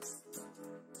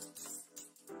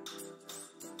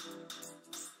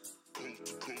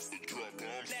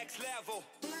level.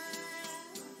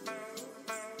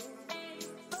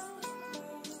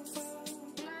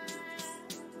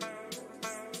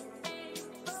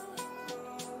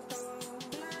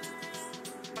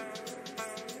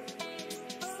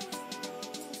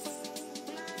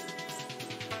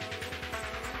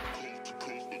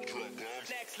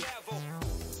 Next level.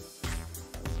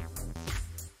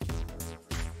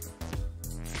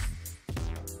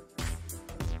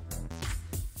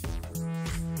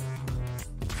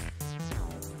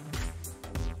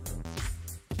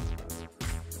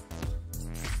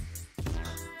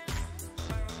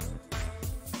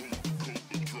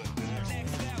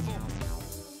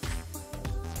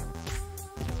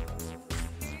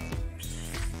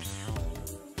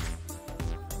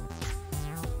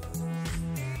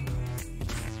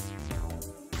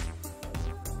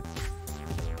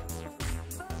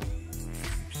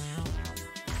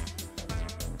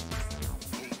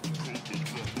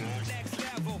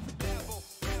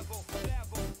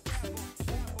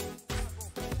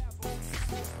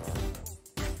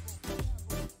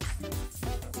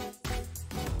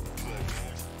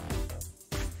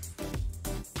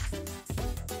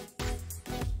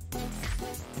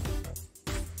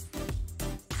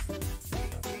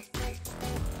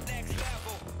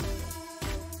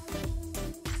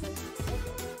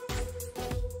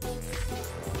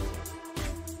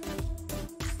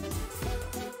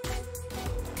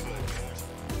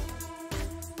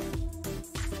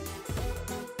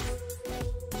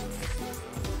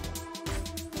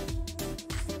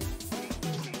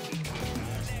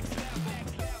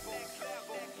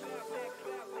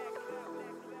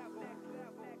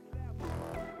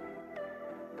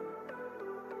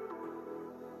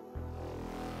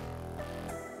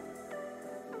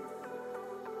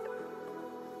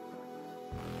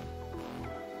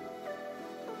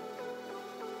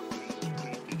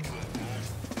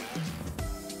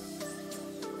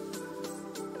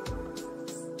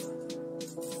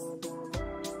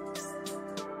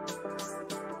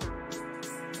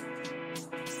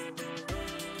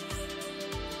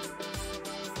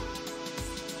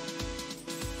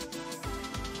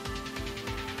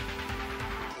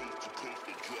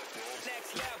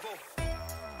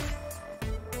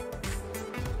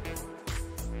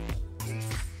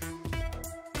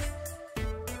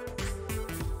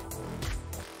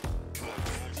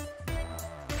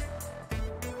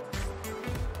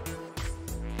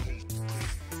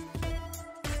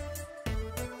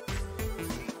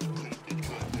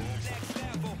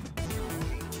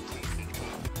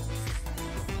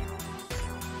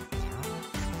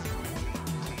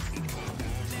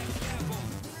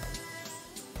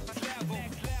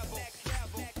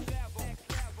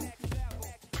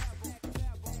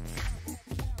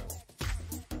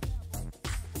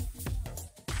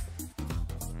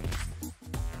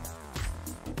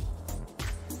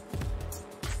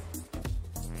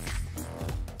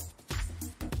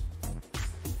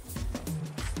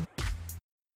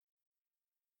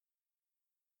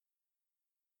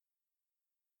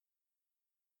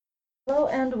 Hello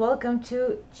and welcome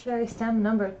to CherrySTEM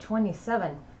number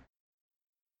 27,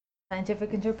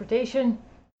 Scientific Interpretation,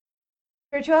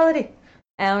 Spirituality.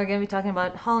 And we're going to be talking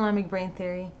about holonomic brain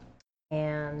theory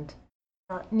and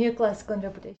neoclassical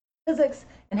interpretation of physics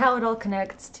and how it all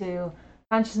connects to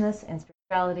consciousness and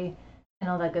spirituality and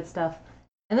all that good stuff.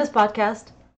 And this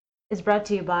podcast is brought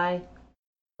to you by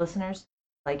listeners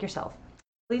like yourself.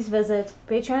 Please visit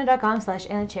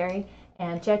patreon.com/AnnaCherry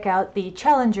and check out the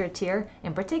Challenger tier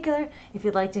in particular if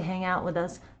you'd like to hang out with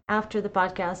us after the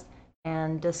podcast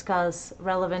and discuss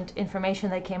relevant information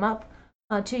that came up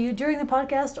to you during the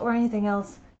podcast or anything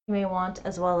else you may want,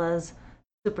 as well as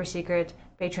super secret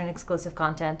patron exclusive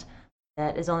content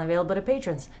that is only available to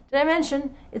patrons. Did I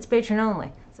mention it's patron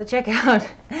only? So check out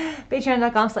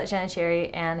patreon.com/AnnaCherry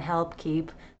and help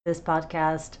keep this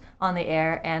podcast on the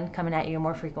air and coming at you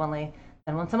more frequently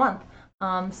than once a month.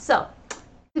 So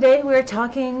today we're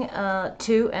talking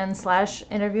to and slash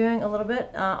interviewing a little bit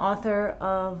author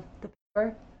of the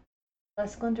paper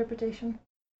Classical Interpretation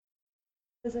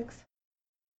Physics.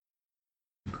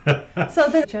 So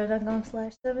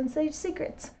patreon.com/7sage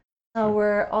secrets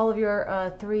where all of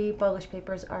your 3 published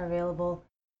papers are available,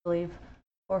 I believe,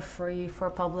 for free for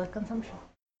public consumption.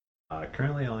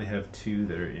 Currently I only have 2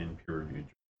 that are in peer-reviewed.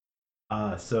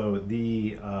 So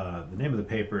the name of the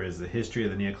paper is The History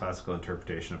of the Neoclassical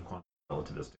Interpretation of Quantum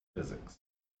Relativistic Physics,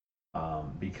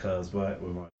 because what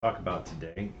we want to talk about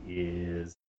today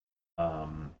is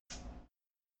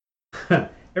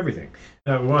everything.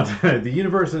 We want the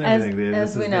universe and everything.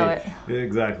 As we know it.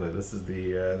 Exactly. This is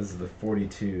the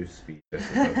 42 speech, I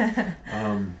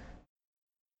suppose.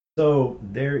 So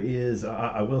there is,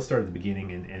 I will start at the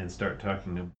beginning and start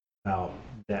talking about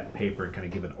that paper and kind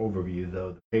of give an overview,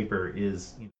 though the paper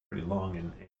is pretty long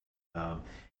and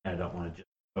I don't want to just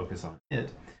focus on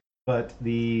it. But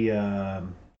the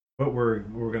what we're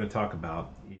going to talk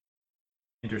about is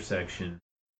the intersection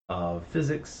of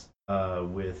physics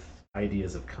with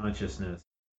ideas of consciousness,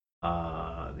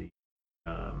 the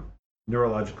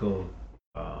neurological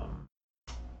um,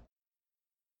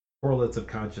 correlates of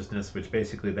consciousness, which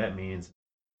basically that means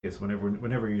is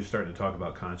whenever you're starting to talk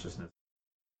about consciousness,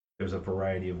 there's a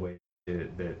variety of ways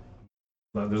that there's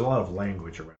a lot of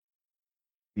language around.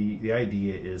 The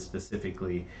idea is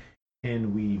specifically,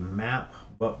 can we map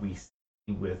what we see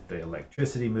with the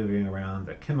electricity moving around,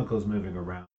 the chemicals moving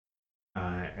around,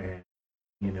 and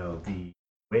the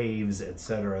waves,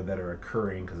 etc., that are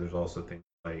occurring, because there's also things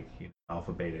like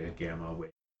alpha, beta, gamma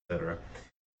waves, etc.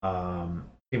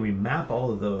 Can we map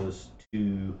all of those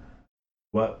to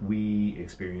what we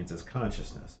experience as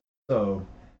consciousness? So,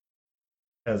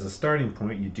 as a starting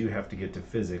point, you do have to get to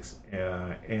physics,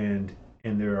 and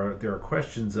there are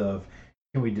questions of,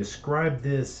 can we describe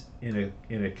this in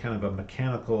a kind of a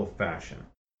mechanical fashion?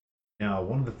 Now,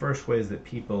 one of the first ways that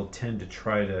people tend to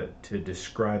try to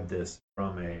describe this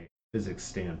from a physics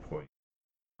standpoint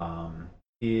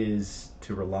is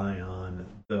to rely on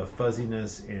the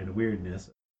fuzziness and weirdness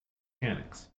of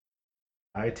mechanics.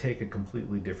 I take a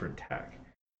completely different tack.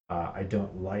 I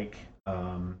don't like,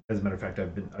 as a matter of fact,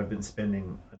 I've been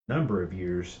spending a number of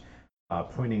years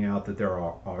pointing out that there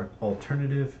are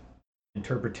alternative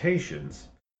interpretations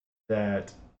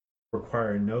that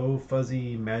require no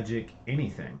fuzzy magic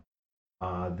anything,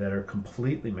 that are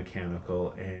completely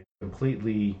mechanical and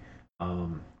completely,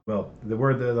 well, the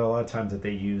word that a lot of times that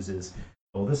they use is,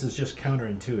 well, this is just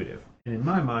counterintuitive. And in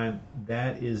my mind,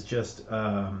 that is just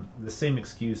the same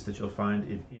excuse that you'll find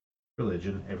in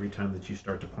religion. Every time that you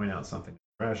start to point out something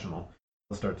rational,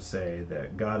 they'll start to say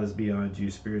that God is beyond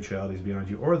you, spirituality is beyond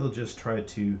you, or they'll just try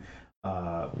to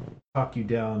talk you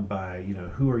down by,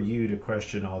 who are you to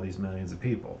question all these millions of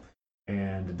people?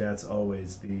 And that's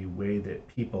always the way that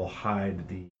people hide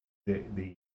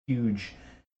the huge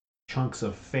chunks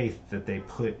of faith that they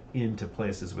put into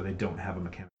places where they don't have a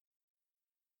mechanical.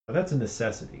 That's a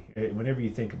necessity. Whenever you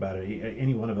think about it,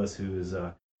 any one of us who is,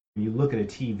 when you look at a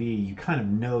TV, you kind of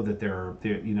know that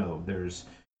there's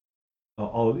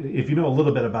if you know a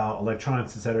little bit about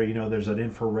electronics, etc., there's an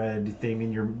infrared thing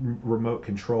in your remote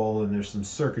control, and there's some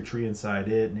circuitry inside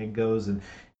it, and it goes, and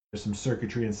there's some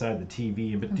circuitry inside the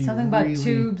TV. But do something you about really...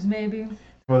 tubes, maybe.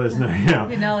 Well, there's no, yeah,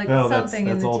 like no, something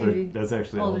that's in the older. TV. That's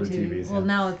actually older TVs. Well, yeah.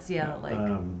 now it's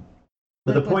like.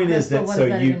 But the point is that, so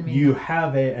you mean?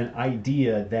 have an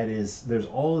idea that is, there's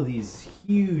all of these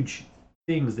huge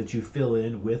things that you fill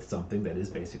in with something that is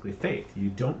basically faith. You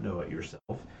don't know it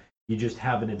yourself. You just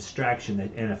have an abstraction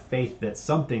and a faith that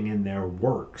something in there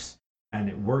works, and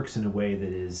it works in a way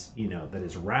that is that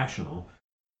is rational.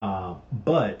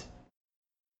 But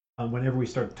whenever we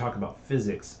start to talk about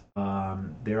physics,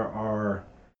 there are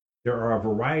a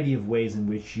variety of ways in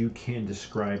which you can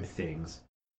describe things,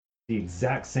 the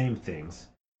exact same things,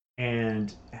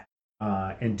 and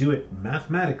do it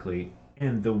mathematically.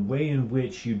 And the way in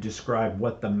which you describe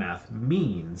what the math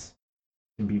means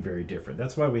can be very different.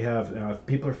 That's why we have, if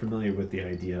people are familiar with the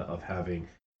idea of having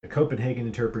the Copenhagen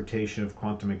interpretation of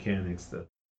quantum mechanics, the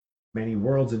many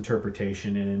worlds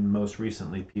interpretation, and most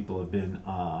recently people have been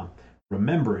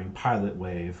remembering pilot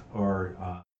wave, or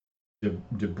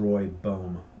de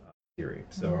Broglie-Bohm theory.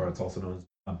 So, or it's also known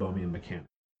as Bohmian mechanics.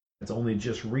 It's only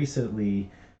just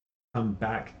recently come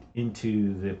back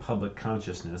into the public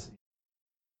consciousness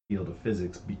field of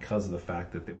physics because of the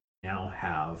fact that we now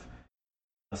have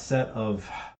a set of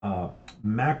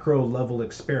macro level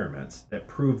experiments that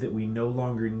prove that we no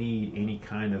longer need any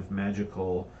kind of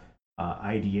magical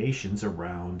ideations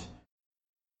around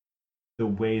the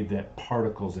way that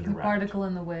particles interact. The particle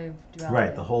and the wave duality.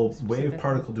 Right, the whole wave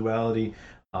particle duality.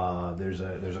 There's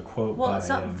a quote. Well,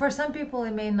 by, for some people,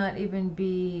 it may not even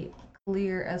be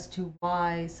clear as to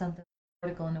why something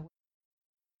particle in a wave.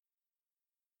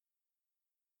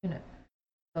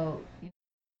 So,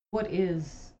 what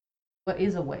is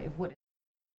a wave? What?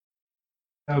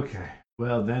 Okay.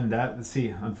 Well, then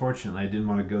unfortunately, I didn't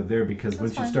want to go there, because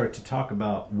once you start to talk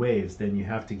about waves, then you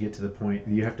have to get to the point,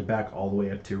 you have to back all the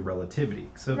way up to relativity.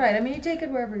 So, right. I mean, you take it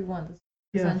wherever you want,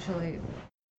 essentially.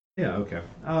 Yeah, okay.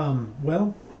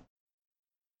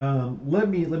 Let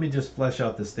me just flesh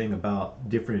out this thing about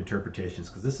different interpretations,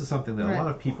 because this is something that a lot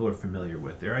of people are familiar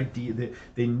with. Their idea that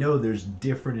they know there's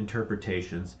different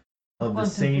interpretations of the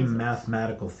same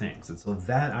mathematical things, and so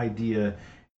that idea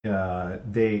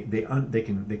they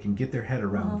can get their head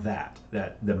around that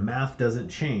the math doesn't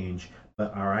change,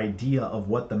 but our idea of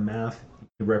what the math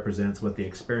represents, what the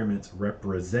experiments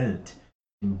represent,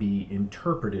 can be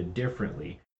interpreted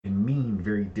differently and mean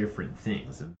very different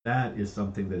things, and that is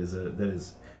something that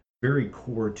is very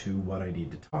core to what I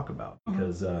need to talk about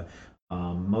because.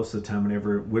 Most of the time,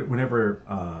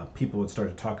 whenever people would start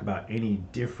to talk about any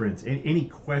difference, any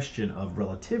question of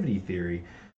relativity theory,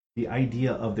 the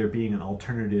idea of there being an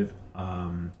alternative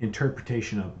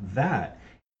interpretation of that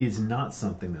is not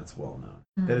something that's well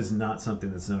known. That is not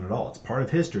something that's known at all. It's part of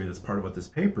history. That's part of what this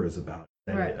paper is about.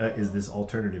 That is this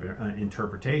alternative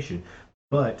interpretation.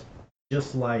 But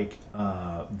just like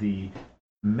the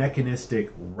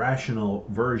mechanistic, rational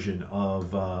version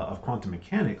of quantum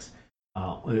mechanics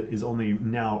is only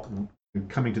now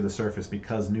coming to the surface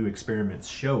because new experiments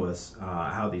show us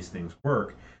how these things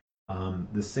work.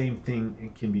 The same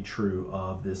thing can be true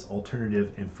of this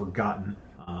alternative and forgotten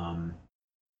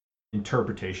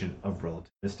interpretation of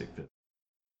relativistic physics.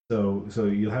 So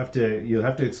you'll have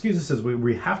to excuse us as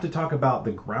we have to talk about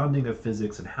the grounding of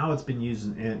physics and how it's been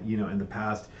used in the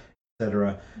past,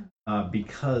 etc.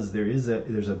 Because there's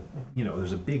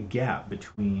a big gap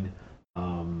between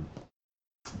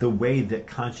the way that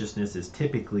consciousness is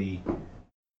typically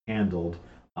handled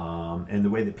and the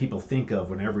way that people think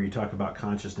of whenever you talk about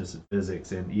consciousness and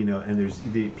physics, and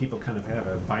people kind of have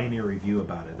a binary view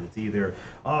about it. It's either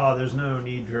there's no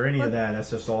need for any of that.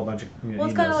 That's just all a bunch of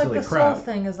it's kind of like the crap. soul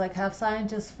thing is like, have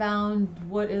scientists found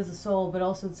what is the soul, but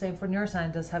also the same for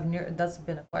neuroscientists. That's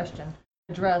been a question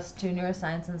addressed to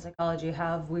neuroscience and psychology.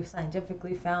 Have we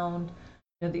scientifically found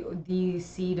the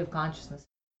seed of consciousness?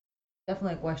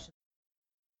 Definitely a question.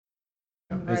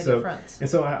 And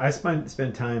so I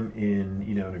spend time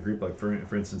in a group like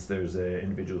for instance there's an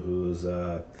individual who's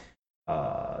the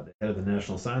head of the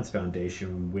National Science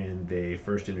Foundation when they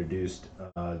first introduced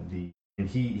and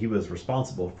he was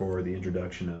responsible for the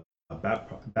introduction of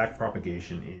back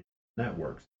propagation in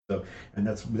networks. So and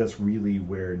that's really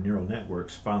where neural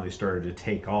networks finally started to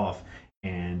take off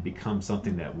and become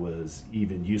something that was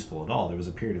even useful at all. There was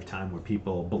a period of time where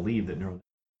people believed that neural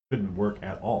couldn't work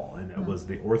at all, and that was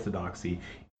the orthodoxy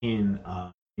in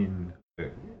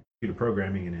computer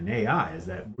programming and in AI, is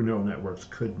that neural networks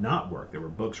could not work. There were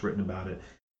books written about it,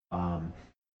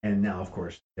 and now, of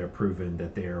course, they're proven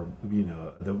that they're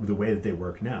the way that they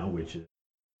work now, which is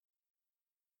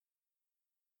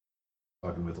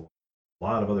talking with a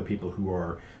lot of other people who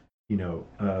are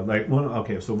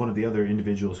so one of the other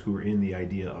individuals who are in the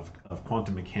idea of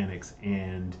quantum mechanics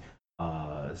and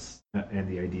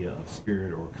the idea of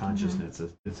spirit or consciousness,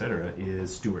 etc.,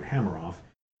 is Stuart Hameroff,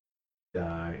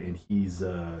 and he's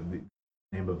the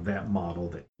name of that model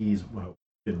that he's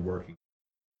been working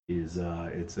is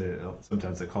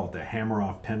sometimes they call it the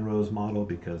Hameroff-Penrose model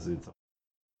because it's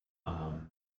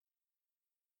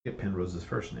get Penrose's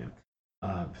first name.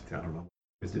 I don't know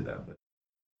why do that, but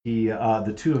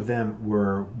the two of them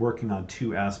were working on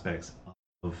two aspects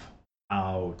of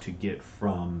how to get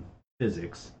from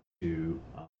physics to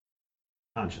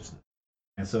consciousness,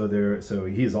 and so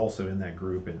he's also in that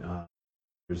group, and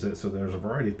there's a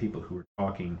variety of people who are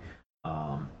talking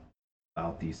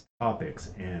about these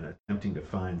topics and attempting to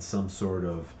find some sort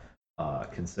of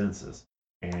consensus,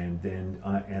 and then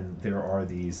and there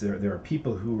are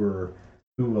people who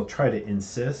will try to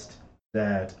insist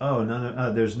that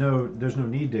there's no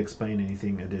need to explain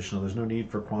anything additional. There's no need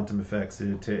for quantum effects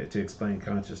to explain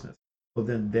consciousness. Well,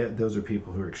 then those are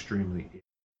people who are extremely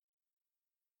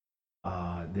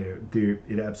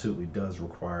it absolutely does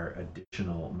require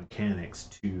additional mechanics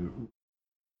to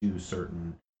do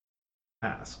certain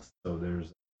tasks. So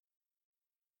there's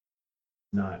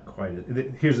not quite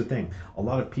here's the thing, a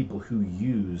lot of people who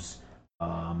use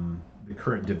the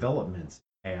current developments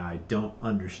AI don't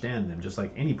understand them, just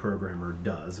like any programmer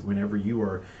does. Whenever you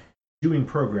are doing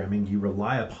programming, you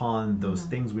rely upon those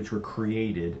things which were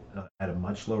created at a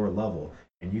much lower level,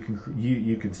 and you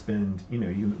can spend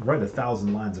you write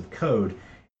 1,000 lines of code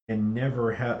and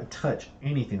never touch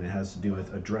anything that has to do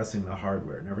with addressing the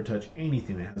hardware, never touch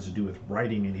anything that has to do with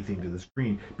writing anything to the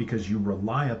screen, because you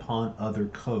rely upon other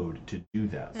code to do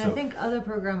that. And I think other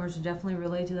programmers definitely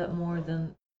relate to that more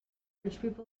than rich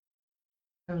people,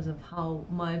 in terms of how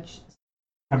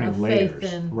many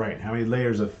layers, right? How many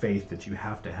layers of faith that you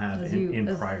have to have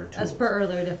in prior tools. As per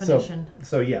earlier definition.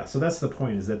 So that's the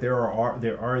point, is that there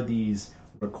are these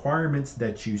requirements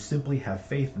that you simply have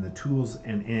faith in the tools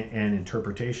and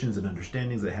interpretations and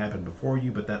understandings that happened before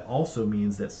you, but that also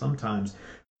means that sometimes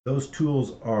those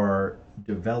tools are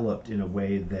developed in a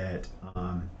way that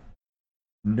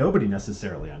nobody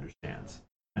necessarily understands.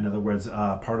 In other words,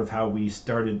 part of how we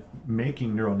started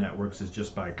making neural networks is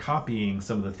just by copying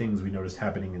some of the things we noticed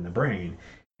happening in the brain,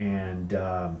 and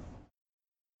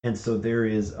so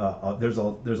there's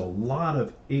a lot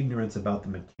of ignorance about the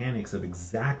mechanics of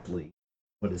exactly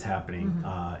what is happening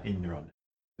in neural networks.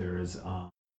 There is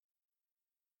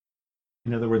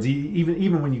in other words,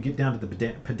 even when you get down to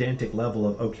the pedantic level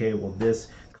of, okay, well, this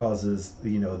causes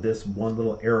this one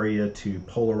little area to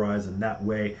polarize in that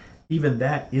way, even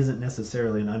that isn't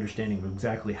necessarily an understanding of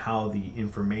exactly how the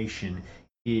information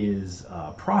is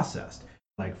processed.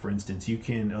 Like, for instance, you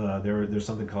can there's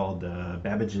something called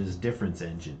Babbage's difference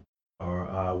engine,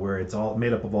 or where it's all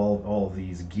made up of all of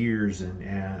these gears, and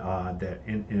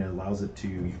it allows it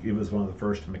to. It was one of the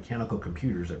first mechanical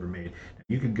computers ever made.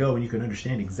 You could go and you could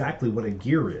understand exactly what a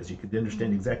gear is. You could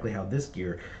understand exactly how this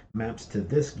gear maps to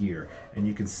this gear, and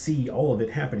you can see all of it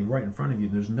happening right in front of you.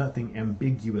 There's nothing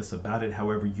ambiguous about it.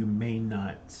 However, you may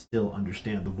not still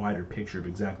understand the wider picture of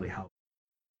exactly how.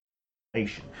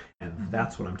 And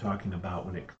that's what I'm talking about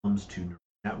when it comes to neural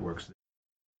networks.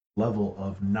 Level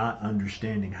of not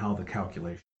understanding how the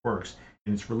calculation works,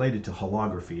 and it's related to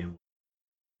holography.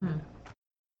 And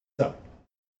so,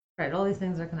 right, all these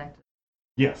things are connected.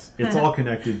 Yes, it's all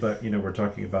connected, but we're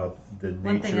talking about the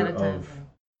nature of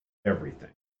everything.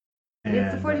 And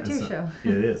it's the 42 show.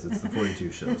 It is. It's the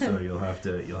 42 show. So you'll have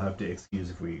to excuse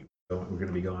if we're going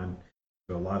to be going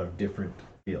to a lot of different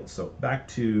fields. So back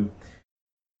to.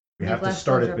 We have to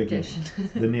start at the beginning.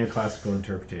 The neoclassical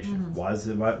interpretation. Why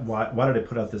did I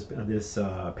put out this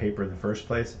paper in the first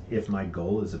place? If my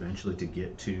goal is eventually to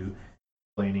get to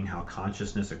explaining how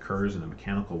consciousness occurs in a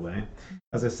mechanical way,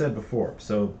 as I said before.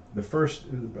 So the first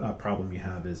problem you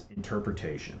have is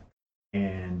interpretation,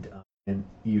 and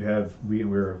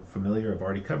we're familiar. I've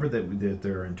already covered that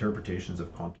there are interpretations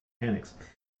of quantum mechanics.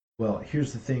 Well,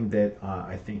 here's the thing that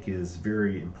I think is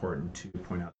very important to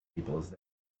point out to people is that.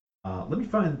 Let me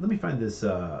find this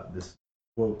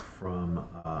quote from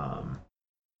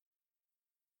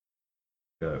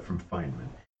Feynman.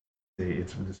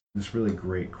 It's this really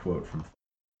great quote from.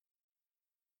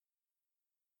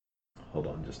 Hold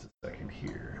on just a second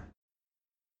here.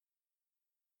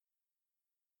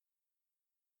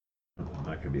 I'm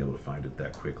not going to be able to find it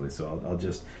that quickly, so I'll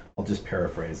just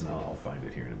paraphrase and I'll find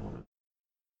it here in a moment.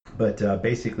 But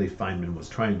basically, Feynman was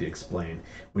trying to explain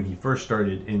when he first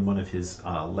started in one of his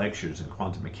lectures in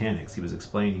quantum mechanics. He was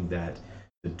explaining that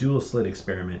the dual slit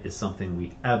experiment is something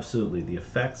the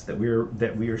effects that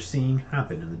we are seeing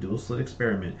happen in the dual slit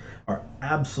experiment are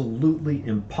absolutely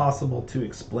impossible to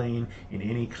explain in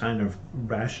any kind of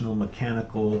rational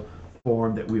mechanical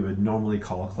form that we would normally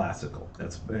call classical.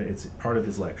 It's part of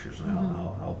his lectures, and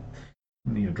I'll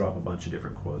drop a bunch of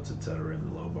different quotes, etc., in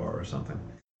the low bar or something.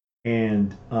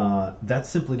 And that's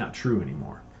simply not true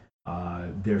anymore.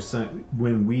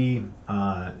 When we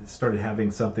started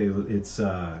having something, it's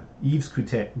Yves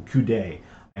Coudet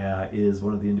is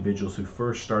one of the individuals who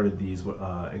first started these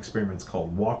experiments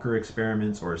called Walker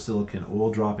experiments or silicon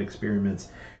oil drop experiments,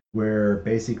 where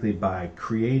basically by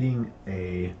creating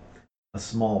a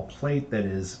small plate that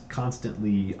is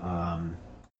constantly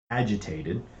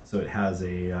agitated, so it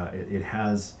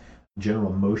has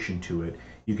general motion to it.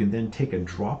 You can then take a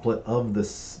droplet of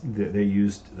they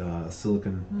used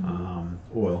silicon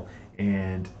oil,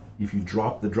 and if you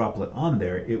drop the droplet on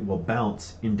there, it will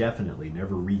bounce indefinitely,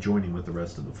 never rejoining with the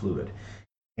rest of the fluid.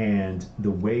 And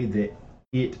the way that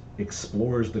it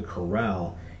explores the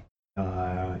corral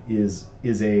is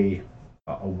a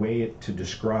way to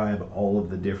describe all of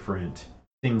the different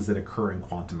things that occur in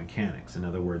quantum mechanics. In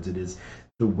other words, it is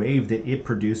the wave that it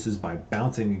produces by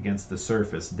bouncing against the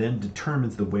surface then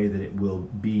determines the way that it will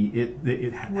be,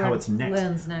 how its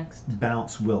next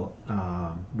bounce will,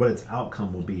 what its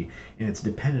outcome will be. And it's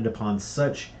dependent upon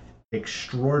such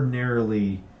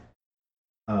extraordinarily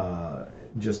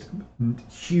just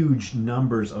huge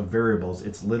numbers of variables.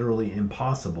 It's literally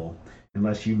impossible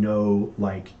unless you know,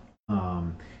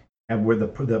 and where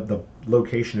the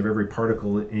location of every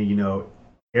particle,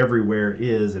 everywhere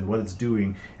is and what it's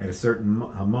doing at a certain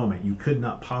moment. You could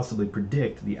not possibly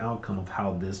predict the outcome of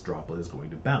how this droplet is going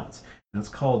to bounce. And that's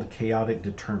called chaotic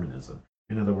determinism.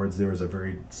 In other words, there is a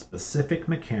very specific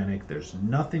mechanic. There's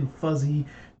nothing fuzzy.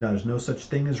 There's no such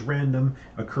thing as random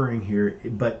occurring here,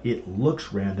 but it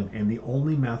looks random, and the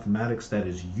only mathematics that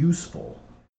is useful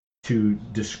to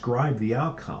describe the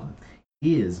outcome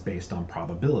is based on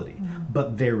probability,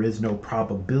 but there is no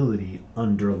probability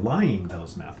underlying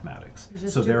those mathematics.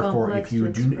 So therefore, if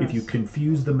you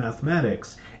confuse the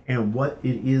mathematics and what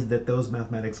it is that those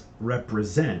mathematics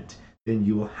represent, then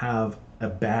you will have a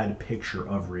bad picture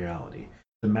of reality.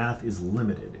 The math is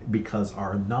limited because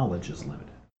our knowledge is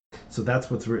limited. So that's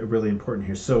what's really important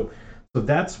here. So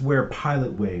that's where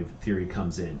pilot wave theory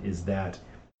comes in, is that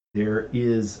there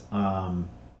is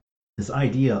this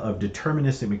idea of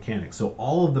deterministic mechanics. So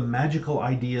all of the magical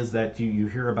ideas that you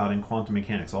hear about in quantum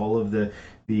mechanics, all of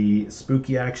the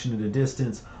spooky action at a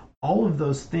distance, all of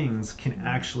those things can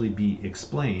actually be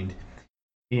explained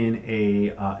in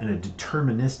a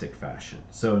deterministic fashion.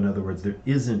 So in other words, there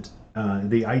isn't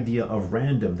the idea of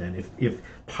random. Then, if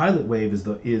pilot wave is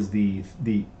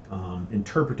the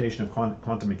interpretation of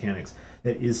quantum mechanics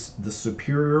that is the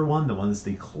superior one, the one that's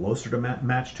the closer to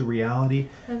match to reality.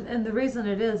 And the reason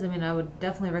it is, I mean, I would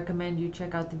definitely recommend you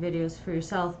check out the videos for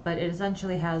yourself, but it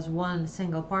essentially has one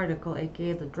single particle,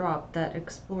 aka the drop, that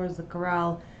explores the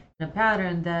corral in a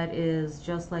pattern that is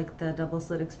just like the double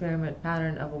slit experiment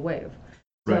pattern of a wave.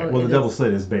 Right. So well, the double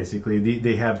slit is basically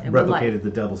they have replicated the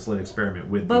double slit experiment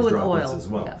with these droplets as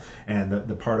well. Yeah. And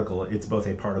the particle, it's both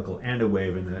a particle and a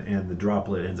wave, and the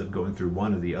droplet ends up going through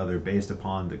one or the other based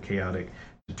upon the chaotic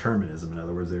determinism. In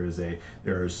other words,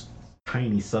 there's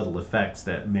tiny subtle effects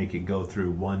that make it go through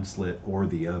one slit or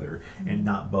the other, and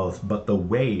not both. But the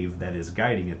wave that is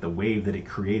guiding it, the wave that it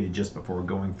created just before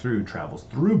going through, travels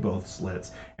through both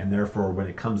slits, and therefore when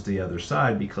it comes to the other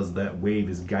side, because that wave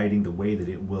is guiding the way that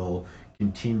it will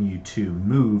continue to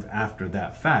move after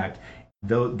that fact,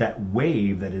 though that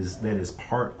wave that is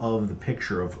part of the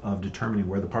picture of determining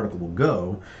where the particle will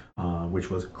go,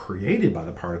 which was created by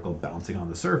the particle bouncing on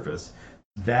the surface,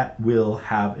 that will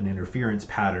have an interference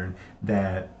pattern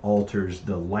that alters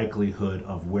the likelihood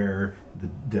of where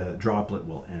the droplet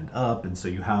will end up. And so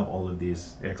you have all of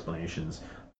these explanations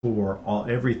for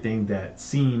everything that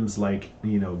seems like,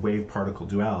 wave particle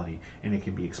duality, and it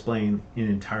can be explained in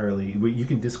entirely. You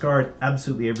can discard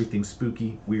absolutely everything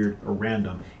spooky, weird, or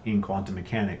random in quantum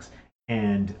mechanics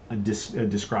and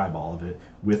describe all of it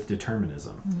with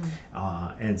determinism.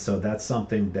 And so that's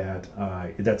something that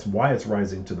that's why it's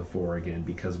rising to the fore again,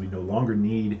 because we no longer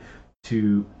need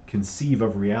to conceive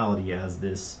of reality as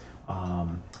this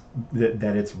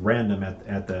that it's random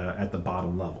at the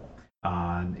bottom level.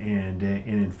 And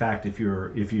in fact, if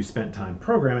you spent time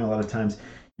programming, a lot of times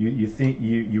you think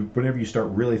whenever you start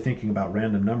really thinking about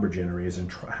random number generators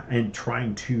and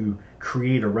trying to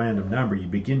create a random number, you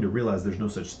begin to realize there's no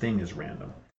such thing as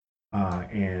random,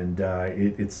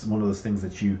 it's one of those things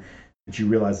that you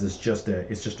realize it's just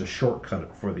a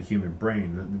shortcut for the human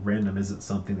brain. Random isn't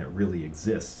something that really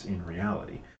exists in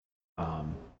reality.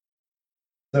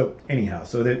 So anyhow,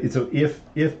 so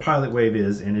if pilot wave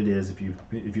is, and it is, if you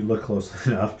look close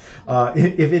enough,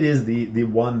 if it is the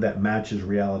one that matches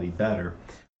reality better,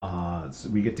 so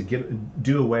we get to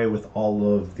do away with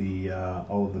all of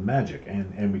the magic,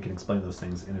 and we can explain those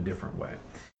things in a different way.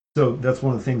 So that's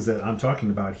one of the things that I'm talking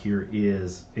about here,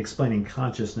 is explaining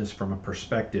consciousness from a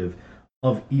perspective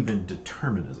of even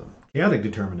determinism, chaotic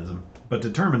determinism, but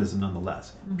determinism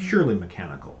nonetheless, purely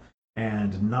mechanical,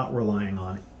 and not relying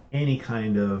on any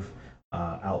kind of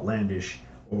outlandish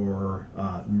or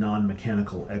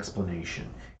non-mechanical explanation,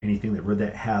 anything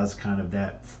that has kind of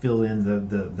that fill in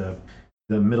the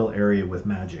middle area with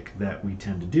magic that we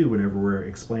tend to do whenever we're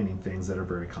explaining things that are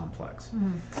very complex.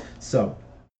 So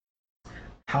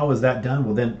how is that done?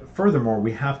 Well, then furthermore,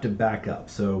 we have to back up.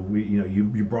 So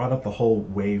you brought up the whole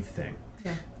wave thing.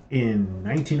 Yeah. In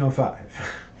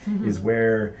 1905 is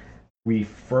where we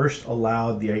first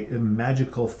allowed the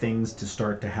magical things to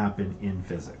start to happen in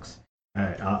physics.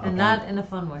 And not in a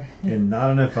fun way. And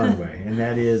not in a fun way. And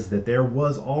that is that there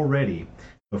was already,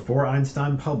 before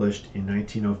Einstein published in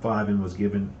 1905 and was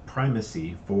given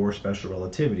primacy for special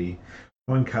relativity,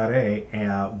 Poincaré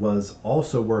was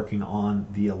also working on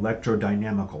the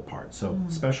electrodynamical part. So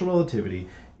special relativity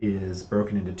is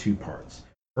broken into two parts.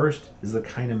 First is the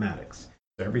kinematics.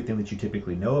 So everything that you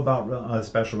typically know about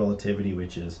special relativity,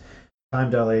 which is time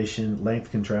dilation,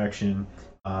 length contraction,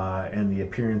 and the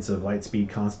appearance of light speed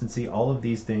constancy, all of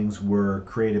these things were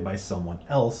created by someone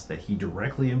else that he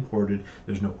directly imported.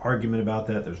 There's no argument about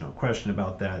that. There's no question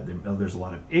about that. There's a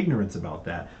lot of ignorance about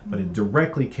that, but it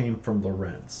directly came from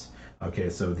Lorentz.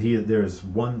 Okay, so it's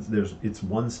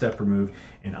one step removed,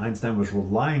 and Einstein was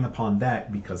relying upon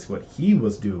that because what he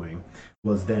was doing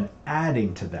was then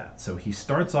adding to that. So he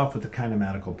starts off with the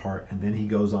kinematical part, and then he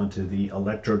goes on to the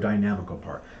electrodynamical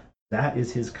part. That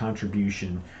is his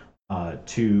contribution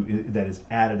that is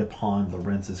added upon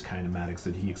Lorentz's kinematics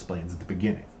that he explains at the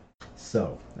beginning.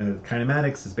 So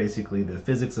kinematics is basically the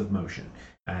physics of motion,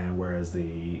 and whereas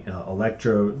the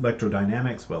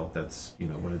electrodynamics, well, that's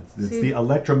it's the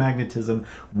electromagnetism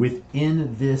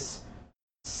within this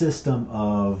system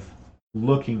of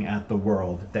looking at the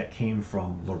world that came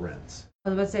from Lorentz. I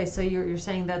was about to say, so you're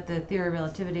saying that the theory of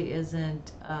relativity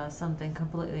isn't something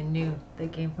completely new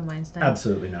that came from Einstein?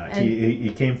 Absolutely not. And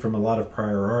He came from a lot of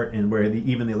prior art, and where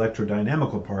even the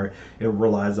electrodynamical part, it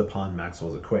relies upon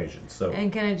Maxwell's equations. So,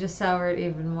 and can I just sour it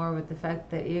even more with the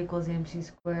fact that E equals mc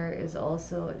squared is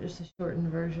also just a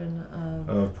shortened version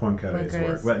of Poincaré's work.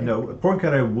 Poincaré's Well, no,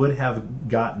 Poincaré would have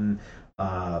gotten,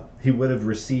 he would have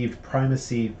received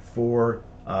primacy for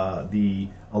the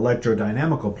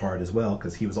electrodynamical part as well,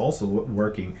 because he was also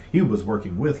working. He was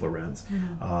working with Lorentz.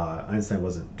 Einstein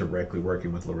wasn't directly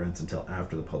working with Lorentz until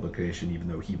after the publication, even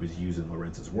though he was using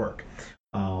Lorentz's work.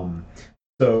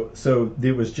 So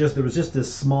there was just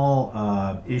this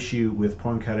small issue with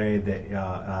Poincaré that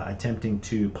attempting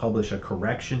to publish a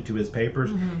correction to his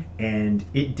papers, and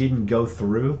it didn't go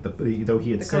through. But though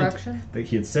he had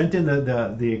sent in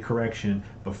the correction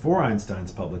before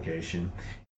Einstein's publication,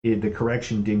 the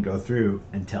correction didn't go through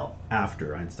until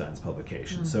after Einstein's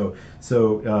publication. So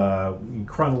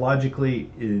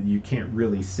chronologically, you can't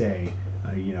really say.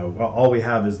 All we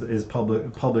have is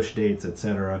published dates,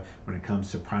 etc., when it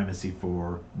comes to primacy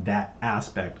for that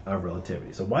aspect of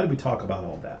relativity. So why do we talk about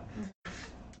all that?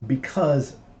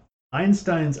 Because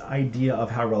Einstein's idea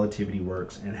of how relativity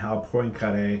works and how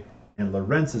Poincaré and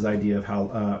Lorentz's idea of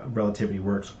how relativity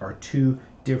works are two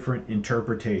different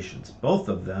interpretations. Both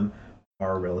of them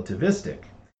are relativistic.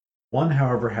 One,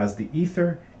 however, has the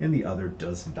ether and the other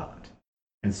does not.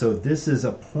 And so this is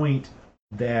a point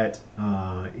that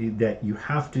that you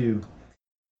have to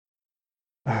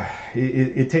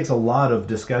it takes a lot of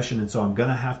discussion, and so I'm going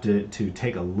to have to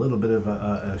take a little bit of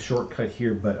a shortcut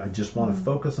here, but I just want to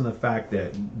focus on the fact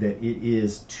that it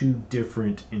is two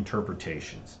different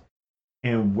interpretations.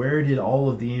 And where did all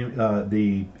of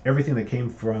the everything that came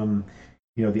from,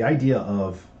 the idea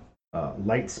of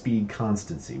light speed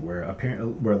constancy, where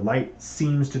light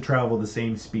seems to travel the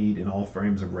same speed in all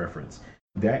frames of reference,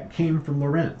 that came from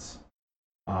Lorentz.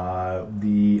 And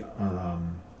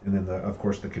then of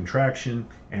course the contraction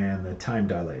and the time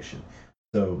dilation.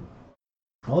 So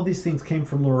all these things came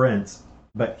from Lorentz,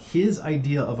 but his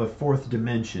idea of a fourth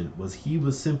dimension was he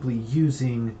was simply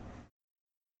using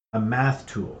a math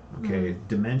tool. Okay,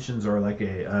 dimensions are like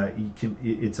it can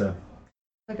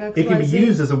be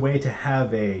used as a way to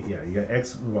have you got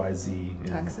X, Y, Z,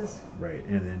 axis, right,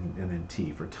 and then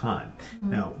T for time.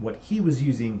 Now, what he was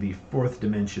using the fourth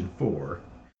dimension for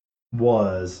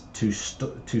was to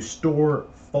store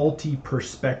faulty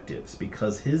perspectives,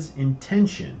 because his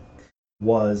intention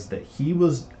was that he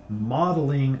was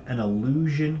modeling an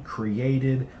illusion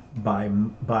created by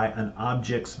an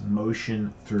object's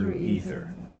motion through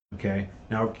ether. Okay.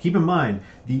 Now keep in mind,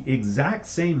 the exact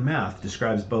same math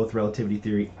describes both relativity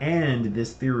theory and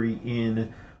this theory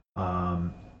in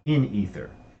ether.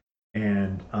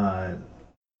 And I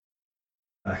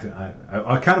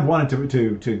kind of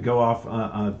wanted to go off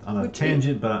on a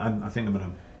tangent, but I think I'm going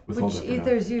to withhold it. Which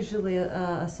ether is usually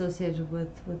associated with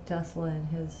Tesla and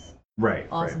his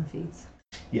awesome feats.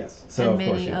 Yes. So and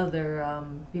many other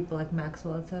people like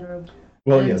Maxwell, etc.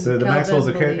 Well, yeah. So the Maxwell's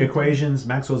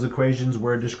equations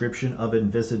were a description of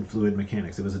inviscid fluid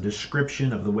mechanics. It was a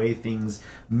description of the way things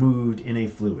moved in a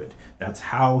fluid. That's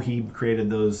how he created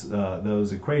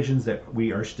those equations that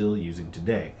we are still using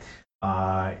today.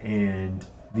 And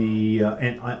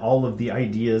all of the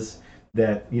ideas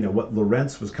that what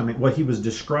Lorentz was what he was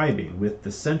describing with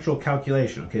the central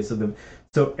calculation. Okay, so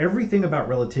everything about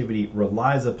relativity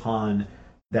relies upon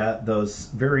those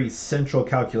very central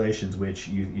calculations, which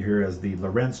you hear as the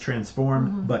Lorentz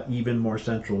transform, but even more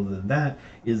central than that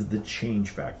is the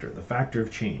change factor, the factor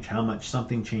of change, how much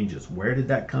something changes. Where did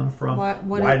that come from?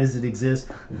 Why does it exist?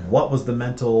 What was the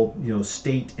mental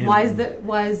state? And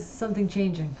why is something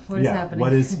changing? What is happening?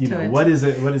 What is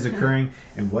what is occurring?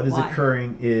 And what is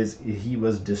occurring is he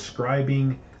was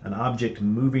describing an object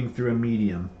moving through a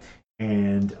medium.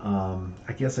 And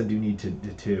I guess I do need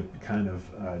to kind of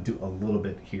do a little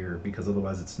bit here, because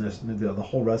otherwise the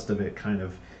whole rest of it kind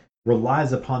of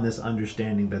relies upon this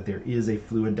understanding that there is a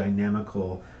fluid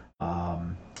dynamical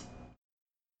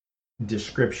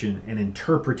description and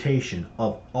interpretation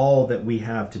of all that we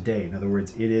have today. In other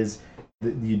words,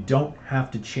 you don't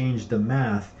have to change the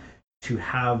math to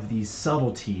have these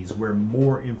subtleties where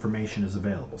more information is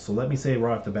available. So let me say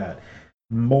right off the bat,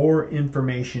 more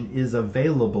information is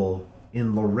available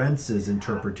in Lorentz's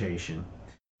interpretation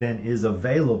than is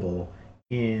available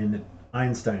in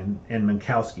Einstein and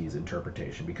Minkowski's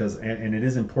interpretation, because and it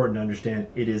is important to understand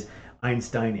it is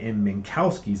Einstein and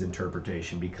Minkowski's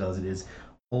interpretation, because it is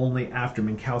only after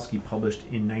Minkowski published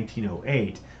in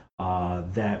 1908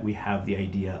 that we have the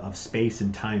idea of space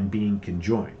and time being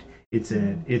conjoined. It's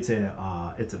an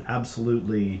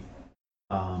absolutely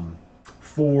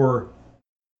for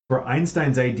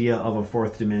Einstein's idea of a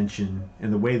fourth dimension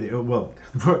and the way that, well,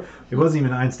 it wasn't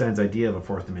even Einstein's idea of a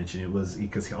fourth dimension. It was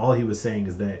because all he was saying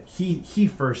is that he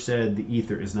first said the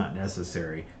ether is not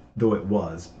necessary, though it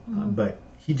was, but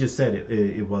he just said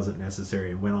it wasn't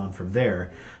necessary and went on from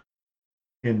there.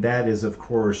 And that is, of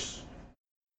course,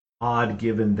 odd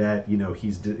given that, you know,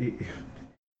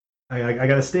 I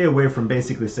got to stay away from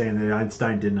basically saying that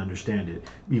Einstein didn't understand it,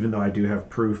 even though I do have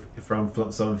proof from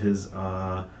some of his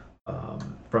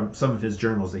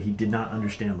journals that he did not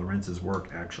understand Lorentz's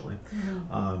work actually,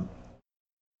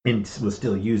 and was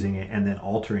still using it and then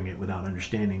altering it without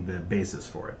understanding the basis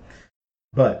for it.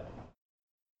 But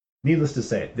needless to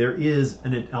say, there is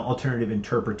an alternative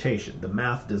interpretation. The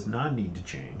math does not need to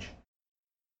change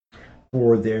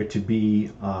for there to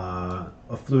be a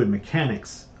fluid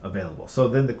mechanics available. So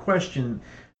then the question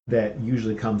that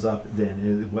usually comes up then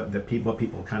is what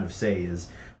people kind of say is,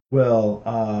 well,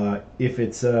 if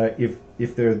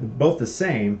they're both the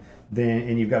same, then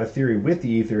and you've got a theory with the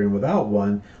ether and without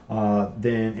one,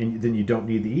 then you don't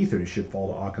need the ether. It should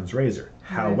fall to Occam's razor. Right.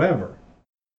 However,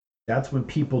 that's when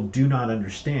people do not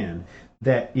understand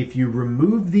that if you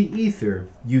remove the ether,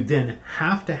 you then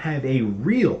have to have a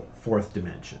real fourth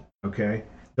dimension. Okay,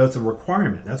 that's a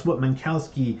requirement. That's what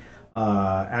Minkowski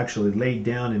actually laid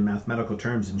down in mathematical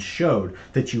terms and showed,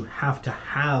 that you have to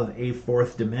have a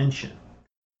fourth dimension.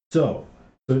 So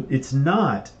it's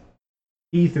not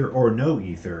ether or no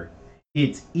ether.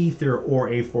 It's ether or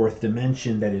a fourth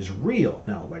dimension that is real.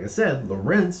 Now, like I said,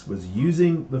 Lorentz was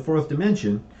using the fourth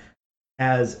dimension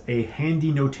as a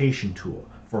handy notation tool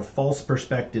for false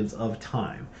perspectives of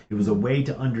time. It was a way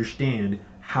to understand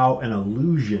how an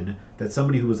illusion, that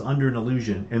somebody who was under an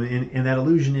illusion, and that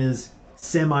illusion is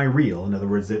semi-real. In other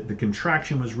words, the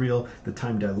contraction was real, the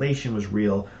time dilation was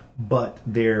real, but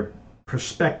their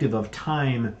perspective of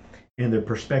time and their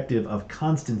perspective of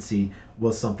constancy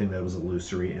was something that was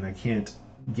illusory, and I can't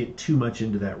get too much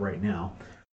into that right now.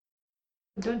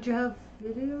 Don't you have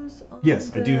videos on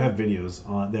Yes, I do have videos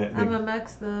on that.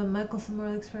 MMX, the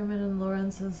Michelson-Morley experiment, and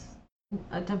Lorentz's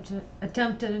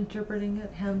attempted interpreting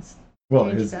it, hence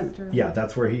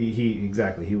that's where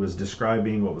he was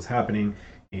describing what was happening,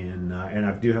 and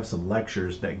I do have some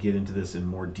lectures that get into this in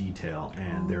more detail,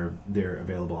 and they're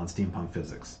available on Steampunk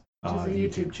Physics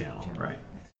YouTube channel, right?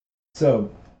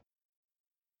 So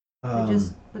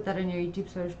just put that in your YouTube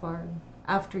search bar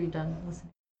after you're done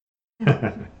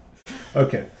listening.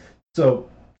 Okay, so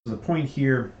the point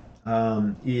here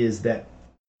is that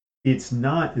it's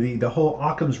not the whole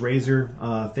Occam's razor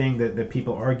thing that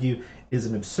people argue is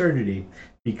an absurdity,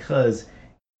 because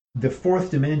the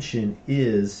fourth dimension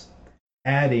is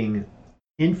adding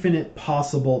infinite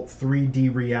possible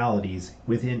 3D realities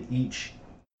within each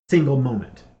single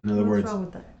moment. In other words, what's wrong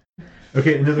with that?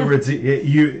 Okay, in other words,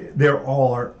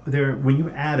 when you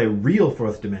add a real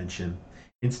fourth dimension,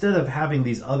 instead of having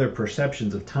these other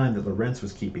perceptions of time that Lorentz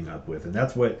was keeping up with, and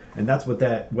that's what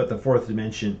the fourth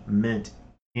dimension meant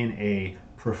in a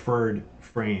preferred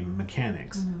frame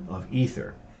mechanics of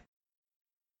ether.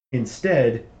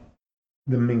 Instead,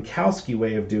 the Minkowski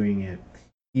way of doing it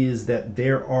is that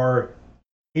there are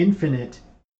infinite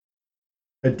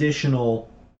additional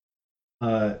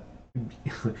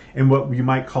and what you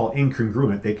might call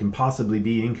incongruent. They can possibly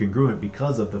be incongruent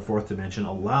because of the fourth dimension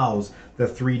allows the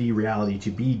 3D reality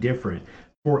to be different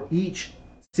for each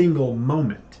single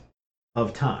moment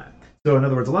of time. So in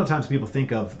other words, a lot of times people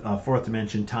think of fourth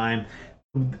dimension time.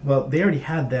 Well, they already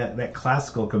had that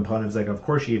classical component. It's like, of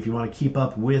course, if you want to keep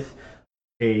up with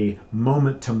a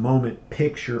moment-to-moment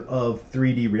picture of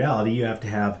 3D reality, you have to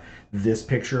have this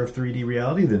picture of 3D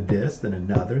reality, then this, then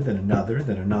another, then another,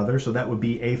 then another. So that would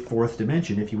be a fourth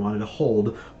dimension if you wanted to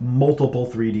hold multiple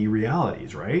 3D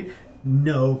realities, right?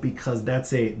 No, because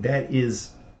that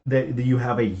you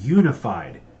have a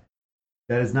unified.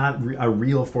 That is not a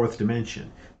real fourth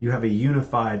dimension. You have a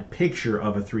unified picture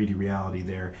of a 3D reality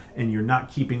there, and you're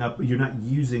not keeping up. You're not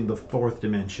using the fourth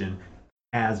dimension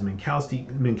as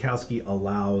Minkowski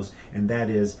allows, and that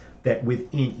is that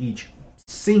within each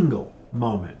single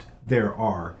moment there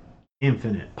are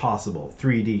infinite possible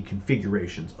 3D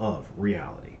configurations of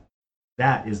reality.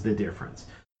 That is the difference.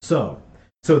 So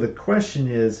the question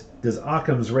is, does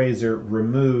Occam's razor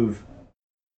remove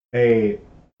a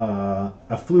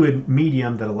fluid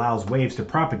medium that allows waves to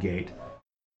propagate,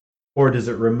 or does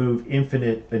it remove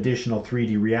infinite additional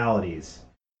 3D realities?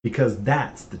 Because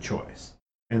that's the choice.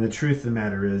 And the truth of the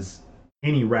matter is,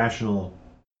 any rational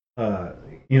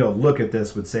look at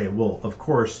this would say, well, of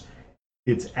course,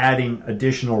 it's adding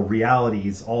additional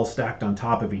realities all stacked on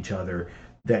top of each other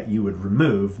that you would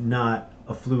remove, not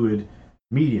a fluid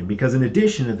medium. Because in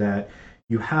addition to that,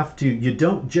 you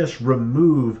don't just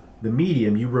remove the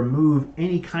medium, you remove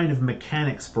any kind of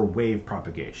mechanics for wave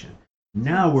propagation.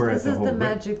 Now we're at the whole. This is the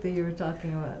magic that you were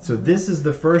talking about. So this is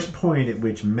the first point at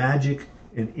which magic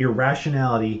and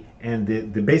irrationality and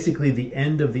basically the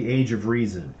end of the age of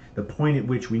reason, the point at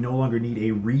which we no longer need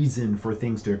a reason for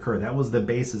things to occur. That was the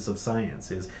basis of science,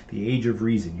 is the age of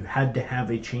reason. You had to have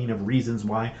a chain of reasons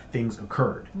why things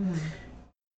occurred.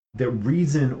 The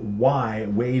reason why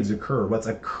waves occur, what's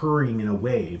occurring in a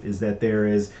wave, is that there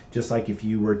is, just like if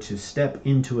you were to step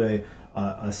into a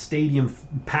stadium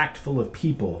packed full of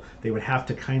people, they would have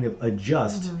to kind of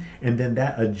adjust, and then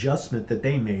that adjustment that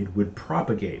they made would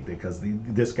propagate, because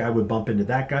this guy would bump into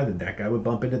that guy, then that guy would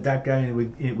bump into that guy,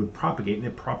 and it would propagate, and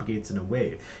it propagates in a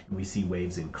wave. And we see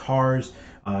waves in cars,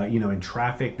 in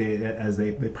traffic, as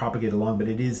they propagate along. But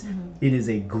it is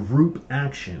a group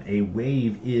action. A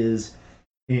wave is,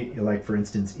 like for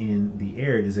instance in the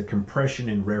air, it is a compression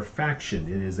and rarefaction.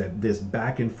 It is this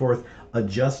back and forth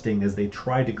adjusting as they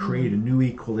try to create a new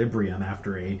equilibrium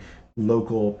after a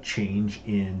local change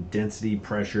in density,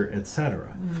 pressure,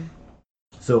 etc.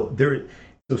 So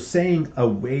saying a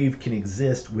wave can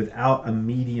exist without a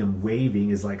medium waving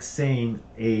is like saying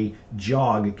a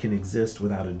jog can exist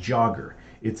without a jogger.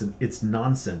 It's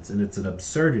nonsense, and it's an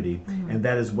absurdity, and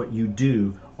that is what you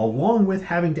do, along with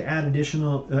having to add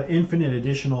infinite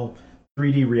additional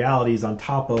 3D realities on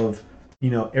top of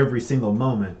every single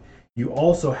moment. You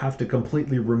also have to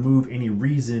completely remove any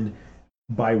reason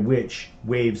by which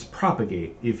waves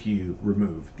propagate if you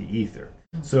remove the ether.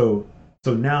 So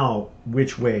now,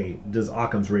 which way does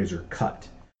Occam's razor cut?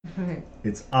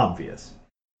 It's obvious.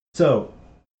 So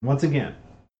once again,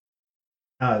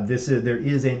 there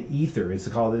is an ether. It's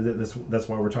called, that's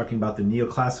why we're talking about the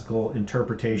neoclassical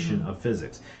interpretation of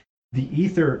physics. The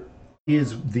ether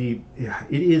is the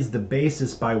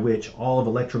basis by which all of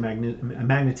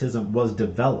electromagnetism was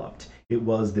developed. It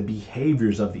was the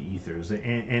behaviors of the ethers,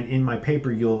 and in my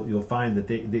paper you'll find that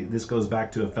this goes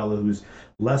back to a fellow who's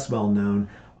less well known,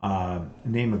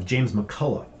 name of James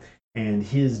McCullough, and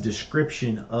his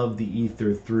description of the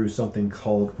ether through something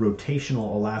called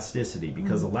rotational elasticity,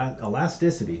 because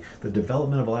elasticity, the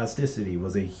development of elasticity,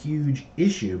 was a huge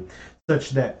issue,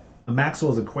 such that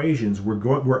Maxwell's equations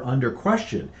were under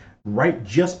question right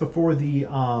just before the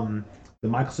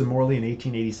Michelson-Morley in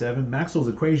 1887. Maxwell's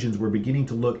equations were beginning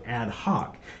to look ad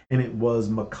hoc, and it was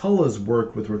McCullough's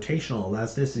work with rotational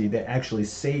elasticity that actually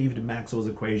saved Maxwell's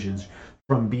equations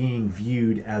from being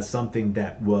viewed as something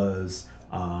that was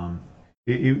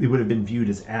it would have been viewed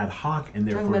as ad hoc, and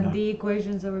therefore talking about the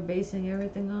equations that we're basing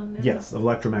everything on now? Yes,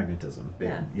 electromagnetism.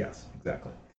 Yeah. Yes,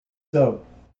 exactly. So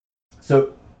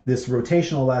this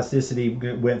rotational elasticity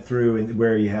went through, and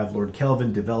where you have Lord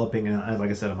Kelvin developing, and like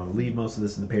I said, I'm going to leave most of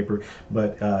this in the paper,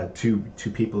 but to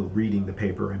people reading the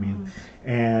paper, I mean,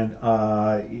 and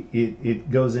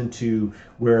it goes into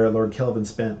where Lord Kelvin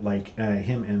spent, like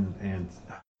him and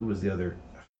who was the other?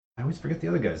 I always forget the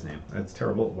other guy's name. That's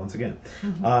terrible. Once again,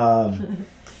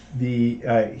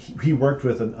 he worked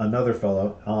with another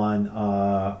fellow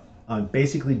on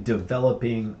basically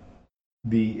developing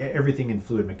everything in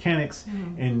fluid mechanics,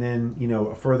 and then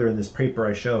further in this paper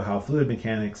I show how fluid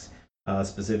mechanics,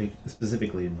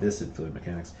 specifically in viscid fluid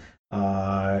mechanics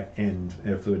and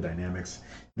fluid dynamics,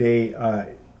 they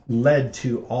led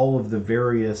to all of the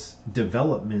various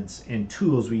developments and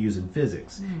tools we use in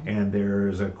physics. And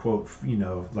there's a quote,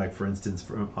 like for instance,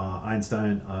 from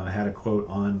Einstein had a quote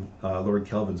on Lord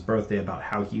Kelvin's birthday about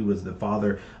how he was the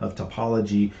father of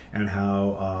topology, and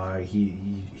how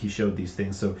he showed these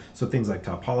things. So things like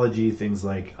topology, things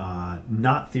like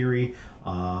knot theory.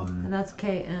 And that's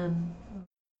KN.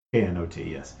 KNOT,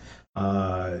 yes.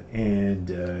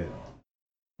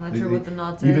 Not sure what the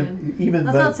knots are. Even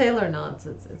that's not sailor knots.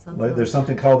 It's something. There's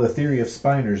something called the theory of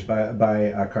spinors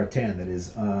by Cartan that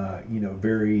is,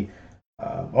 very.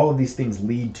 All of these things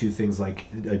lead to things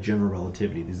like general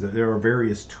relativity. There are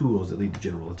various tools that lead to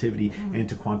general relativity and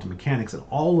to quantum mechanics, and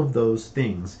all of those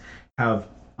things have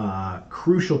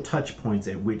crucial touch points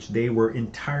at which they were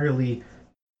entirely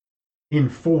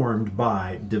informed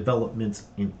by developments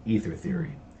in ether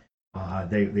theory.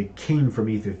 They came from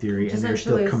ether theory, and they're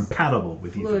still compatible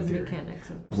with ether theory. Fluid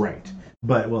mechanics. Right.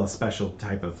 But, a special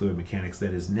type of fluid mechanics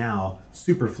that is now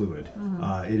superfluid.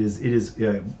 It is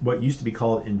what used to be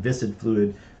called inviscid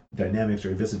fluid dynamics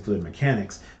or inviscid fluid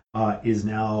mechanics, is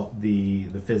now the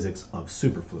physics of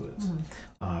superfluids.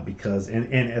 Because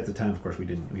and at the time, of course, we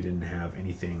didn't have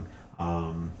anything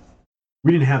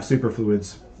we didn't have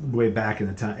superfluids way back in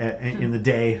the time in the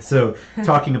day. So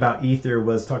talking about ether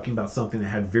was talking about something that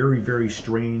had very, very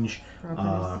strange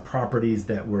properties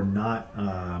that were not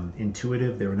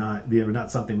intuitive. They were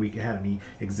not something we had any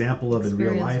example of in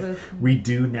real life. We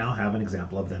do now have an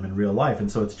example of them in real life,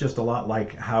 and so it's just a lot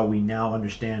like how we now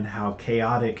understand how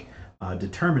chaotic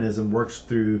determinism works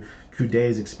through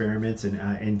Coude's experiments,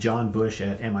 and John Bush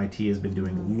at MIT has been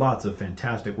doing lots of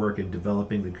fantastic work in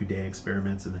developing the Coude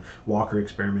experiments and the Walker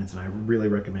experiments, and I really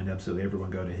recommend absolutely everyone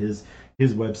go to his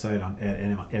website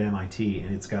at MIT,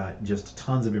 and it's got just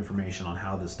tons of information on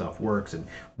how this stuff works and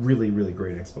really, really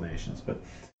great explanations. But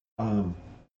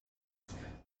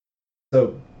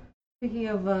so speaking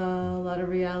of a lot of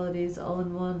realities all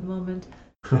in one moment,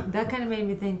 that kind of made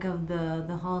me think of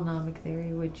the holonomic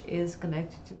theory, which is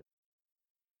connected to.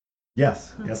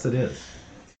 Yes, yes, it is.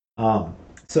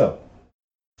 So,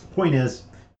 point is,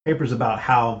 papers about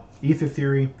how ether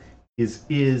theory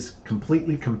is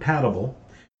completely compatible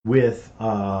with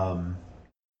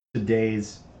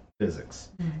today's physics,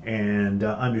 and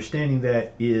understanding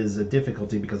that is a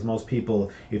difficulty because most people,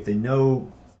 if they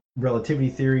know relativity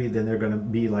theory, then they're going to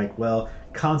be like, well,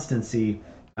 constancy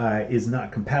is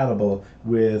not compatible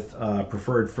with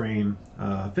preferred frame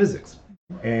physics.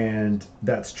 And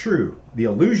that's true. The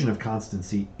illusion of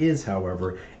constancy is,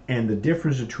 however, and the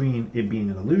difference between it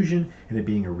being an illusion and it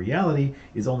being a reality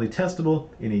is only testable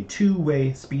in a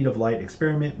two-way speed of light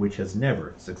experiment, which has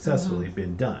never successfully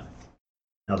been done.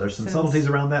 Now, there's some subtleties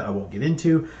around that I won't get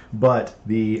into, but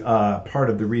the part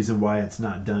of the reason why it's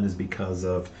not done is because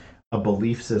of a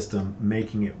belief system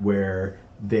making it where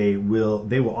they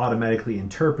will automatically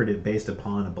interpret it based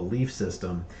upon a belief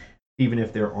system, even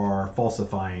if there are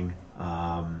falsifying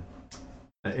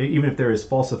even if there is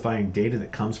falsifying data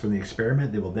that comes from the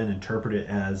experiment, they will then interpret it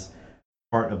as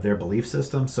part of their belief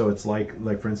system. So it's like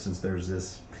for instance, there's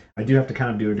this, I do have to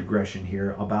kind of do a digression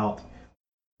here about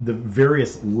the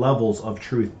various levels of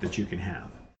truth that you can have.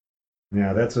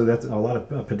 Now that's a lot of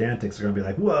pedantics are going to be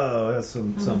like, whoa, that's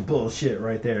some bullshit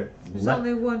right there. There's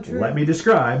only one truth. Let me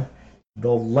describe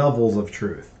the levels of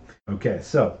truth. Okay,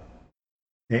 so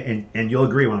and you'll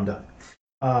agree when I'm done.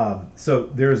 So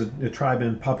there's a tribe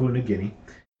in Papua New Guinea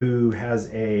who has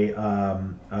a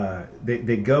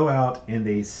they go out and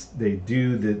they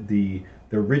do the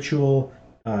ritual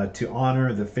to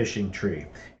honor the fishing tree,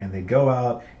 and they go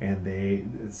out and they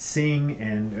sing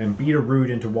and beat a root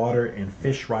into water, and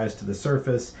fish rise to the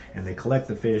surface, and they collect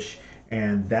the fish,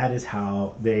 and that is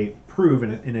how they prove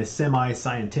in a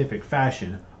semi-scientific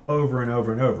fashion over and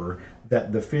over and over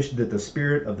that the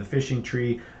spirit of the fishing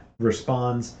tree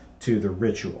responds to the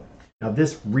ritual. Now,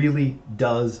 this really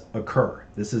does occur.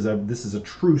 This is a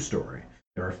true story.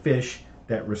 There are fish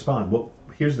that respond. Well,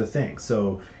 here's the thing.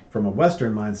 So, from a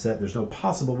Western mindset, there's no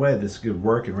possible way this could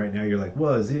work. And right now, you're like,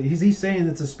 well, is he saying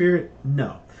it's a spirit?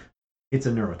 No, it's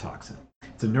a neurotoxin.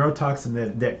 It's a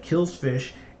neurotoxin that kills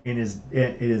fish and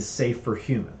it is safe for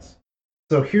humans.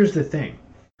 So here's the thing.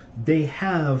 They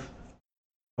have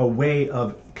a way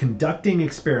of conducting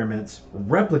experiments,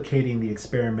 replicating the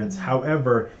experiments.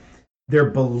 However, their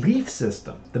belief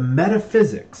system, the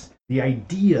metaphysics, the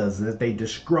ideas that they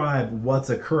describe what's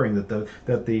occurring,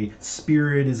 that the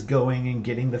spirit is going and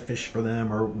getting the fish for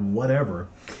them or whatever.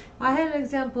 I had an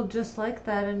example just like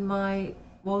that in my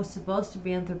what was supposed to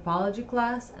be anthropology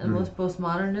class, and was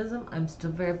postmodernism. I'm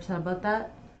still very upset about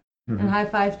that. And high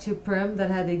five to Prim that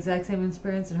had the exact same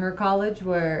experience in her college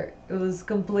where it was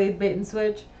complete bait and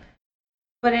switch.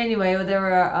 But anyway, they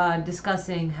were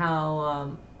discussing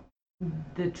how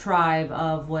the tribe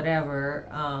of whatever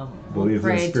will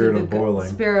pray to the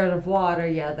spirit of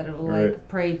water, that it will like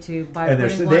pray to by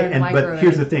putting water in the microwave. But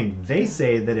here's the thing: they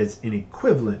say that it's an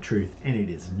equivalent truth, and it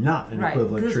is not an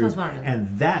equivalent truth, and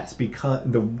that's because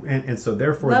and so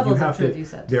therefore levels you have of truth, to. you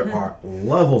said. There are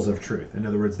levels of truth. In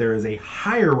other words, there is a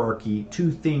hierarchy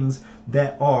to things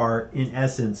that are in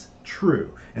essence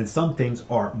true, and some things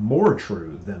are more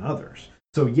true than others.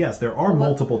 So yes, there are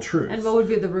multiple truths. And what would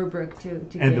be the rubric to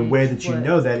and the way that you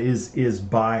know that is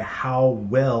by how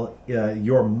well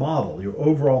your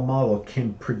overall model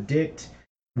can predict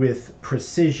with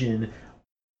precision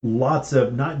lots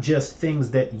of not just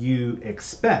things that you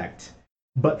expect,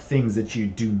 but things that you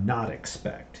do not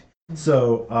expect.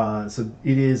 So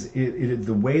it is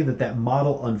the way that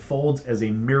model unfolds as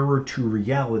a mirror to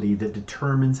reality that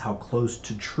determines how close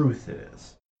to truth it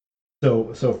is.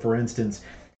 So for instance,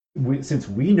 since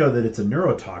we know that it's a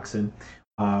neurotoxin,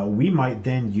 we might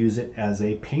then use it as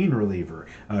a pain reliever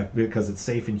because it's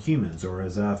safe in humans, or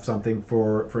as something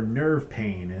for nerve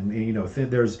pain, and you know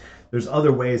there's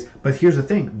other ways. But here's the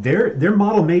thing: their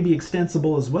model may be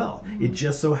extensible as well. Mm-hmm. It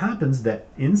just so happens that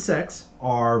insects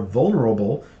are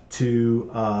vulnerable to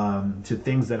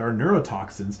things that are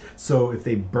neurotoxins. So if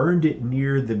they burned it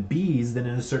near the bees, then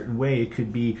in a certain way it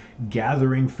could be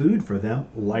gathering food for them,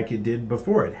 like it did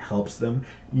before. It helps them,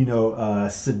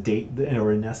 sedate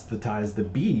or anesthetize the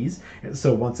bees. And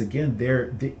so once again,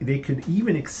 they could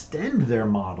even extend their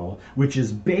model, which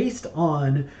is based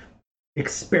on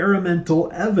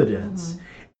experimental evidence, mm-hmm.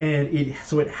 and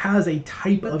it has a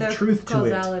type of truth to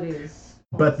it.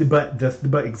 But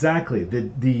exactly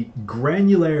the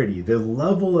granularity, the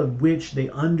level at which they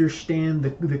understand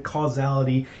the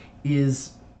causality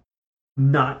is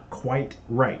not quite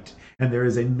right. And there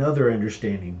is another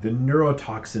understanding, the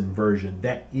neurotoxin version,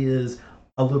 that is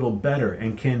a little better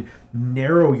and can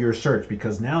narrow your search,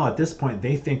 because now at this point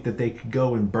they think that they could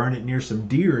go and burn it near some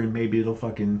deer and maybe it'll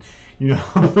fucking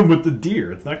with the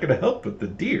deer. It's not going to help with the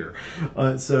deer.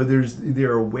 So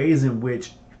there are ways in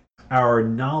which our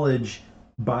knowledge,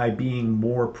 by being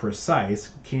more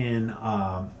precise, can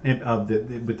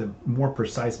with the more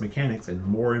precise mechanics and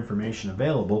more information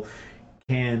available,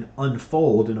 can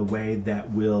unfold in a way that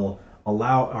will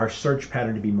allow our search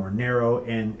pattern to be more narrow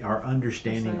and our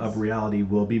understanding of reality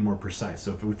will be more precise.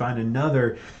 So if we find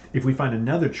another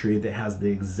tree that has the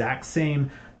exact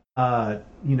same or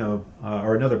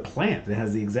another plant that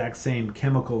has the exact same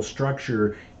chemical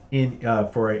structure in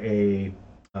for a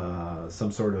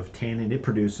some sort of tannin it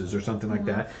produces or something like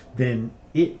that, then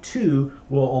it too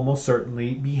will almost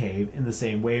certainly behave in the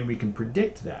same way, and we can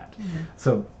predict that.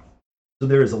 So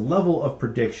there is a level of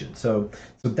prediction. So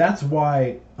that's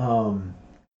why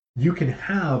you can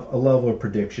have a level of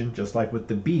prediction, just like with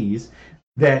the bees,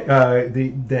 that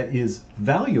that is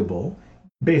valuable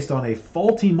based on a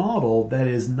faulty model that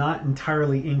is not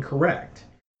entirely incorrect.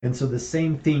 And so the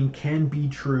same thing can be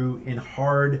true in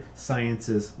hard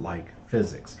sciences like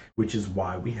physics, which is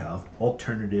why we have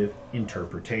alternative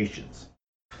interpretations.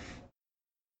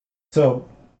 So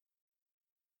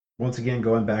once again,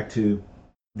 going back to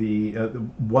the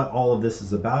what all of this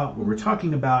is about, what we're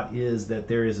talking about is that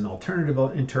there is an alternative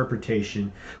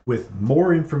interpretation with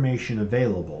more information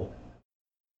available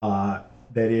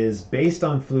that is based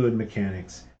on fluid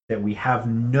mechanics, that we have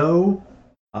no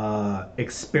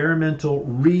experimental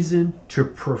reason to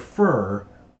prefer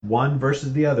one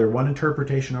versus the other, one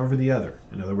interpretation over the other.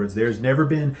 In other words, there's never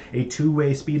been a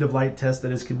two-way speed of light test that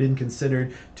has been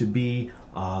considered to be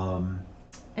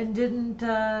and didn't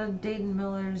Dayton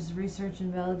Miller's research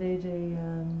invalidate a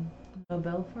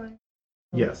Nobel for it?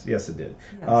 Yes, it did.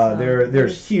 Yeah,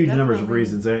 there's huge numbers of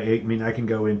reasons. I mean, I can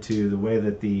go into the way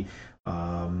that the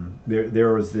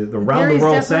there was the round the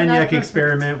world Sagnac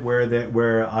experiment where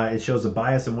it shows a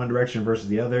bias in one direction versus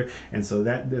the other, and so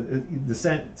that the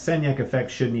Sagnac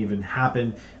effect shouldn't even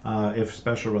happen if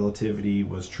special relativity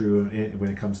was true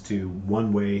when it comes to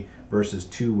one-way versus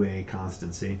two-way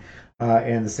constancy.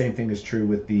 And the same thing is true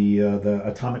with the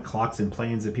atomic clocks in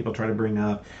planes that people try to bring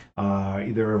up.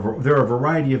 There are a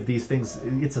variety of these things.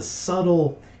 It's a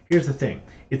subtle. Here's the thing.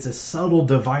 It's a subtle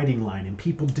dividing line, and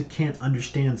people can't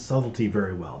understand subtlety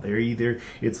very well.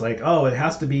 It's like, oh, it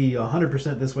has to be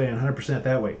 100% this way and 100%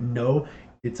 that way. No,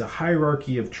 it's a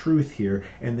hierarchy of truth here,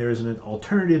 and there's an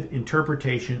alternative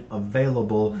interpretation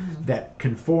available that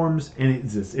conforms, and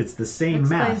it's the same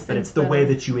math, but it's the way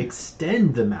that you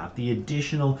extend the math, the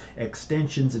additional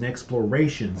extensions and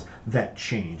explorations that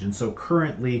change. And so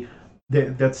currently,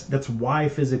 that's why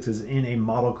physics is in a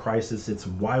model crisis. It's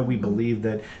why we believe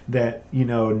that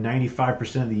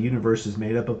 95% of the universe is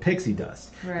made up of pixie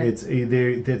dust. Right.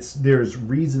 There's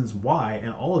reasons why,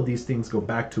 and all of these things go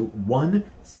back to one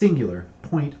singular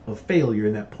point of failure,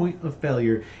 and that point of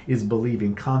failure is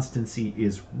believing constancy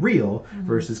is real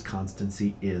versus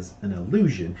constancy is an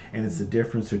illusion, and it's the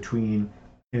difference between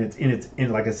and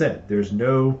like I said, there's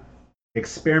no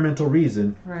experimental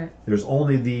reason. Right. There's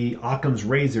only the Occam's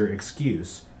razor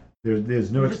excuse.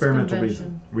 There's no experimental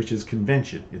reason, which is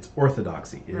convention. It's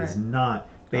orthodoxy. It is not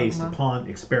based upon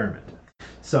experiment.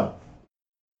 So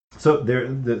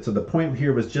the point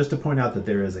here was just to point out that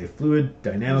there is a fluid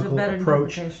dynamical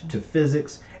approach to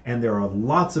physics, and there are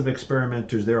lots of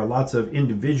experimenters. There are lots of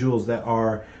individuals that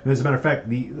are. As a matter of fact,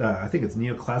 I think it's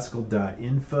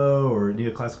neoclassical.info or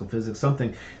neoclassical physics,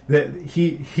 something that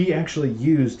he actually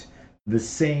used the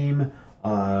same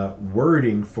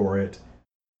wording for it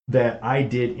that I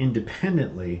did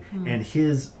independently, and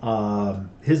his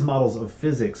models of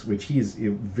physics, which he's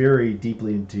very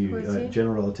deeply into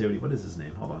general relativity. What is his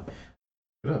name? Hold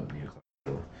on.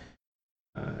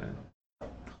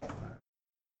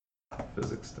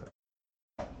 Physics stuff.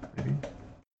 Maybe.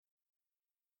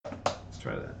 Let's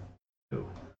try that. Oh.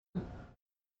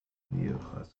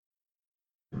 Neoclassical.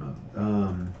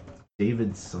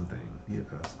 David something.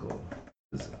 Neoclassical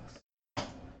physics.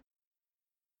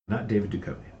 Not David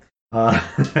Duchovny.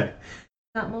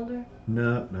 Not Mulder?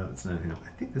 No, it's not him. I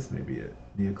think this may be it.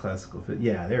 Neoclassical.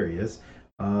 Yeah, there he is.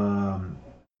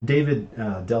 David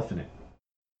Delphinit.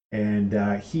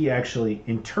 And he actually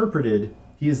interpreted.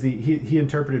 He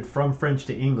interpreted from French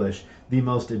to English the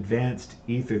most advanced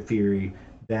ether theory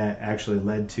that actually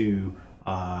led to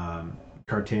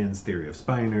Cartan's theory of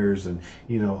spinors, and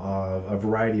a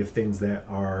variety of things that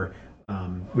are,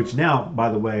 which now, by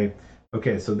the way,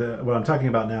 okay, so what I'm talking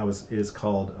about now is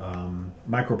called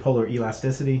micropolar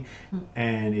elasticity,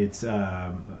 and it's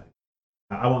I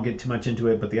won't get too much into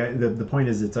it, but the point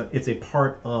is it's a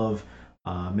part of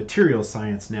material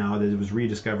science now that was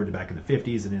rediscovered back in the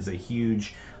 50s and is a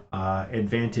huge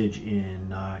advantage in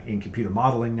computer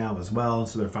modeling now as well.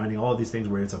 So they're finding all of these things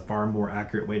where it's a far more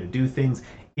accurate way to do things.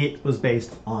 It was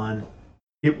based on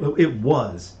it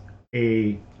was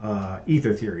a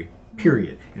ether theory,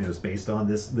 period, and it was based on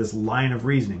this line of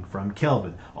reasoning from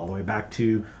Kelvin all the way back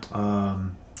to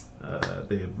the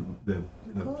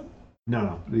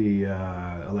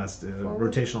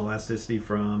rotational elasticity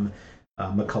from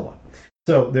McCulloch.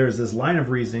 So there's this line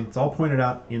of reasoning. It's all pointed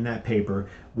out in that paper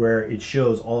where it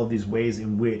shows all of these ways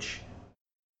in which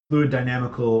fluid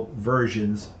dynamical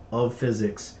versions of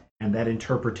physics and that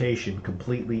interpretation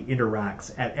completely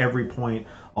interacts at every point,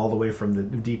 all the way from the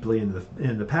deeply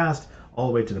in the past all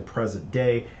the way to the present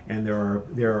day. And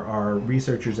there are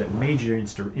researchers at major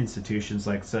institutions,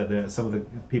 like said, some of the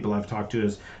people I've talked to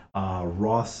is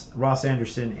Ross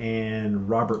Anderson and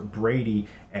Robert Brady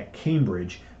at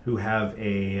Cambridge, who have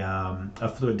a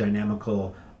fluid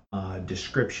dynamical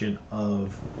description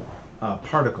of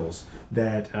particles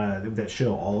that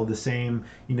show all of the same,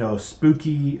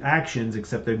 spooky actions,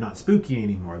 except they're not spooky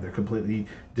anymore. They're completely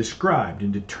described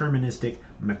in deterministic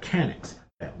mechanics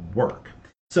that work.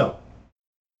 So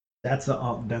that's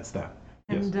that.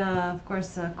 Yes. And of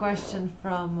course, a question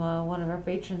from one of our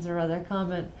patrons, or rather, a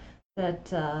comment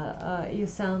that you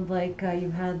sound like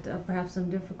you've had perhaps some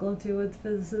difficulty with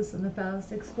physicists in the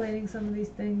past explaining some of these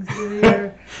things due to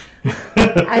your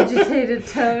agitated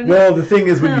tone. Well, the thing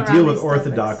is, when you deal with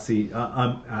orthodoxy,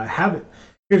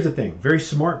 here's the thing: very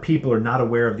smart people are not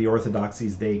aware of the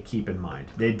orthodoxies they keep in mind.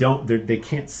 They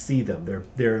can't see them.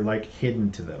 They're like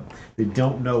hidden to them. They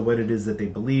don't know what it is that they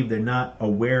believe. They're not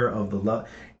aware of the love.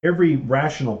 Every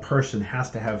rational person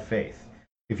has to have faith.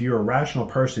 If you're a rational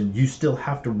person, you still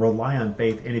have to rely on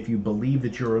faith, and if you believe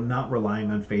that you're not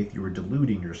relying on faith, you are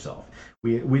deluding yourself.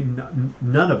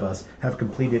 None of us have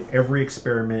completed every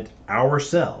experiment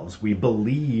ourselves. We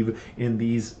believe in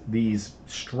these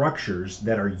structures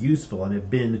that are useful and have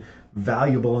been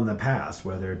valuable in the past,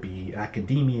 whether it be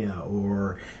academia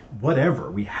or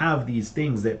whatever. We have these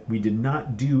things that we did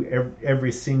not do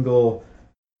every single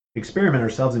experiment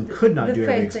ourselves and could not do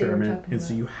every experiment, and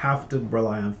so you have to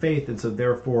rely on faith, and so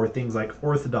therefore things like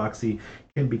orthodoxy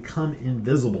can become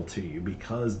invisible to you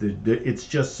because it's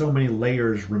just so many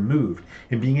layers removed,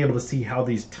 and being able to see how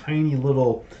these tiny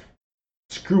little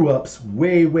screw ups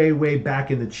way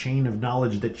back in the chain of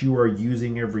knowledge that you are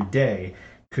using every day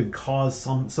could cause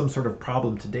some sort of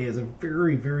problem today is a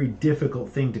very, very difficult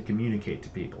thing to communicate to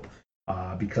people,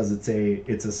 because it's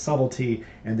a subtlety,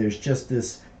 and there's just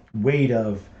this weight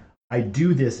of, I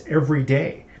do this every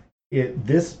day.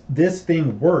 This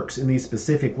thing works in these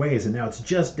specific ways, and now it's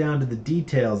just down to the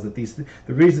details that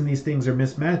the reason these things are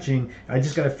mismatching, I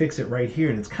just got to fix it right here.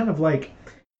 And it's kind of like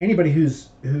anybody who's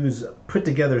put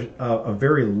together a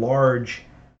very large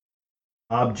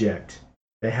object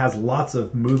that has lots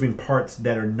of moving parts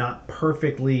that are not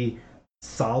perfectly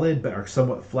solid but are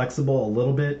somewhat flexible a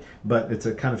little bit, but it's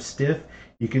a kind of stiff.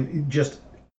 You can just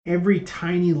every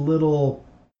tiny little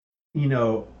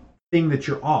thing that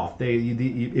you're off,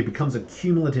 it becomes a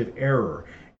cumulative error,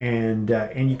 and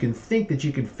you can think that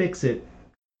you can fix it,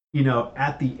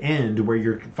 at the end where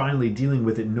you're finally dealing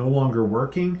with it no longer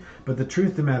working. But the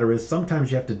truth of the matter is,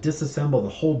 sometimes you have to disassemble the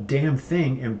whole damn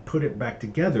thing and put it back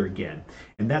together again,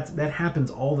 and that happens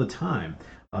all the time.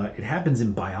 It happens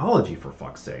in biology, for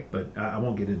fuck's sake, but I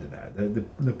won't get into that.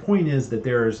 The point is that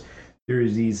there's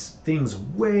these things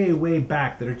way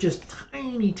back that are just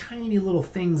tiny little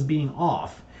things being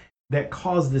off that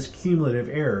cause this cumulative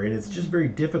error, and it's just very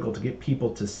difficult to get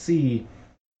people to see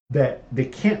that they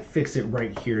can't fix it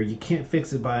right here. You can't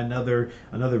fix it by another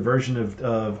version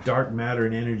of dark matter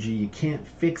and energy. You can't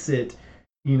fix it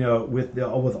with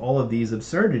all of these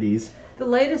absurdities. The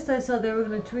latest I saw, they were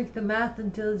going to tweak the math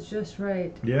until it's just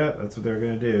right. Yeah, that's what they're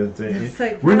going to do. It's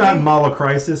like, we're not really? in model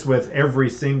crisis with every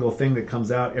single thing that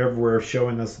comes out everywhere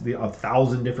showing us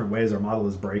 1,000 different ways our model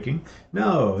is breaking.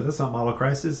 No, that's not model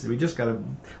crisis. We just got to.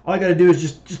 All I got to do is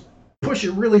just push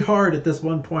it really hard at this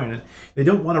one point. They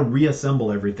don't want to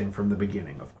reassemble everything from the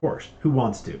beginning, of course. Who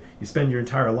wants to? You spend your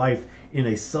entire life in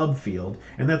a subfield,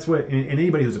 and that's what. And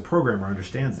anybody who's a programmer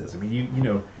understands this. I mean,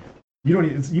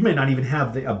 you may not even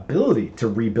have the ability to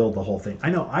rebuild the whole thing. I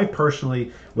know I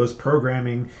personally was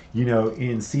programming,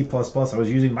 in C++. I was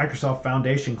using Microsoft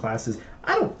Foundation classes.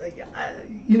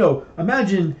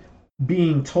 Imagine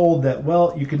being told that,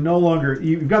 well, you can no longer,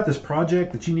 you've got this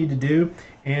project that you need to do,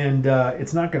 and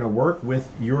it's not going to work with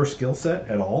your skill set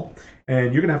at all.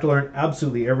 And you're going to have to learn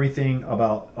absolutely everything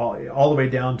about all the way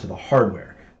down to the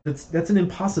hardware. That's an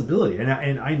impossibility, and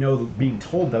I know being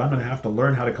told that I'm going to have to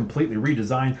learn how to completely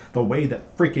redesign the way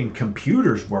that freaking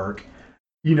computers work.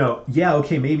 Yeah,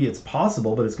 okay, maybe it's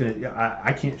possible, but it's gonna.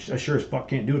 I sure as fuck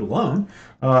can't do it alone.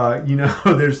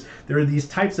 There are these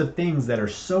types of things that are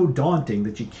so daunting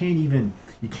that you can't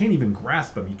even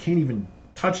grasp them. You can't even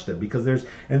touch them because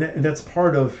that's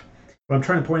part of what I'm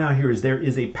trying to point out here is there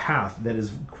is a path that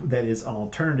is an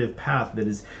alternative path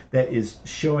that is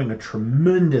showing a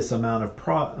tremendous amount of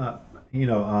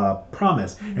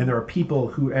promise, and there are people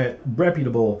who at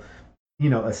reputable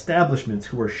establishments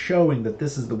who are showing that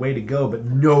this is the way to go, but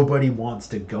nobody wants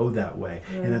to go that way.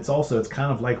 Yeah. And it's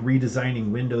kind of like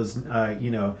redesigning Windows,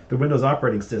 the Windows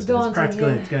operating system. It's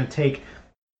practically it's going to take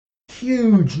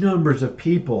huge numbers of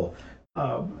people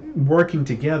working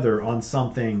together on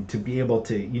something to be able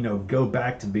to go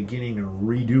back to the beginning and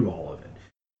redo all of it.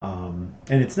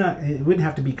 And it wouldn't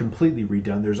have to be completely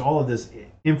redone. There's all of this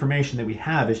information that we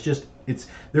have.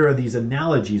 There are these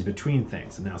analogies between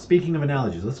things. And now, speaking of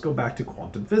analogies, let's go back to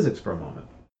quantum physics for a moment.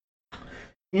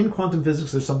 In quantum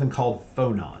physics, there's something called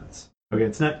phonons.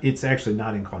 Okay, it's actually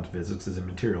not in quantum physics, it's in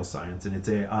material science, and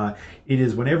it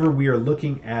is whenever we are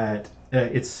looking at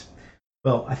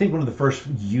I think one of the first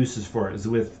uses for it is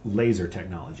with laser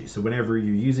technology. So whenever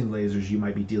you're using lasers, you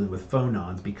might be dealing with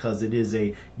phonons because it is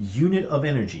a unit of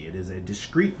energy. It is a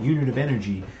discrete unit of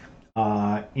energy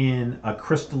in a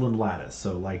crystalline lattice.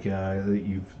 So like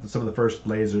some of the first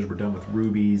lasers were done with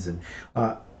rubies, and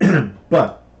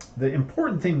but the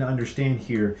important thing to understand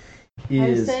here is. Are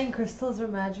you saying crystals are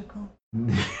magical?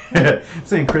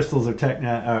 Saying crystals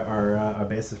are a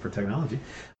basis for technology.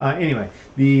 Anyway,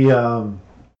 the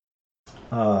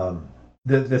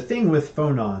thing with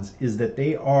phonons is that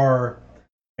they are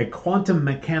a quantum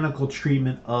mechanical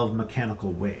treatment of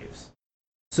mechanical waves.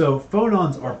 So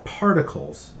phonons are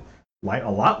particles,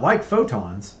 a lot like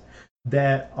photons,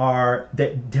 but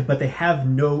they have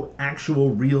no actual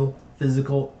real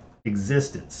physical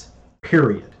existence.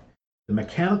 Period. The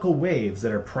mechanical waves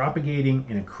that are propagating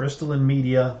in a crystalline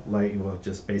media,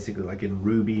 just basically like in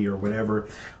ruby or whatever,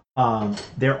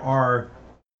 there are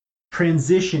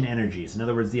transition energies. In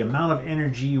other words, the amount of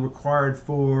energy required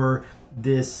for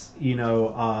this,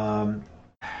 the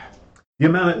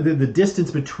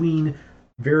distance between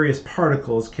various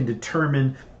particles can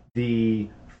determine the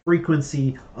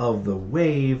frequency of the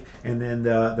wave, and then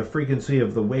the frequency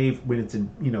of the wave when it's in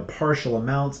partial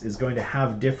amounts is going to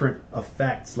have different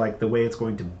effects, like the way it's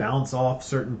going to bounce off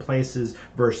certain places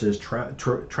versus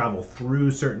travel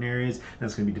through certain areas. And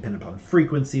that's going to be dependent upon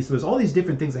frequency. So there's all these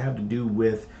different things that have to do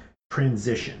with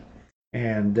transition,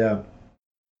 and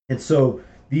so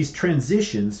these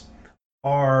transitions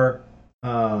are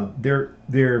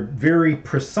they're very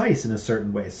precise in a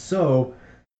certain way. So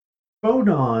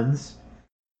phonons,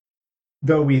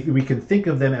 though we can think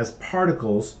of them as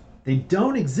particles, they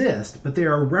don't exist, but they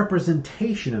are a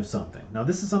representation of something. Now,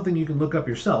 this is something you can look up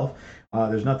yourself.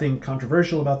 There's nothing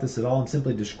controversial about this at all. I'm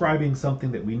simply describing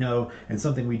something that we know and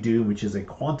something we do, which is a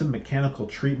quantum mechanical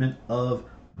treatment of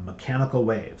mechanical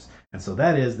waves. And so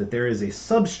that is that there is a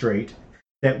substrate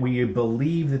that we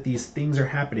believe that these things are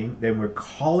happening, then we're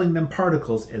calling them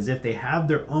particles as if they have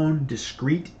their own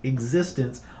discrete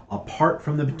existence apart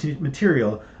from the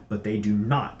material, but they do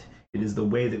not. It is the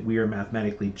way that we are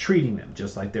mathematically treating them.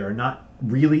 Just like there are not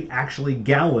really actually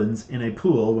gallons in a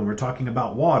pool when we're talking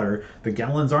about water. The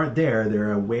gallons aren't there.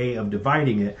 They're a way of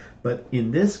dividing it. But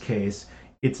in this case,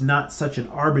 it's not such an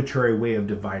arbitrary way of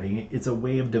dividing it. It's a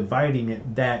way of dividing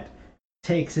it that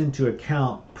takes into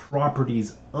account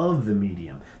properties of the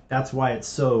medium. That's why it's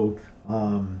so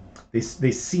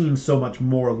they seem so much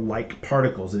more like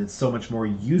particles, and it's so much more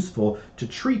useful to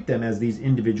treat them as these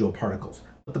individual particles.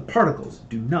 But the particles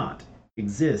do not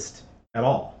exist at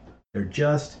all. They're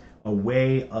just a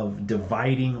way of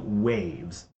dividing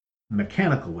waves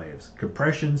mechanical waves,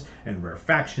 compressions and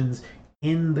rarefactions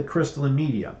in the crystalline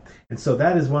media. And so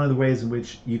that is one of the ways in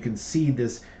which you can see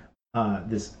this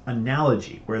this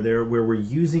analogy where we're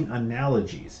using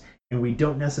analogies, and we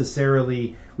don't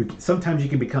necessarily sometimes you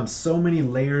can become so many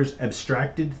layers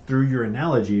abstracted through your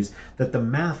analogies that the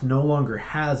math no longer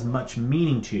has much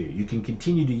meaning to you. You can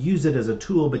continue to use it as a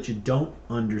tool, but you don't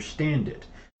understand it.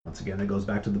 Once again, that goes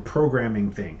back to the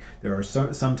programming thing. There are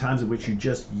some times in which you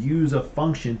just use a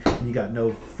function and you got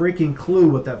no freaking clue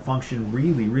what that function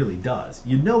really does.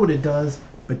 You know what it does,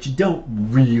 but you don't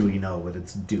really know what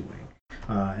it's doing.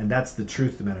 And that's the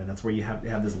truth of the matter. And that's where you have to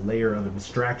have this layer of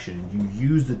abstraction. You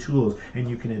use the tools and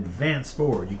you can advance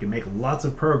forward. You can make lots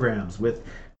of programs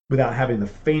without having the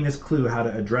faintest clue how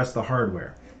to address the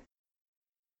hardware.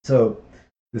 So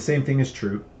the same thing is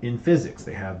true in physics.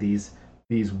 They have these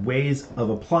ways of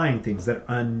applying things that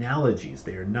are analogies.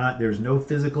 They are not, there's no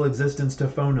physical existence to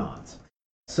phonons.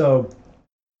 So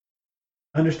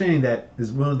understanding that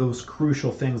is one of those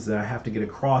crucial things that I have to get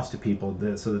across to people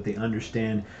so that they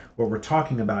understand what we're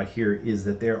talking about here, is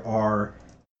that there are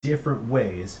different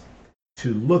ways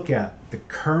to look at the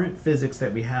current physics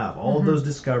that we have. All of those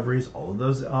discoveries, all of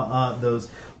those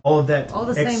all of that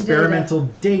experimental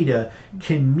data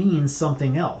can mean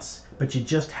something else, but you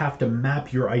just have to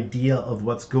map your idea of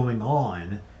what's going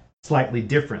on slightly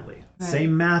differently. Right.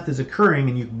 Same math is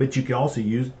occurring, but you can also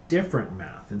use different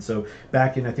math. And so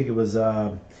back in, I think it was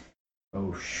as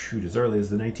early as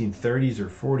the 1930s or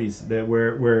 40s, that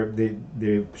where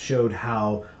they showed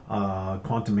how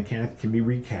quantum mechanics can be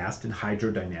recast in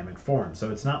hydrodynamic form.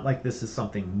 So it's not like this is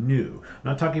something new.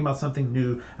 I'm not talking about something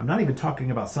new. I'm not even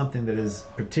talking about something that is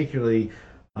particularly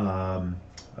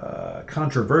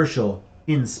controversial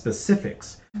in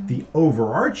specifics. The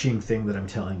overarching thing that I'm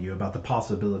telling you about the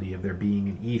possibility of there being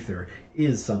an ether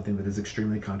is something that is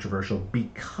extremely controversial,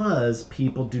 because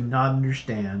people do not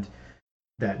understand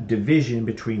that division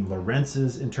between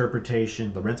Lorenz's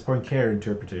interpretation, Lorentz Poincaré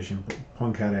interpretation,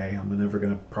 Poincaré, I'm never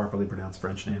going to properly pronounce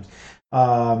French names,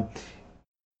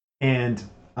 and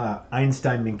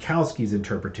Einstein-Minkowski's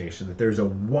interpretation, that there's a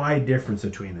wide difference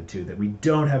between the two, that we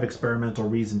don't have experimental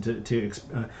reason to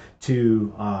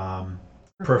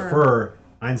prefer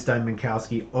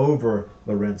Einstein-Minkowski over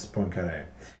Lorentz Poincaré,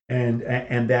 and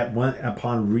that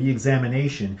upon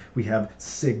re-examination we have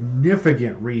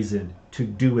significant reason to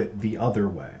do it the other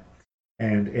way,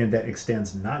 and that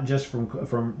extends not just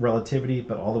from relativity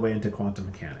but all the way into quantum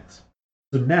mechanics.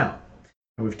 So now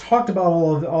we've talked about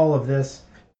all of this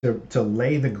to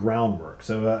lay the groundwork.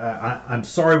 So I'm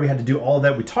sorry we had to do all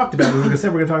that. We talked about, we're going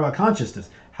to talk about consciousness.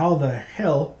 How the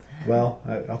hell? Well,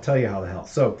 I'll tell you how the hell.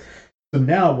 So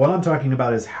now what I'm talking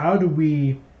about is, how do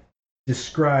we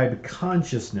describe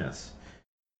consciousness,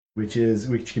 which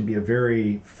can be a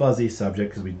very fuzzy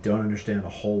subject because we don't understand a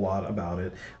whole lot about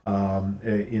it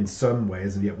in some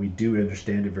ways, and yet we do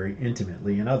understand it very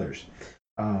intimately in others.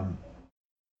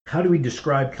 How do we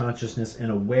describe consciousness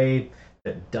in a way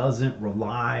that doesn't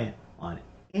rely on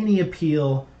any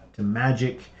appeal to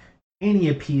magic, any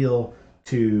appeal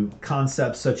to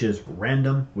concepts such as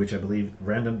random, which I believe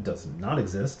random does not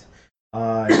exist?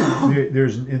 How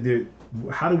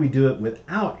do we do it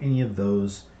without any of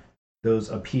those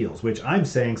appeals? Which I'm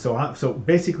saying, so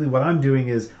basically what I'm doing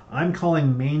is I'm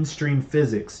calling mainstream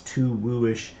physics too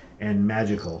wooish and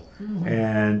magical,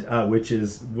 and which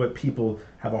is what people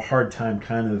have a hard time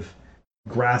kind of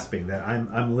grasping. That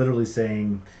I'm literally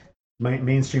saying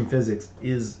mainstream physics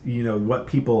is, what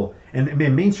people, and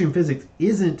mainstream physics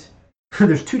isn't.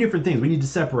 There's two different things we need to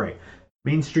separate: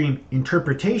 mainstream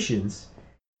interpretations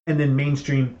and then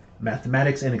mainstream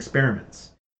mathematics and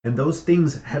experiments. And those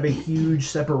things have a huge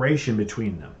separation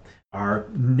between them. Our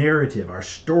narrative, our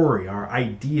story, our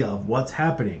idea of what's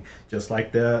happening, just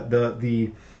like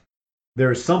there's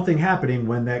something happening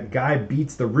when that guy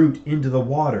beats the root into the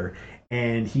water,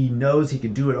 and he knows he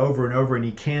can do it over and over, and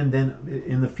he can then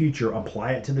in the future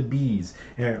apply it to the bees,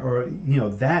 or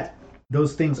that.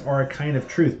 Those things are a kind of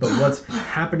truth, but what's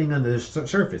happening under the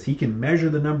surface? He can measure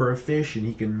the number of fish, and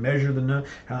he can measure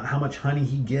how much honey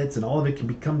he gets, and all of it can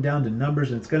come down to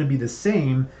numbers, and it's going to be the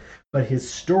same, but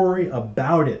his story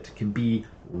about it can be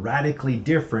radically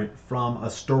different from a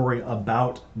story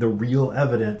about the real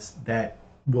evidence that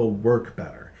will work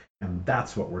better, and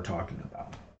that's what we're talking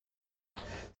about.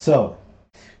 So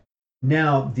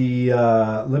now let's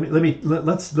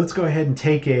go ahead and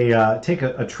take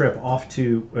a trip off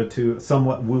to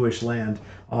somewhat wooish land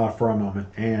for a moment,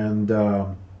 and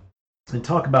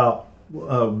talk about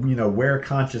where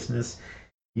consciousness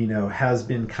has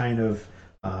been kind of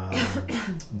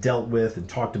dealt with and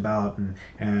talked about,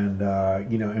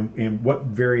 and what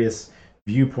various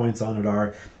viewpoints on it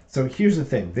are. So here's the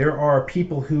thing: there are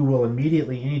people who will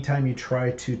immediately, anytime you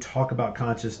try to talk about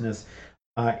consciousness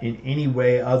in any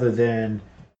way other than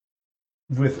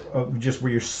with just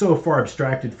where you're so far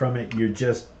abstracted from it,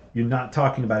 you're not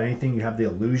talking about anything. You have the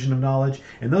illusion of knowledge,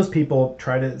 and those people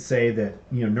try to say that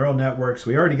neural networks.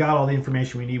 We already got all the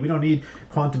information we need. We don't need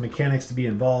quantum mechanics to be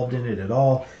involved in it at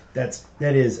all. That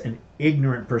is an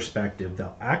ignorant perspective.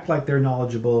 They'll act like they're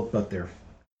knowledgeable, but they're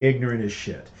ignorant as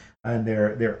shit, and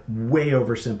they're way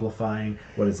oversimplifying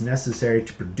what is necessary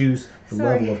to produce the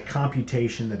level of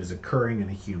computation that is occurring in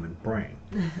a human brain.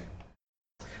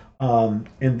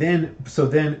 And then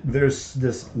there's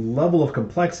this level of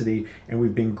complexity, and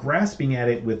we've been grasping at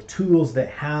it with tools that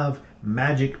have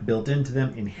magic built into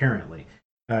them inherently.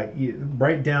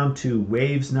 Right down to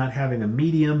waves not having a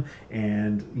medium,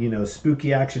 and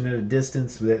spooky action at a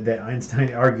distance that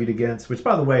Einstein argued against. Which,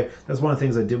 by the way, that's one of the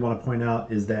things I did want to point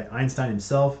out, is that Einstein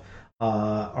himself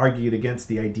argued against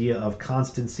the idea of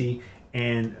constancy,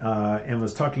 and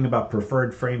was talking about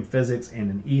preferred frame physics and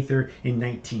an ether in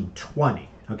 1920.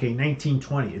 Okay,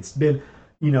 1920. It's been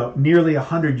nearly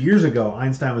 100 years ago.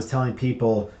 Einstein was telling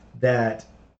people that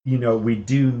we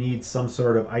do need some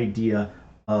sort of idea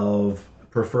of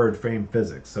preferred frame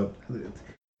physics. So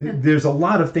there's a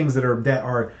lot of things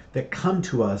that come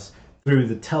to us through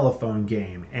the telephone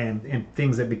game, and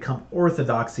things that become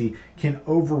orthodoxy can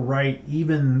overwrite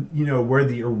even where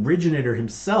the originator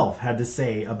himself had to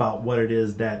say about what it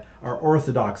is that our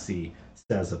orthodoxy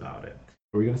says about it.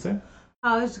 What were you going to say?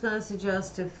 I was going to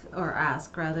suggest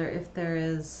ask rather, if there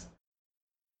is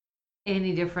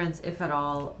any difference, if at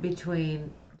all,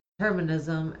 between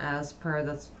determinism as per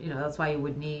that's why you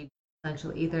would need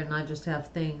essential ether, not just to have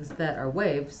things that are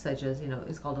waves, such as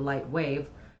it's called a light wave,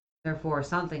 therefore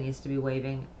something needs to be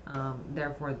waving,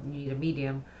 therefore you need a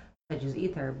medium such as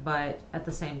ether. But at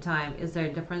the same time, is there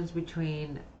a difference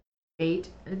between fate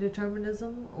and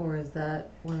determinism, or is that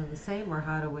one and the same, or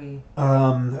how do we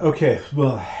okay,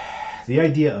 well, the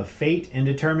idea of fate and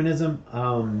determinism,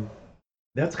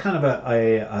 that's kind of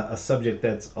a subject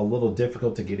that's a little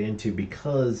difficult to get into,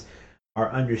 because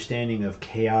our understanding of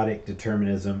chaotic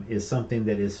determinism is something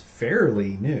that is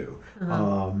fairly new.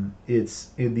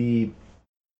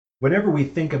 Whenever we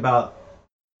think about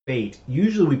fate,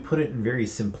 usually we put it in very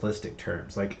simplistic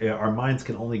terms. Like, our minds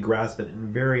can only grasp it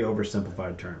in very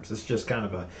oversimplified terms. It's just kind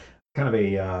of a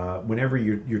whenever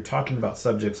you're talking about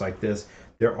subjects like this,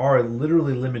 there are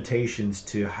literally limitations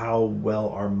to how well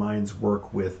our minds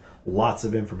work with lots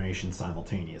of information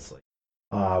simultaneously.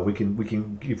 We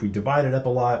can if we divide it up a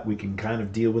lot, we can kind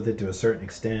of deal with it to a certain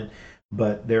extent.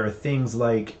 But there are things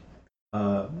like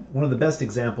one of the best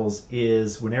examples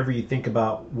is whenever you think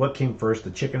about what came first,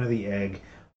 the chicken or the egg.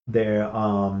 There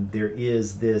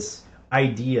is this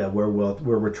idea where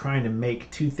we're trying to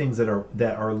make two things that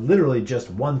are literally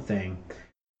just one thing.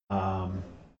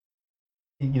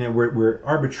 We're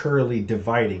arbitrarily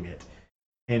dividing it,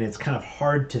 and it's kind of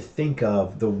hard to think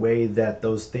of the way that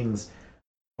those things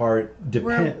are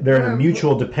they're in a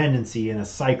mutual dependency in a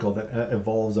cycle that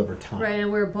evolves over time. Right,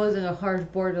 and we're opposing a harsh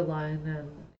borderline and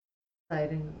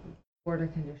deciding border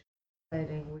conditions,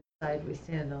 deciding which side we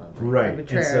stand on, right,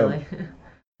 arbitrarily.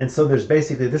 And so there's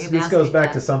basically this goes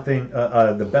back to something.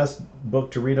 The best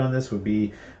book to read on this would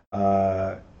be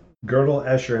Gödel,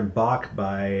 Escher, and Bach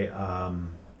by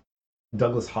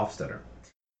Douglas Hofstadter.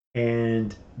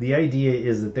 And the idea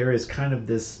is that there is kind of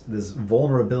this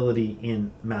vulnerability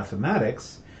in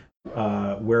mathematics,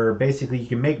 where basically you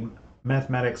can make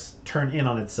mathematics turn in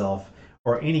on itself,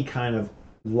 or any kind of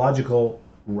logical,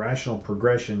 rational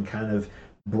progression kind of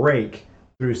break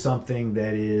through something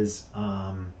that is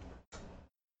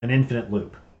an infinite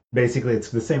loop. Basically, it's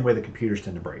the same way that computers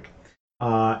tend to break.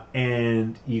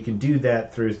 And you can do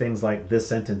that through things like this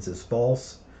sentence is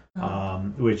false,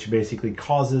 which basically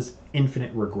causes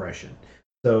infinite regression.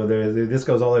 So this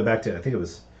goes all the way back to, I think it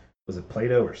was it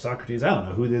Plato or Socrates? I don't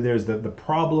know who. There's the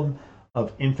problem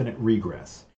of infinite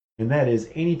regress. And that is,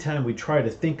 anytime we try to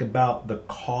think about the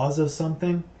cause of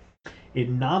something, it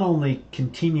not only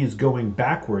continues going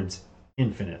backwards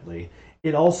infinitely,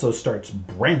 it also starts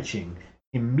branching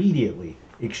immediately,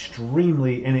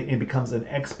 extremely, and it becomes an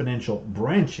exponential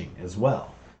branching as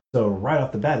well. So right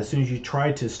off the bat, as soon as you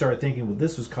try to start thinking, well,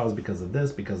 this was caused because of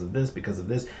this, because of this, because of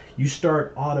this, you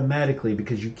start automatically,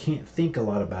 because you can't think a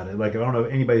lot about it. Like, I don't know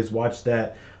if anybody's watched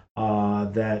that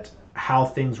How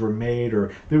Things Were Made,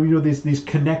 or these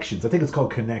connections. I think it's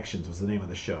called Connections was the name of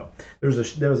the show. There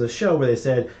was a show where they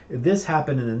said this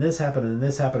happened, and then this happened, and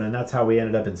this happened, and that's how we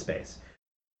ended up in space.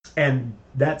 And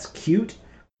that's cute,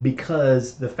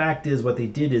 because the fact is, what they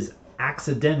did is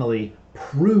accidentally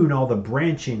prune all the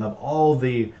branching of all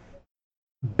the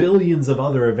billions of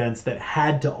other events that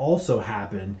had to also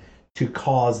happen to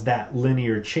cause that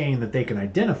linear chain that they can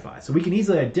identify. So we can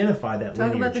easily identify that Talk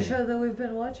linear about the chain. show that we've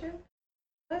been watching?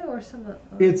 Or some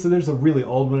of There's a really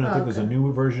old one. I think there's a okay.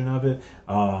 newer version of it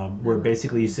where Never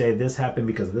basically you seen. say this happened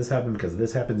because this happened because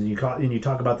this happens, and you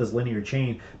talk about this linear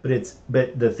chain. But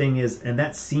the thing is, and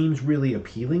that seems really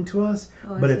appealing to us,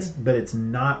 Oh, but I see. it's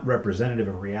not representative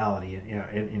of reality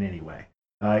in any way.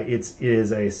 It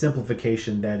is a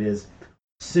simplification that is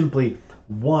simply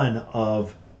one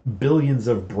of billions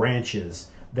of branches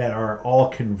that are all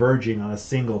converging on a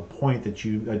single point that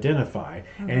you identify,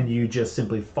 and you just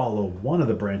simply follow one of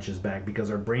the branches back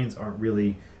because our brains aren't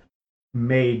really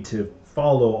made to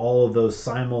follow all of those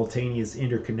simultaneous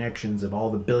interconnections of all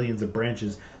the billions of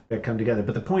branches that come together.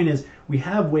 But the point is, we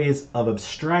have ways of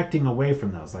abstracting away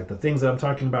from those, like the things that I'm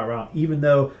talking about around, even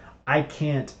though I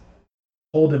can't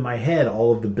hold in my head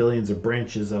all of the billions of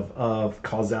branches of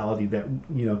causality that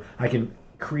I can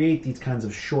create these kinds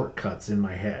of shortcuts in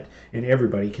my head, and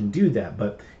everybody can do that.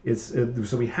 But it's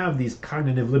so we have these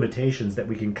cognitive limitations that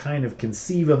we can kind of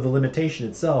conceive of the limitation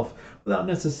itself without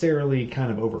necessarily kind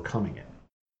of overcoming it.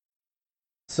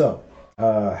 So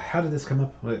how did this come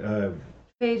up?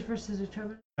 Fate versus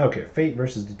determinism. Okay, fate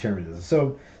versus determinism.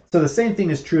 So the same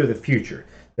thing is true of the future.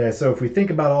 So if we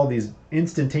think about all these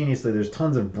instantaneously, there's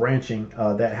tons of branching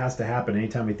that has to happen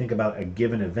anytime we think about a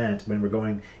given event when we're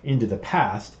going into the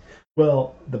past.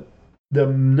 Well, the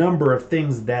number of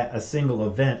things that a single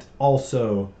event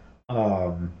also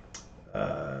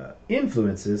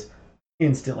influences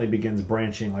instantly begins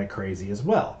branching like crazy as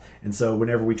well. And so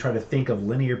whenever we try to think of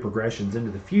linear progressions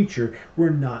into the future, we're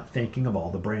not thinking of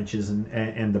all the branches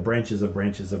and the branches of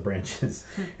branches of branches.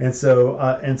 And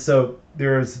so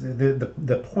there's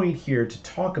the point here to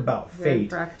talk about Very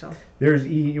fate. fractal. There's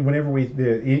whenever we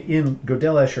in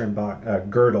Gödel, Escher, and Bach,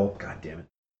 Gödel. God damn it.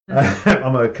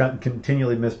 I'm going to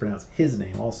continually mispronounce his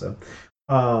name also.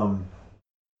 Gödel,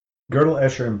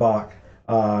 Escher, and Bach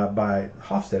by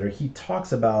Hofstadter, he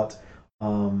talks about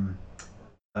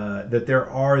that there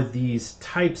are these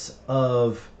types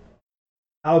of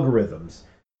algorithms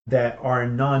that are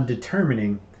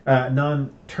non-determining,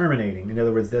 non-terminating. In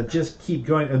other words, they'll just keep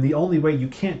going, and the only way you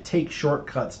can't take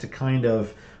shortcuts to kind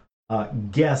of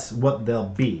guess what they'll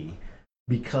be,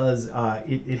 because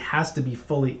it has to be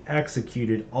fully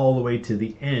executed all the way to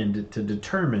the end to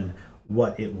determine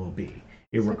what it will be.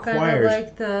 It so requires kind of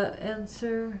like the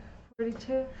answer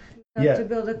 42. You have Yeah. to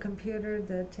build a computer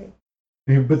that takes.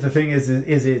 But the thing is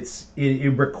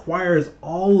it requires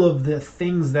all of the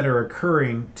things that are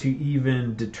occurring to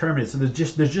even determine it. So there's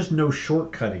just no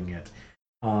shortcutting it,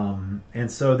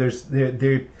 and so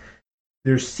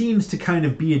there seems to kind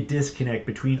of be a disconnect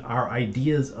between our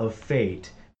ideas of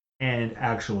fate and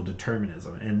actual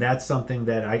determinism, and that's something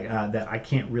that I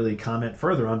can't really comment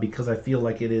further on because I feel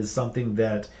like it is something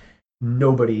that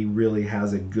nobody really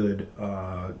has a good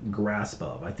grasp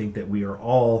of. I think that we are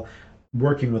all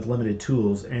working with limited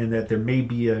tools, and that there may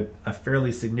be a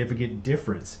fairly significant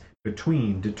difference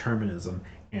between determinism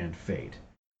and fate.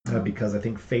 Because I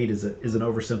think fate is an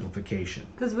oversimplification.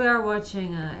 Because we are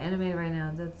watching anime right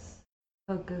now that's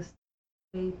focused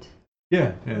fate.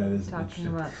 Yeah, it is talking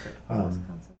about the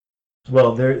concept.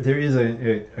 Well, there is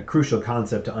a crucial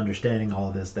concept to understanding all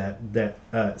of this,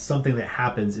 that something that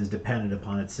happens is dependent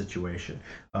upon its situation.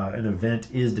 An event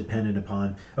is dependent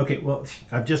upon. Okay, well,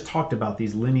 I've just talked about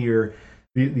these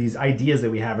ideas that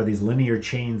we have are these linear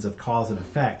chains of cause and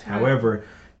effect. Right. However,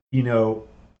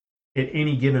 at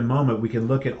any given moment, we can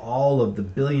look at all of the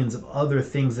billions of other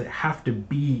things that have to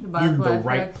be in the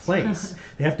right place.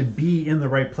 They have to be in the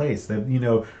right place. That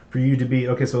for you to be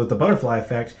okay. So with the butterfly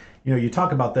effect, you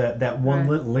talk about that one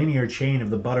Right. linear chain of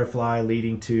the butterfly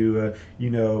leading to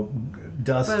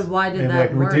dust, But why did and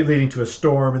that work? leading to a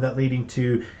storm, and that leading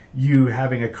to you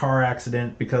having a car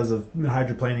accident because of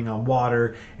hydroplaning on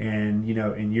water, and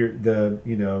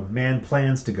man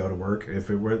plans to go to work, if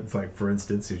it were like, for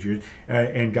instance, if you're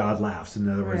and God laughs. In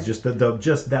other words, Right.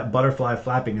 just that butterfly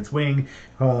flapping its wing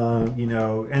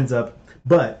ends up.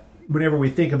 But whenever we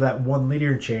think of that one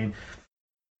linear chain,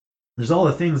 there's all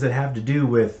the things that have to do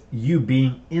with you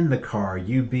being in the car,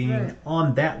 you being Right.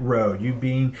 on that road, you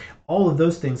being, all of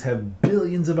those things have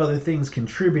billions of other things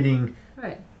contributing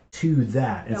Right. to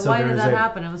that. And Yeah, so why there did is that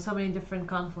happen? It was so many different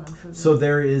confluences. so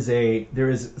there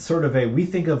is sort of we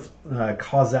think of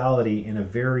causality in a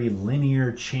very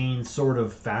linear chain sort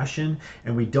of fashion,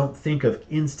 and we don't think of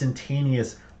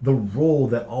the role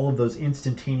that all of those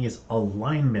instantaneous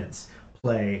alignments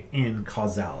play in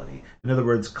causality. In other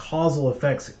words, causal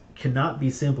effects cannot be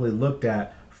simply looked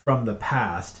at from the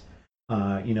past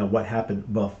what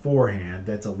happened beforehand.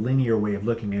 That's a linear way of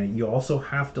looking at it. You also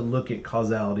have to look at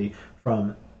causality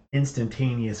from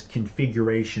instantaneous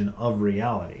configuration of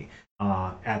reality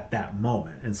at that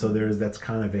moment. And so that's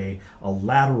kind of a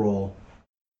lateral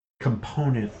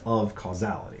component of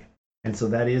causality. And so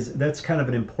that's kind of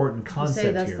an important concept you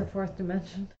say that's here. the fourth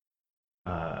dimension?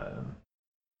 I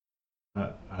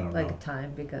don't like know.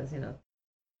 Time, because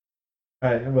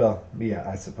Well, yeah,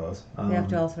 I suppose they have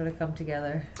to all sort of come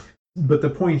together. But the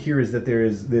point here is that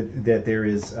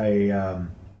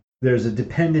there's a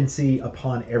dependency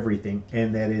upon everything,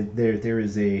 and that there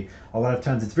is a lot of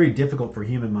times it's very difficult for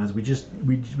human minds. We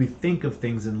think of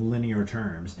things in linear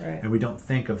terms, Right. and we don't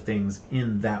think of things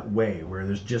in that way, where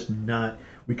there's just not.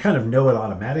 We kind of know it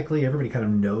automatically. Everybody kind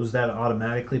of knows that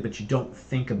automatically, but you don't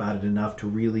think about it enough to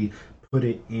really put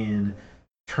it in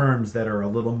terms that are a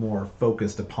little more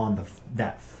focused upon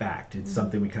that fact. It's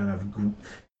something we kind of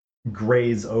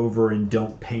graze over and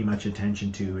don't pay much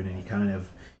attention to in any kind of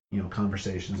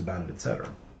conversations about it, etc.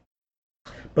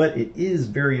 But it is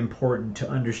very important to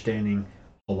understanding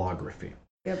holography.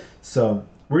 Yep. So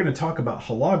we're going to talk about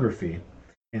holography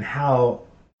and how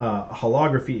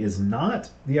holography is not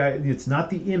it's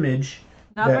not the image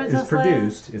Not that Princess is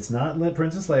produced. Leia. It's not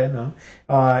Princess Leia. No,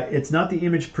 it's not the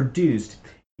image produced.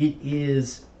 It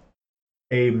is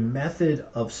a method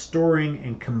of storing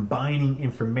and combining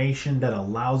information that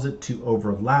allows it to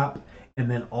overlap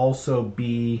and then also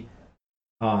be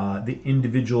the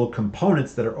individual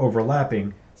components that are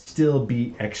overlapping still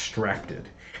be extracted.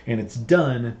 And it's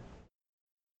done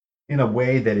in a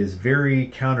way that is very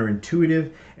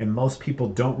counterintuitive and most people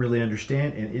don't really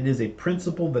understand. And it is a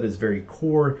principle that is very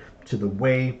core to the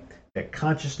way that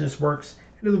consciousness works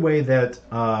and to the way that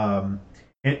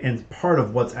and part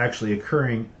of what's actually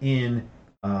occurring in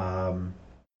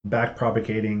back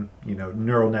propagating,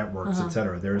 neural networks,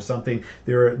 etc. There is something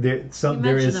there. You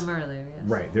mentioned them earlier, yes.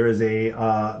 Right. There is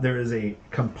a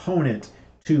component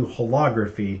to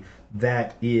holography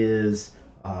that is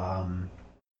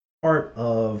part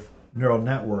of neural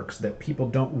networks that people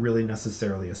don't really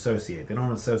necessarily associate. They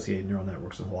don't associate neural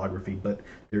networks with holography, but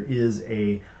there is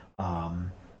a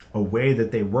way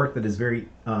that they work that is very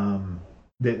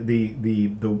the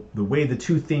way the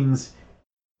two things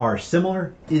are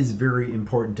similar is very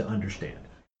important to understand.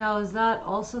 Now, is that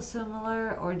also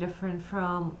similar or different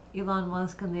from Elon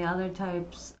Musk and the other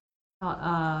types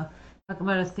talking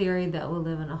about a theory that will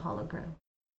live in a hologram?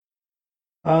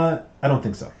 I don't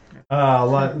think so.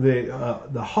 The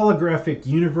holographic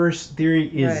universe theory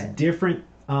is different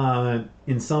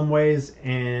in some ways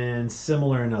and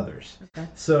similar in others. Okay.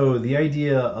 So the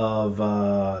idea of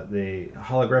the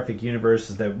holographic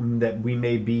universe is that we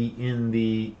may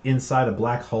be inside a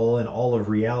black hole and all of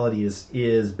reality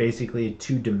is basically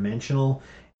two-dimensional,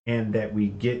 and that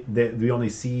we only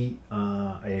see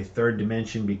a third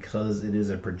dimension because it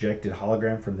is a projected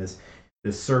hologram from this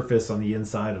surface on the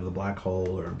inside of the black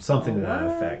hole or something to that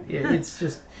effect. It's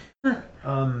just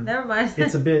never mind.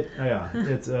 It's a bit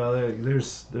it's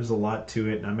there's a lot to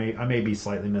it, and I may be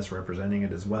slightly misrepresenting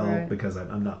it as well, because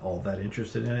I'm not all that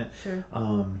interested in it. Sure.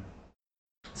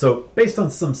 So based on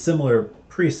some similar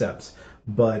precepts,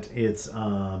 but it's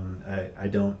I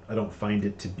don't find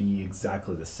it to be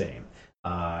exactly the same.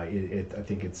 I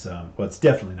think it's it's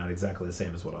definitely not exactly the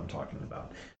same as what I'm talking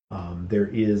about. There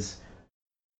is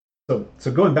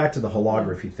so going back to the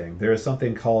holography thing, there is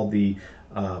something called the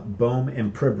Bohm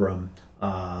and Pribram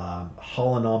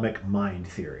holonomic mind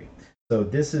theory. So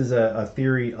this is a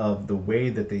theory of the way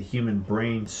that the human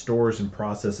brain stores and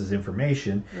processes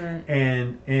information,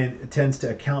 and it tends to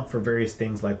account for various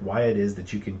things like why it is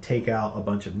that you can take out a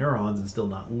bunch of neurons and still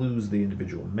not lose the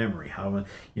individual memory. How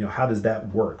does that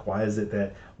work? Why is it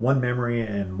that one memory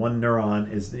and one neuron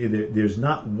there's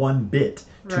not one bit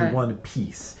to one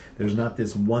piece. There's not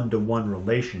this one-to-one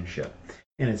relationship,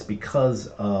 and it's because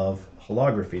of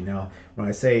holography. Now, when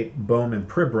I say Bohm and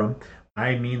Pribram,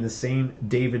 I mean the same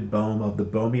David Bohm of the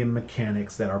Bohmian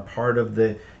mechanics that are part of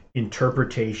the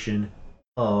interpretation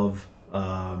of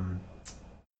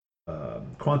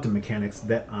quantum mechanics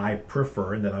that I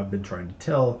prefer and that I've been trying to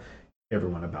tell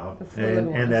everyone about.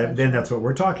 And that's what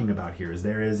we're talking about here. Is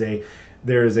there's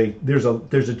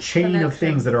a chain of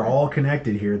things that are all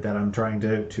connected here that I'm trying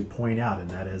to point out, and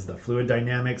that is the fluid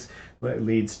dynamics that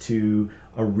leads to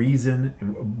a reason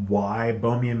why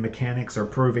Bohmian mechanics are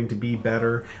proving to be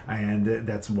better, and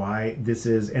that's why this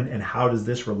is, and how does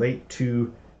this relate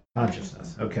to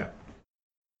consciousness? Okay.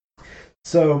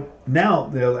 So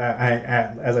now,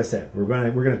 as I said, we're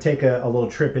going to take a little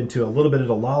trip into a little bit of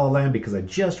the La La Land, because I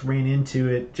just ran into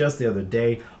it just the other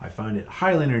day. I find it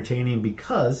highly entertaining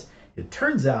because it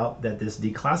turns out that this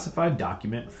declassified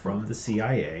document from the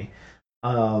CIA,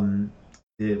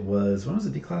 it was, when was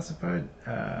it declassified?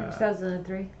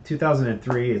 2003.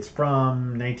 2003. It's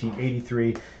from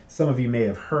 1983. Some of you may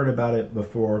have heard about it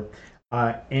before.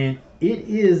 And it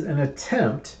is an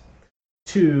attempt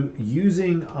to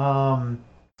using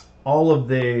all of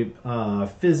the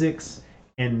physics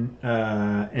and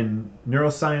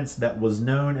neuroscience that was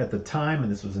known at the time,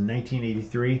 and this was in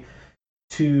 1983,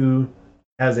 to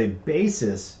as a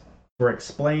basis for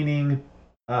explaining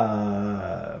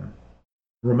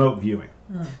remote viewing.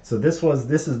 So this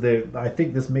is the, I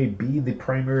think this may be the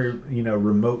primary,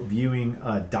 remote viewing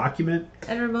document.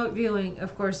 And remote viewing,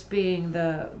 of course, being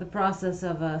the process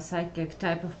of a psychic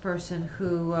type of person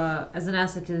who, as an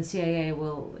asset to the CIA,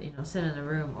 will sit in a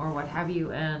room or what have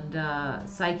you, and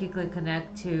psychically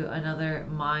connect to another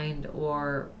mind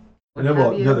or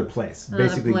another place.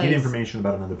 Basically, place. Get information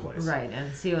about another place. Right,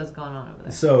 and see what's going on over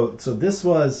there. So this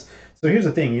was. So here's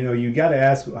the thing, you got to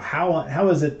ask how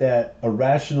is it that a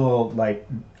rational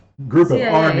group CIA.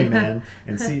 Of army men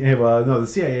and the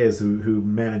CIA is who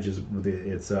manages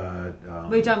its. But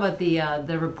you're talking about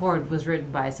the report was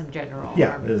written by some general.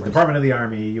 Yeah, the Department of the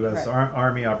Army, U.S. Right.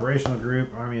 Army Operational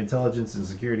Group, Army Intelligence and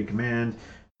Security Command,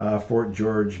 Fort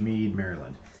George Meade,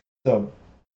 Maryland. So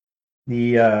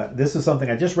this is something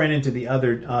I just ran into the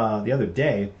other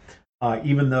day,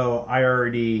 even though I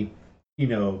already.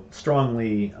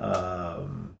 Strongly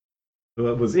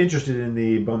was interested in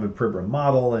the Bowman-Pribram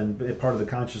model and part of the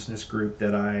consciousness group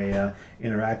that I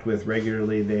interact with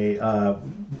regularly. They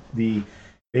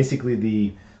basically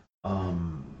the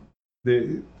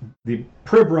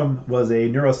Pribram was a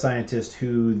neuroscientist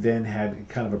who then had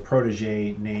kind of a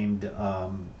protege named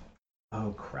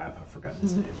oh crap, I've forgotten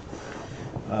his name.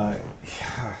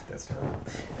 Yeah, that's terrible.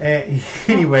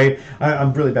 Anyway,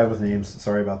 I'm really bad with names.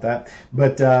 Sorry about that.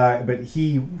 But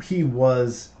he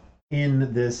was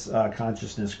in this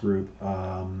consciousness group,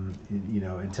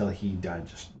 until he died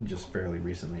just fairly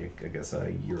recently, I guess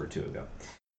a year or two ago.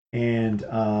 And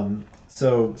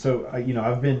so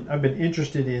I've been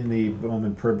interested in the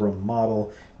Bowman-Pribram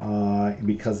model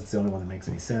because it's the only one that makes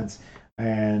any sense,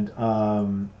 and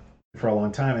for a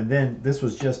long time. And then this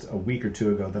was just a week or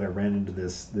two ago that I ran into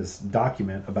this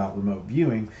document about remote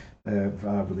viewing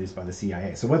released by the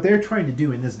CIA. So what they're trying to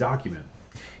do in this document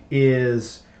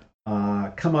is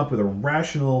come up with a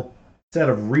rational set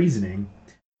of reasoning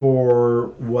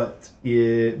for what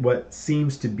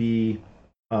seems to be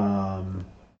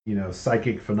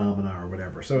psychic phenomena or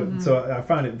whatever. So so I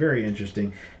found it very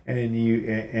interesting.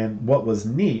 And what was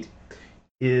neat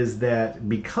is that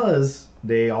because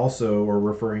they also are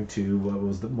referring to what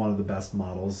was one of the best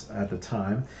models at the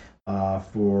time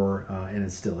and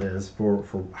it still is, for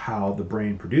how the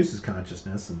brain produces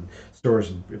consciousness and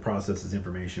stores and processes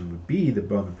information would be the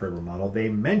Bowman-Pribram model. They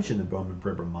mention the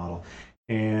Bowman-Pribram model,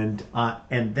 and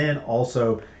then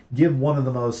also give one of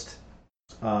the most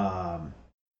one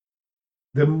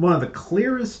of the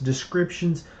clearest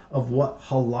descriptions of what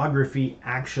holography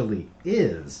actually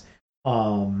is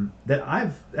that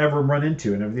I've ever run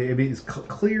into, and it's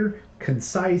clear,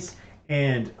 concise,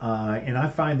 and I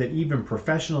find that even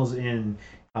professionals in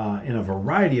a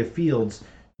variety of fields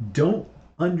don't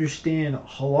understand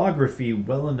holography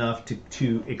well enough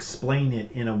to explain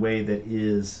it in a way that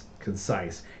is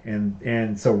concise,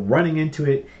 and so running into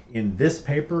it in this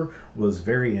paper was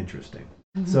very interesting.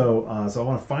 So I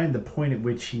want to find the point at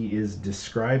which he is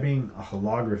describing a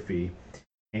holography.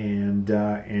 And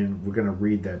we're going to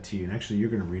read that to you. And actually, you're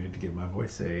going to read it to give my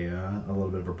voice a little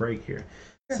bit of a break here.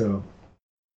 Sure. So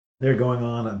they're going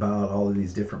on about all of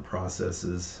these different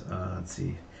processes. Let's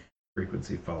see,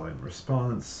 frequency following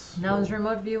response. Now, is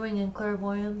remote viewing and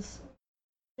clairvoyance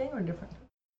same or different?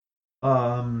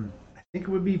 I think it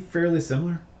would be fairly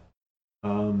similar.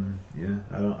 Yeah,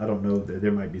 I don't know.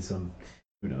 There might be some,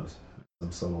 who knows,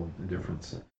 some subtle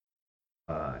difference.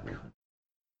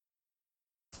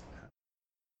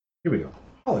 Here we go.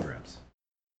 Holograms.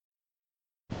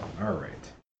 All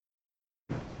right.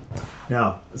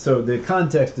 Now, so the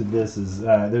context of this is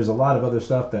there's a lot of other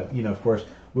stuff that of course,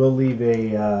 we'll leave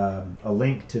a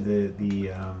link to the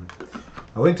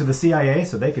CIA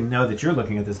so they can know that you're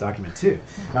looking at this document too.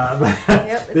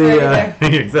 Yep, it's right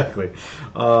there. Exactly.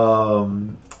 We'll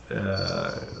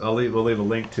leave a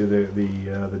link to the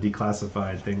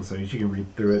declassified thing so you can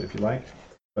read through it if you like.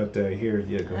 But here,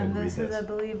 yeah, go ahead and read this. And this is, I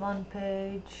believe, on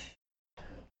page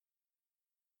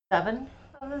 7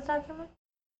 of this document,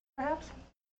 perhaps?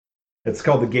 It's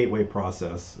called the gateway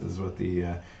process, is what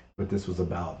this was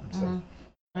about. So.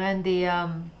 And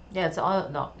it's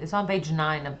on page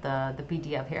 9 of the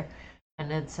PDF here, and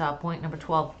it's point number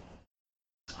 12,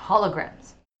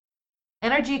 holograms.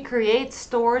 Energy creates,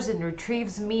 stores, and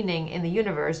retrieves meaning in the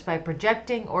universe by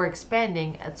projecting or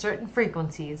expanding at certain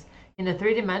frequencies in a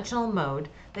three-dimensional mode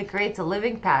that creates a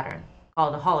living pattern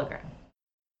called a hologram.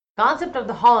 The concept of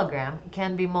the hologram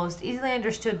can be most easily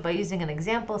understood by using an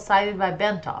example cited by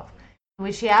Bentov, in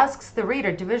which he asks the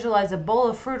reader to visualize a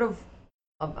bowl full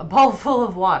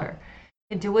of water,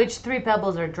 into which 3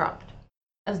 pebbles are dropped.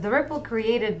 As the ripple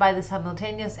created by the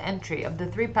simultaneous entry of the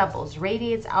 3 pebbles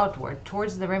radiates outward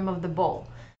towards the rim of the bowl,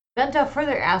 Bentov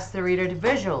further asks the reader to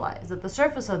visualize that the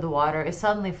surface of the water is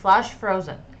suddenly flash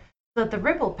frozen, so that the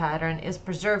ripple pattern is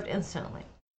preserved instantly.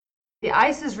 The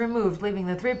ice is removed, leaving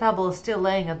the 3 pebbles still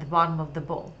laying at the bottom of the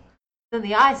bowl. Then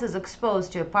the ice is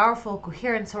exposed to a powerful,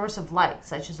 coherent source of light,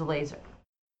 such as a laser.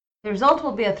 The result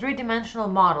will be a 3-dimensional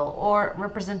model or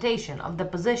representation of the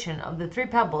position of the 3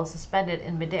 pebbles suspended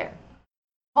in midair.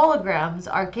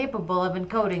 Holograms are capable of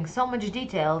encoding so much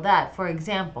detail that, for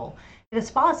example, it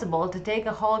is possible to take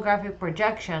a holographic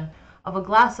projection of a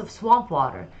glass of swamp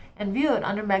water and view it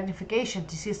under magnification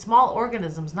to see small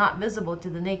organisms not visible to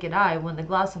the naked eye when the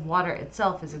glass of water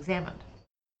itself is examined.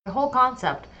 The whole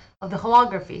concept of the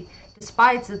holography,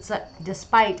 despite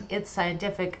its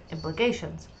scientific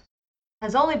implications,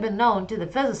 has only been known to the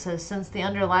physicists since the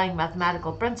underlying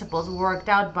mathematical principles were worked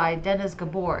out by Denis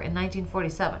Gabor in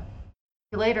 1947.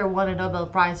 He later won a Nobel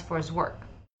Prize for his work.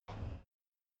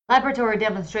 Laboratory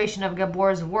demonstration of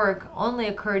Gabor's work only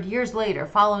occurred years later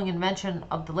following invention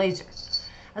of the laser.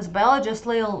 As biologist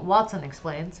Lyle Watson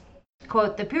explains,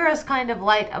 quote, "The purest kind of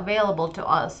light available to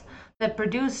us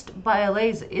produced by a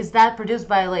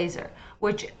laser,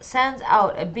 which sends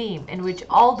out a beam in which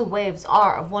all the waves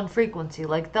are of one frequency,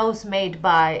 like those made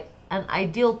by an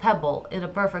ideal pebble in a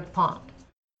perfect pond.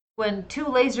 When 2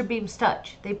 laser beams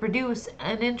touch, they produce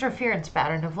an interference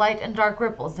pattern of light and dark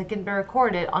ripples that can be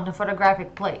recorded on a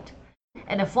photographic plate.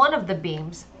 And if one of the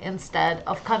beams, instead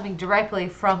of coming directly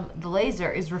from the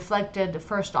laser, is reflected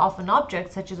first off an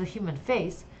object such as a human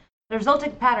face, the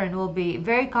resulting pattern will be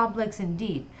very complex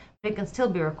indeed, but it can still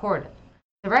be recorded.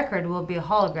 The record will be a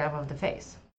hologram of the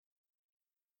face."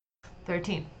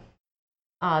 13.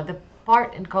 The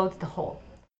part encodes the whole.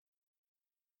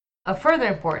 Of further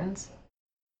importance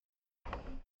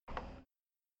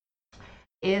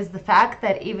is the fact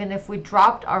that even if we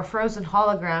dropped our frozen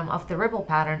hologram of the ripple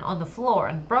pattern on the floor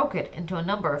and broke it into a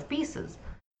number of pieces,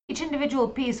 each individual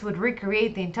piece would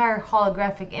recreate the entire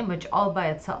holographic image all by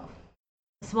itself.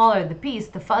 The smaller the piece,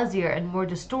 the fuzzier and more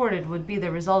distorted would be the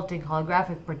resulting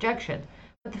holographic projection,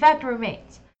 but the fact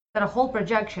remains that a whole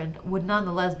projection would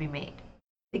nonetheless be made.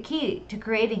 The key to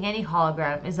creating any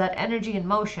hologram is that energy in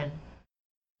motion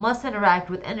must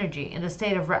interact with energy in a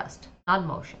state of rest, not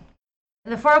motion. In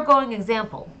the foregoing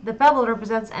example, the pebble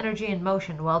represents energy in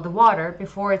motion, while the water,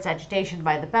 before its agitation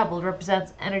by the pebble,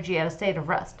 represents energy at a state of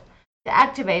rest. To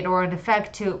activate, or in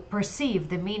effect to perceive,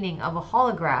 the meaning of a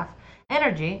holograph,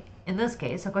 energy, in this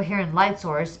case a coherent light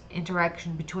source,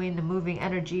 interaction between the moving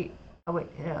energy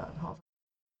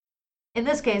in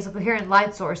this case, a coherent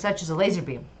light source, such as a laser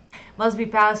beam, must be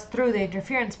passed through the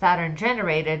interference pattern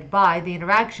generated by the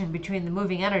interaction between the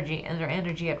moving energy and their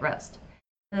energy at rest.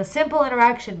 And the simple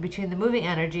interaction between the moving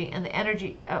energy and the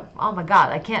energy... oh my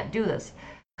god, I can't do this.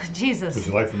 Jesus. Would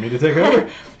you like for me to take over?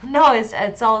 No,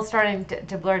 it's all starting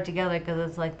to blur together because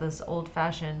it's like this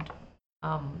old-fashioned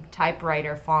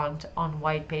typewriter font on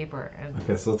white paper.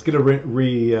 Okay, so let's get a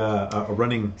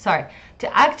running... Sorry.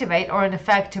 To activate, or in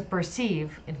effect to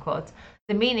perceive, in quotes,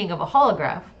 the meaning of a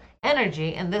holograph,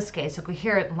 energy, in this case a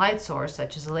coherent light source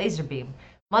such as a laser beam,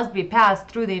 must be passed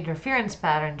through the interference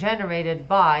pattern generated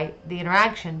by the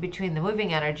interaction between the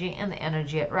moving energy and the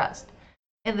energy at rest.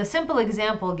 In the simple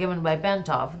example given by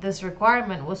Bentov, this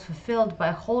requirement was fulfilled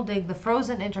by holding the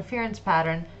frozen interference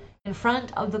pattern in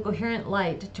front of the coherent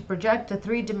light to project a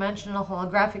 3-dimensional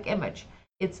holographic image,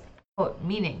 its quote,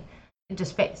 meaning, into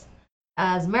space.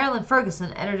 As Marilyn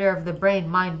Ferguson, editor of the Brain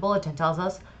Mind Bulletin, tells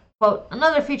us, quote,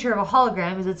 "Another feature of a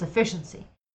hologram is its efficiency.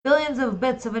 Billions of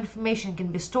bits of information can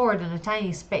be stored in a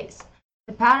tiny space.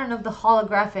 The pattern of the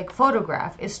holographic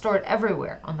photograph is stored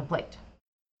everywhere on the plate."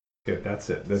 Okay,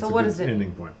 that's it. That's so a what good is it?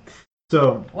 ending point.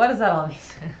 So what does that all mean?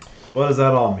 What does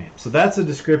that all mean? So that's a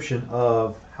description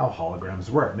of how holograms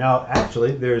work. Now,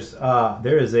 actually, there's an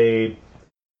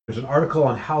article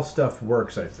on how stuff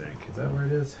works. I think is that where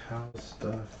it is? How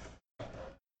stuff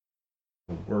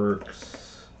works.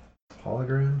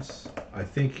 Holograms. I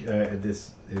think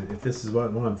if this is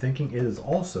what I'm thinking, it is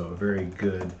also a very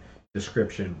good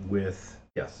description with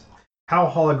how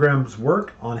holograms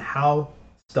work on how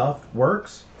stuff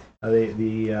works.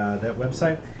 That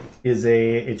website is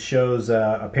it shows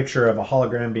a picture of a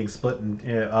hologram being split in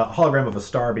a hologram of a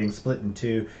star being split in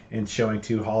two and showing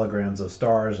two holograms of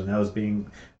stars, and those being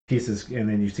pieces, and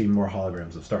then you see more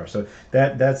holograms of stars. So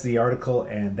that's the article,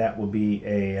 and that will be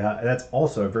that's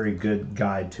also a very good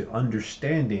guide to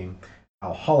understanding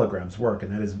how holograms work,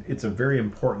 and it's a very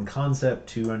important concept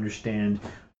to understand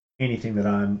anything that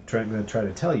I'm going to try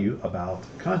to tell you about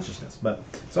consciousness. But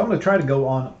so I'm going to try to go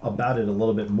on about it a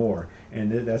little bit more,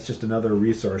 and that's just another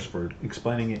resource for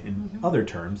explaining it in other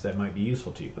terms that might be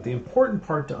useful to you. But the important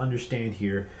part to understand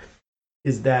here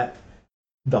is that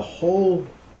the whole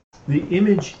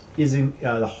image is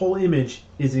encoded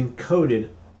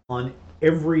on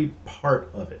every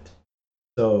part of it.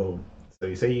 So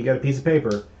you say you got a piece of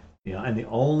paper, and the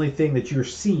only thing that you're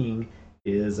seeing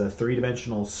is a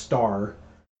three-dimensional star,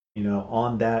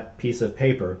 on that piece of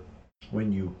paper.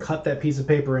 When you cut that piece of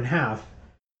paper in half,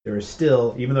 there is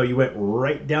still, even though you went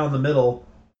right down the middle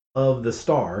of the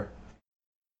star,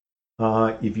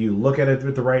 if you look at it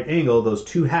with the right angle, those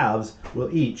two halves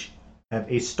will each have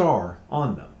a star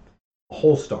on them. A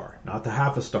whole star, not the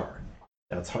half a star.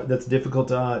 That's difficult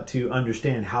to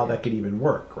understand how that could even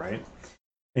work, right?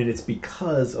 And it's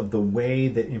because of the way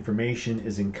that information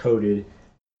is encoded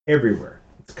everywhere.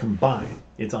 It's combined.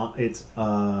 It's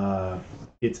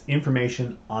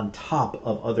information on top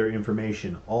of other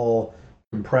information, all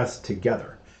compressed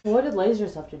together. What did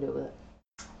lasers have to do with it?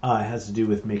 It has to do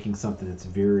with making something that's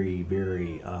very,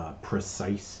 very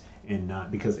precise, and not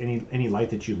because any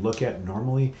light that you look at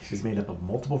normally is made up of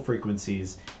multiple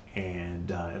frequencies,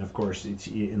 and of course,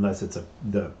 unless it's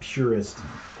the purest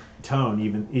tone,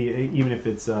 even if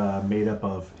it's made up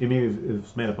of, maybe if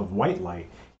it's made up of white light,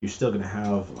 you're still going to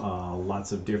have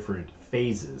lots of different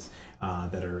phases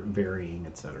that are varying,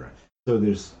 etc. So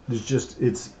there's just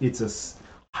it's a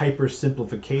hyper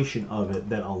simplification of it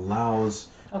that allows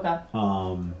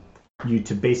you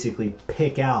to basically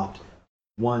pick out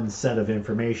one set of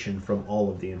information from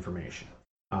all of the information.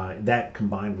 That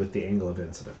combined with the angle of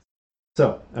incidence.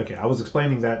 So, okay, I was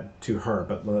explaining that to her,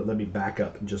 but let me back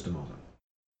up in just a moment.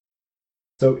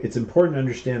 So it's important to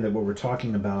understand that what we're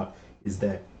talking about is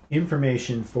that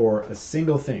information for a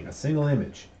single thing, a single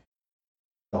image,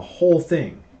 the whole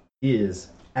thing is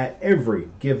at every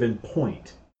given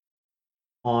point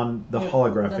on the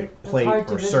holographic plate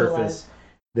or surface,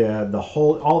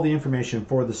 all the information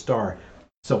for the star.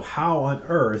 So how on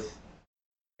earth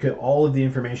could all of the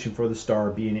information for the star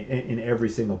be in every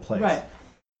single place? Right.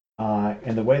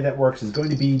 And the way that works is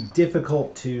going to be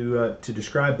difficult to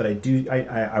describe, but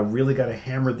I really got to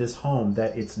hammer this home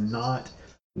that it's not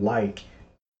like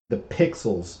the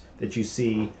pixels that you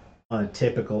see on a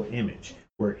typical image,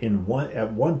 where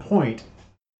at one point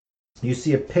you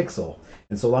see a pixel.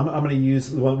 And so I'm going to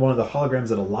use one of the holograms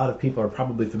that a lot of people are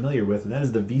probably familiar with, and that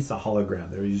is the Visa hologram.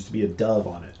 There used to be a dove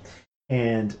on it.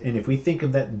 And if we think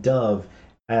of that dove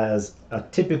as a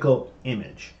typical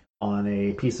image on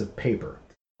a piece of paper,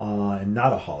 and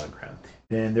not a hologram,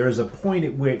 then there is a point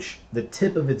at which the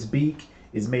tip of its beak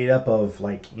is made up of,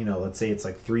 let's say it's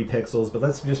like 3 pixels, but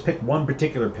let's just pick one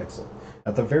particular pixel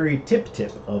at the very tip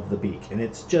of the beak, and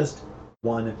it's just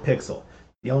 1 pixel.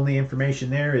 The only information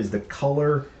there is the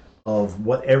color of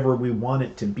whatever we want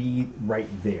it to be right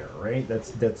there, right?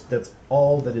 That's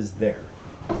all that is there,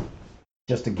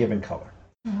 just a given color.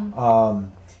 Mm-hmm.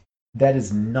 That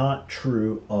is not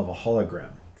true of a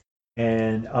hologram.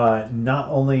 And not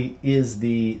only is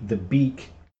the beak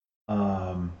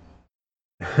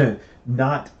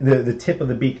not the tip of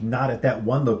the beak not at that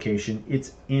one location,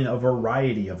 it's in a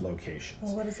variety of locations.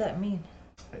 Well, what does that mean?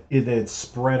 It's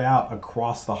spread out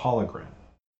across the hologram.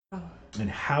 Oh. And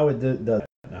how it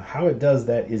does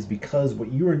that is because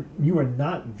what you are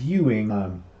not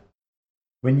viewing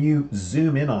when you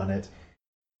zoom in on it.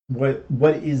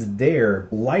 What is there?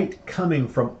 Light coming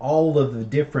from all of the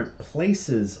different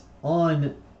places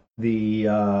on the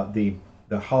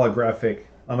holographic.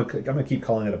 I'm gonna keep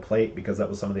calling it a plate because that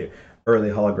was some of the early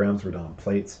holograms were done on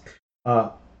plates.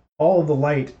 All of the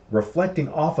light reflecting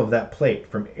off of that plate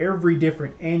from every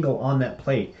different angle on that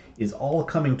plate is all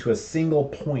coming to a single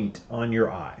point on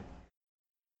your eye,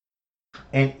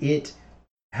 and it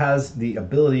has the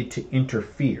ability to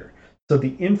interfere. So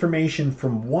the information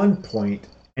from one point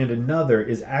and another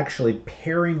is actually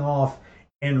pairing off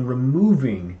and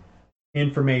removing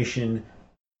information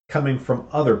coming from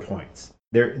other points.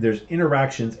 There's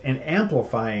interactions and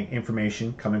amplifying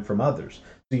information coming from others.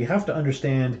 So you have to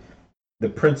understand the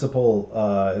principle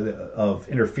of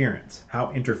interference,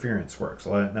 how interference works.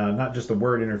 Now, not just the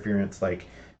word interference like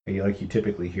you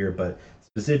typically hear, but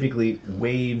specifically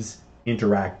waves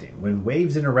interacting. When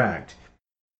waves interact,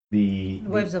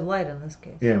 Waves of light in this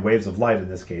case. Yeah, waves of light in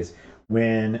this case.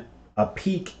 When a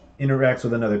peak interacts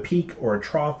with another peak, or a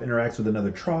trough interacts with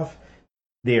another trough,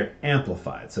 they are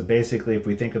amplified. So basically, if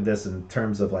we think of this in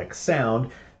terms of like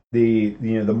sound, the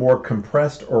more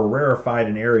compressed or rarefied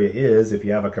an area is, if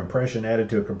you have a compression added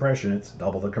to a compression, it's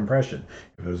double the compression.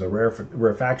 If there's a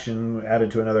rarefaction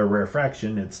added to another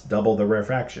rarefaction, it's double the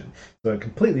rarefaction. So it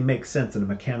completely makes sense in a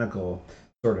mechanical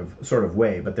sort of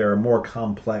way. But there are more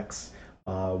complex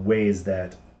ways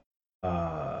that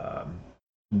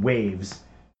waves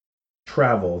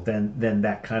travel than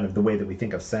that kind of the way that we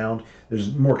think of sound.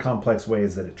 There's more complex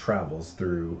ways that it travels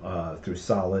through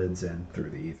solids and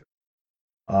through the ether.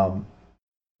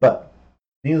 But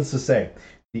needless to say,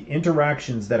 the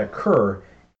interactions that occur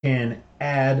can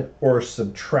add or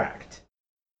subtract.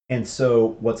 And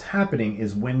so what's happening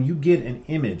is when you get an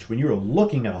image, when you're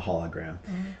looking at a hologram,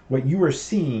 what you are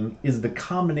seeing is the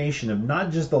combination of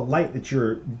not just the light that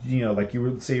you're, like you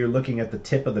would say you're looking at the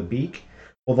tip of the beak.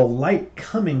 Well, the light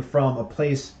coming from a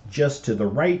place just to the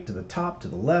right, to the top, to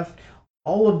the left,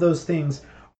 all of those things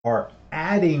are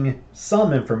adding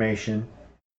some information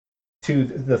to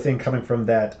the thing coming from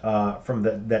that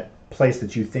place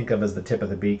that you think of as the tip of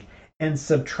the beak, and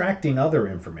subtracting other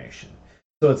information.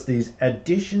 So it's these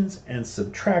additions and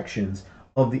subtractions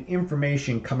of the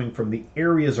information coming from the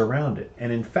areas around it.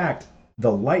 And in fact,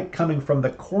 the light coming from the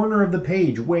corner of the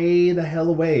page, way the hell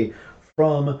away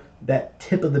from that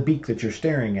tip of the beak that you're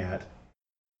staring at,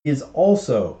 is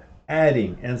also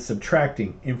adding and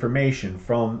subtracting information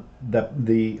from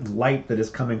the light that is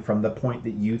coming from the point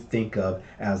that you think of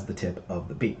as the tip of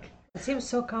the beak. It seems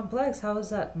so complex. How is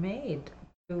that made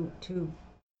to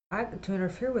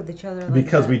interfere with each other?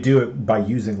 Because we do it by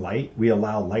using light. We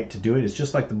allow light to do it. It's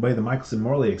just like the way the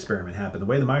Michelson-Morley experiment happened. The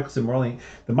way the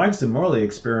Michelson-Morley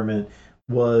experiment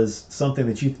was something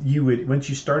that you would, once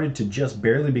you started to just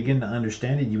barely begin to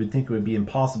understand it, you would think it would be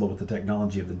impossible with the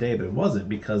technology of the day, but it wasn't,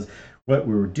 because what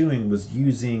we were doing was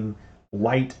using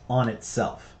light on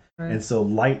itself. Right. And so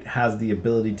light has the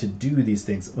ability to do these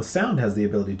things. Well, sound has the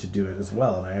ability to do it as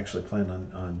well, and I actually plan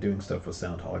on doing stuff with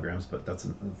sound holograms, but that's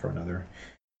another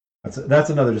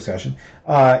discussion.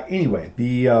 Anyway,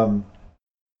 the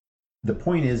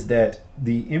point is that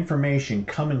the information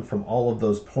coming from all of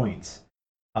those points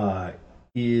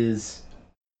is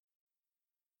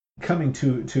coming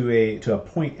to a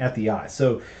point at the eye.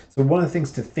 So one of the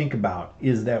things to think about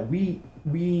is that we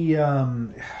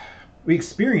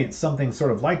experience something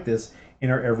sort of like this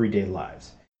in our everyday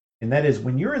lives, and that is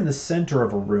when you're in the center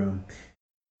of a room.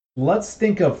 Let's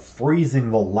think of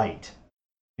freezing the light,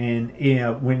 and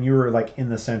when you're like in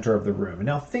the center of the room. And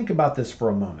now think about this for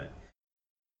a moment.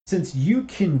 Since you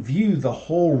can view the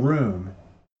whole room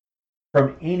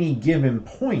from any given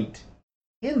point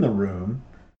in the room,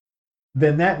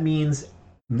 then that means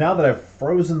now that I've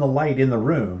frozen the light in the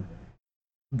room,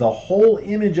 the whole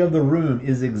image of the room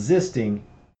is existing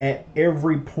at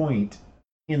every point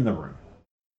in the room.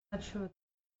 That's true.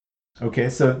 Okay,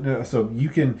 so you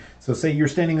can, so say you're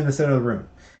standing in the center of the room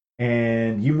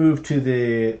and you move to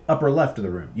the upper left of the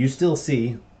room, you still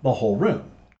see the whole room.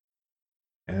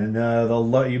 And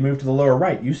you move to the lower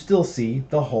right, you still see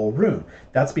the whole room.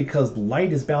 That's because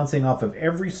light is bouncing off of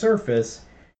every surface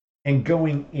and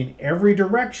going in every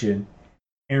direction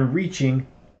and reaching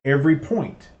every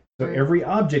point. So every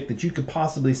object that you could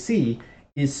possibly see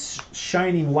is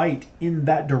shining light in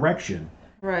that direction.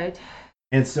 Right.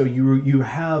 And so you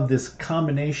have this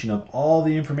combination of all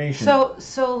the information.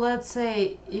 So let's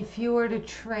say if you were to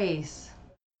trace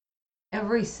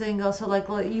every single, so like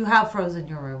you have frozen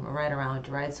your room right around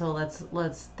you, right? So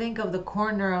let's think of the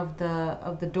corner of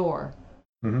the door,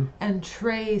 and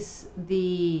trace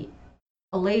a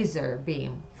laser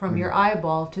beam from your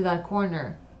eyeball to that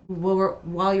corner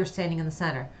while you're standing in the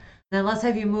center. Then let's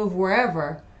have you move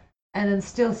wherever, and then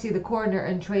still see the corner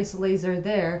and trace a laser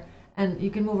there. And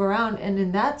you can move around, and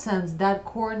in that sense, that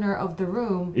corner of the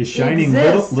room is shining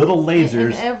little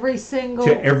lasers in every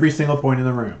single point in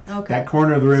the room. Okay. That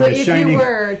corner of the room so is shining.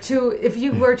 If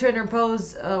you were to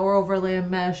interpose or overlay a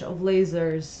mesh of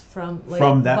lasers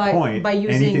from that point, by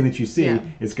using anything that you see,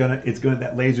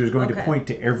 that laser is going to point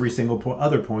to every single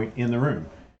other point in the room.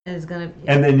 And it's gonna.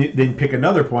 And then pick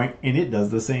another point, and it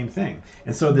does the same thing.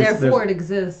 And so therefore, it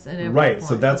exists in every right. point.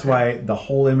 So that's why the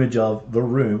whole image of the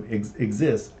room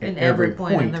exists at every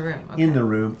point in the room. Okay. In the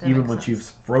room, even once you've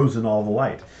frozen all the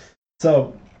light.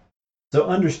 So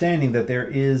understanding that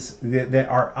that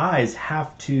our eyes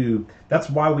have to.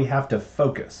 That's why we have to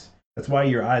focus. That's why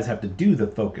your eyes have to do the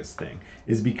focus thing.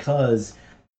 Is because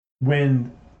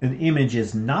when an image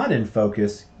is not in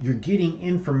focus, you're getting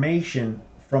information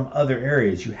from other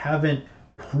areas. You haven't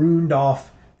pruned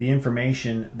off the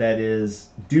information that is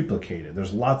duplicated.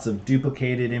 There's lots of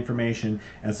duplicated information,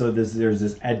 and so there's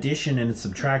this addition and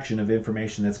subtraction of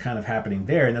information that's kind of happening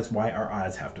there, and that's why our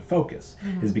eyes have to focus,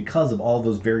 is because of all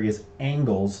those various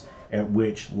angles at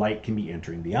which light can be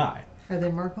entering the eye. Are they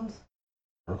Merkles?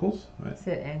 Merkles? I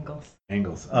said angles.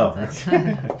 Angles. Oh.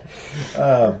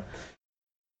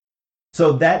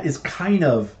 So that is kind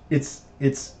of, it's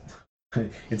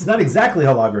not exactly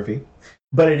holography,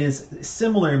 but it is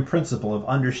similar in principle of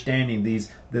understanding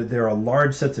that there are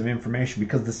large sets of information,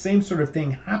 because the same sort of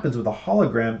thing happens with a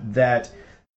hologram, that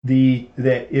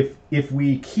if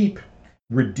we keep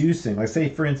reducing, like say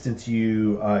for instance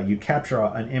you capture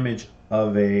an image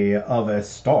of a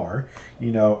star,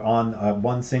 on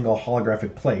one single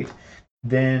holographic plate,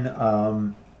 then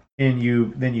and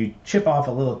you chip off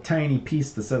a little tiny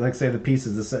piece. Like say the piece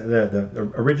is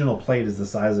the original plate is the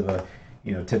size of a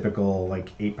typical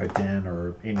like 8x10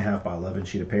 or 8.5 by 11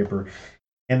 sheet of paper,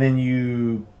 and then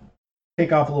you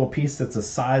take off a little piece that's the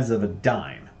size of a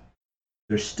dime.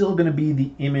 There's still going to be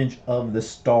the image of the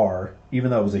star, even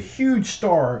though it was a huge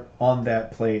star on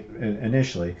that plate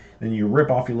initially. Then you rip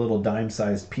off your little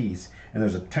dime-sized piece, and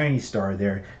there's a tiny star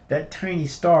there. That tiny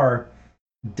star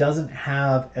doesn't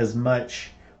have as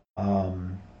much,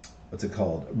 what's it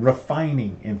called,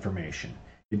 refining information.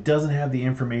 It doesn't have the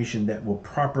information that will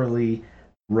properly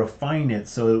refine it,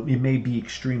 so it may be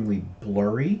extremely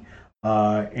blurry.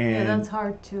 And that's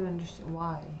hard to understand.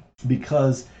 Why?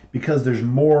 Because there's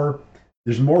more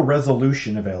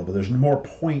resolution available. There's more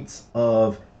points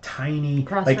of tiny,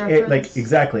 like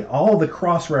exactly all the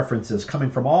cross references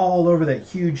coming from all over that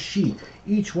huge sheet.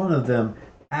 Each one of them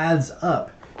adds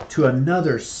up to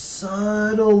another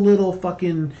subtle little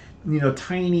fucking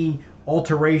tiny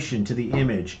alteration to the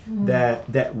image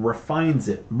that refines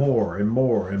it more and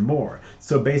more and more.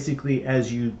 So basically,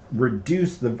 as you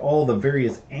reduce all the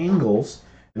various angles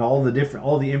and all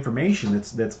the information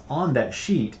that's on that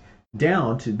sheet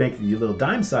down to make your little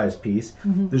dime-sized piece,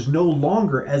 there's no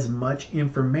longer as much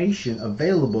information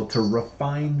available to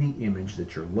refine the image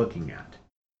that you're looking at.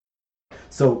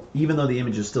 So even though the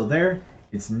image is still there,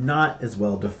 it's not as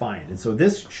well defined. And so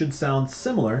this should sound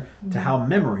similar to how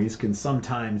memories can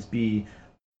sometimes be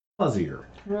fuzzier.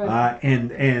 Right.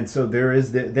 And so there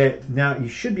is that. Now you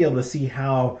should be able to see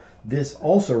how this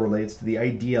also relates to the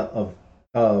idea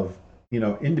of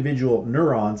individual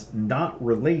neurons not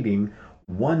relating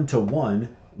one-to-one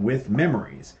with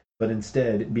memories, but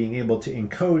instead being able to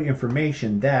encode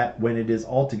information that, when it is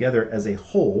all together as a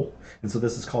whole, and so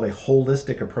this is called a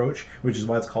holistic approach, which is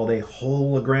why it's called a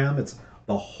hologram. It's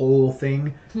the whole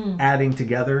thing adding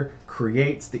together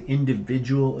creates the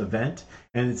individual event.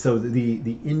 And so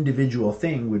the individual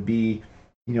thing would be,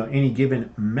 any given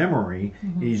memory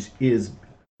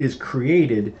is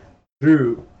created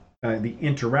through the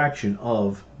interaction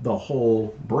of the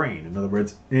whole brain. In other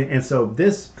words, and so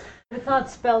this... It's not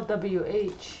spelled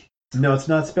W-H. No, it's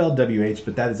not spelled W-H,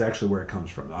 but that is actually where it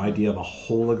comes from. The idea of a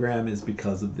hologram is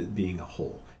because of it being a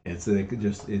whole. It's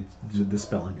the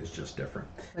spelling is just different.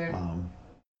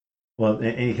 Well,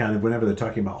 any kind of, whenever they're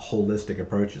talking about holistic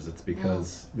approaches, it's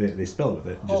because they spell it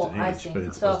with just an H, but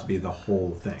it's supposed to be the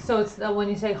whole thing. So it's when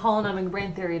you say holonomic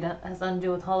brain theory, that has nothing to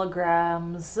do with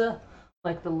holograms,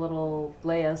 like the little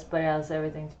layers, but it has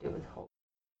everything to do with whole.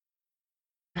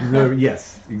 No,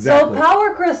 yes, exactly. So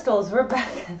power crystals, we're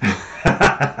back.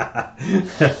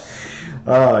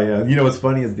 Oh yeah, what's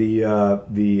funny is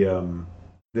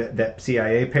that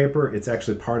CIA paper. It's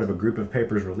actually part of a group of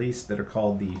papers released that are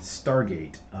called the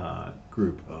Stargate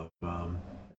group of.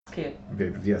 Cute.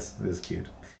 Papers. Yes, it is cute.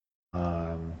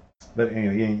 But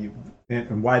anyway,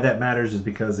 and why that matters is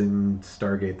because in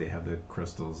Stargate they have the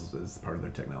crystals as part of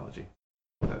their technology.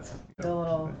 That's the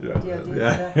little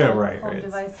right.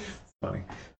 Devices. It's funny.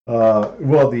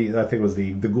 Well, I think it was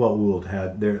the Goa'uld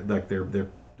had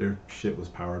their shit was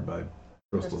powered by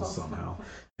crystals somehow.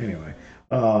 Anyway,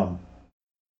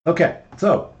 okay.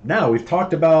 So now we've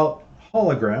talked about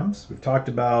holograms. We've talked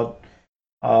about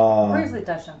briefly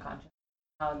touched on consciousness.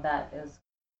 How that is,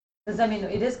 because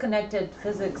it is connected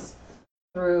physics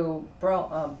through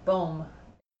Bohm.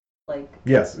 Like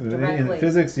yes, in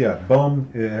physics,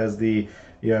 Bohm has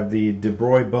you have the de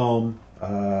Broglie-Bohm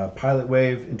pilot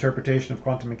wave interpretation of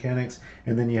quantum mechanics,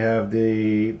 and then you have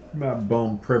the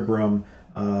Bohm-Pribram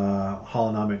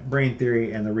holonomic brain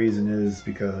theory, and the reason is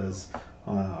because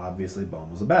obviously Bohm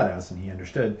was a badass and he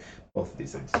understood both of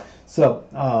these things. So,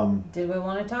 did we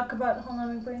want to talk about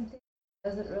holonomic brain theory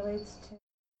as it relates to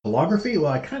holography?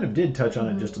 Well, I kind of did touch on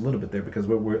it just a little bit there because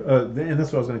and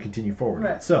that's what I was going to continue forward.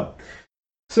 Right.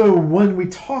 So when we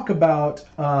talk about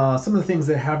some of the things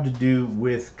that have to do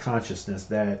with consciousness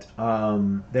that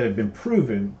have been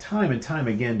proven time and time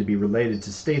again to be related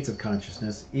to states of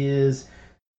consciousness is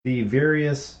the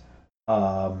various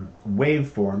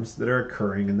waveforms that are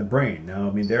occurring in the brain. Now,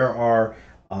 I mean, there are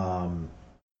um,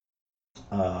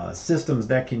 systems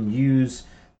that can use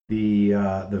the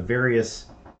various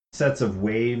sets of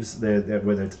waves that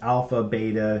whether it's alpha,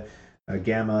 beta,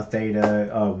 gamma,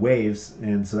 theta waves,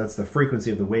 and so that's the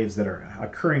frequency of the waves that are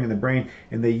occurring in the brain,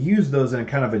 and they use those in a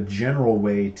kind of a general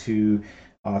way to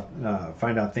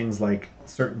find out things like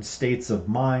certain states of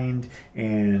mind,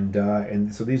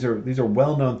 and so these are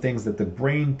well-known things that the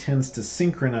brain tends to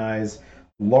synchronize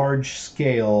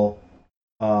large-scale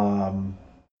um,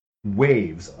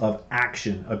 waves of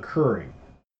action occurring.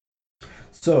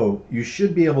 So you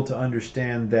should be able to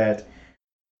understand that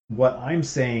what I'm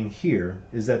saying here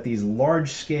is that these large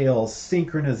scale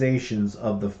synchronizations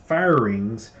of the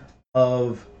firings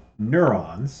of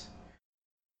neurons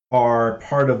are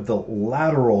part of the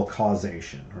lateral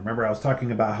causation. Remember, I was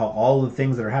talking about how all the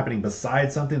things that are happening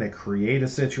beside something that create a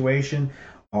situation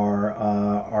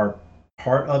are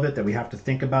part of it that we have to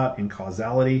think about in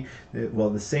causality. Well,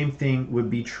 the same thing would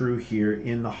be true here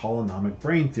in the holonomic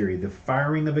brain theory. The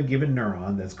firing of a given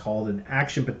neuron, that's called an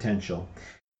action potential,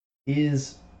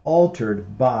 is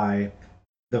altered by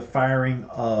the firing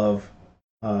of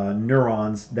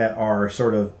neurons that are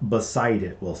sort of beside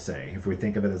it, we'll say, if we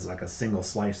think of it as like a single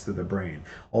slice through the brain.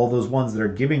 All those ones that are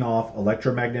giving off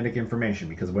electromagnetic information,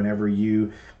 because whenever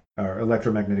you are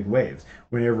electromagnetic waves,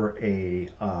 whenever a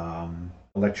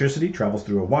electricity travels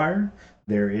through a wire,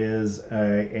 there is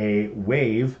a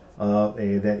wave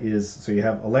that is, so you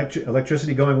have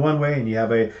electricity going one way, and you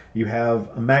have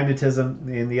a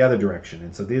magnetism in the other direction,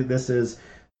 and so this is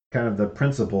kind of the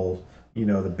principle,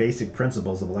 the basic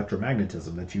principles of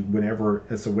electromagnetism, that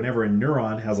whenever a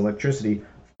neuron has electricity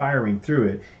firing through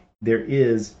it, there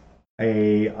is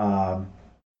there's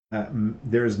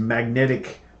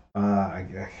magnetic.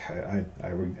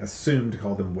 I would assume to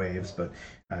call them waves, but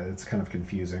it's kind of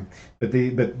confusing. But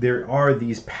there are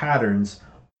these patterns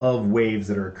of waves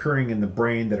that are occurring in the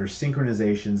brain that are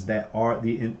synchronizations that are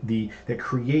that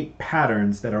create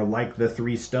patterns that are like the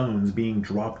three stones being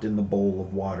dropped in the bowl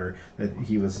of water that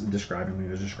he was describing when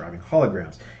he was describing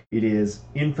holograms. It is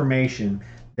information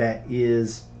that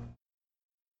is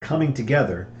coming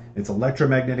together. It's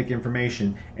electromagnetic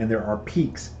information, and there are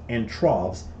peaks and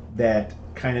troughs that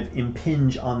kind of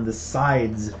impinge on the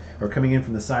sides, or coming in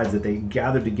from the sides, that they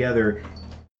gather together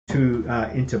to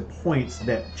into points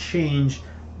that change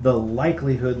the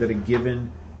likelihood that a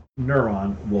given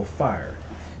neuron will fire.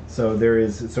 So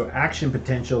action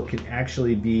potential can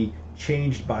actually be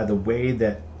changed by the way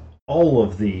that all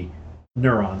of the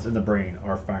neurons in the brain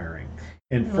are firing.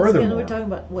 And furthermore, we're talking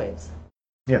about waves.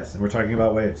 Yes, and we're talking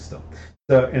about waves still.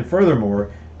 So, and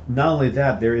furthermore, not only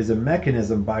that, there is a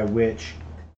mechanism by which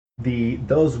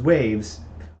those waves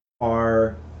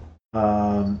are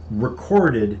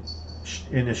recorded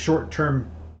in a short-term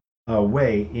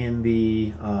way in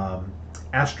the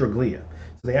astroglia.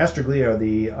 So the astroglia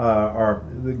are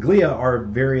the glia are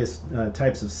various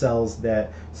types of cells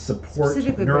that support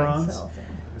neurons.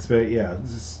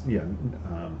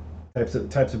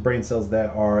 Types of brain cells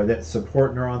that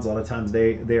support neurons. A lot of times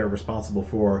they are responsible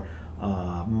for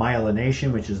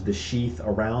myelination, which is the sheath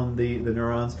around the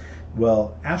neurons.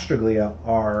 Well, astroglia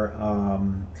are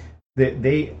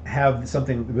they have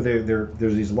something where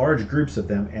there's these large groups of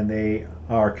them, and they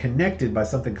are connected by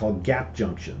something called gap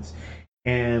junctions.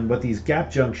 And what these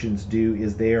gap junctions do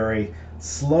is they are a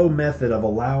slow method of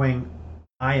allowing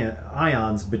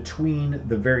ions between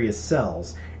the various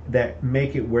cells that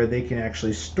make it where they can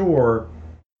actually store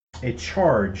a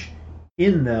charge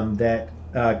in them that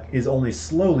is only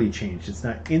slowly changed. It's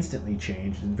not instantly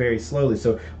changed, it's very slowly.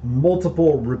 So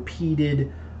multiple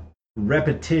repeated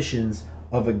repetitions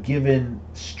of a given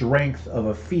strength of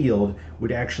a field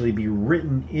would actually be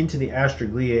written into the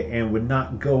astroglia and would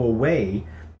not go away,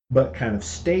 but kind of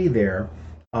stay there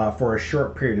for a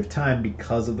short period of time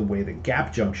because of the way the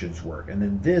gap junctions work. And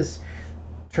then this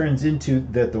turns into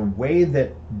that the way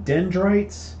that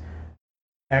dendrites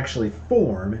actually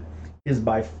form is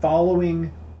by following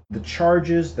the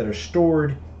charges that are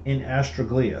stored in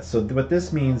astroglia. So what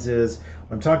this means is,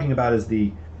 what I'm talking about is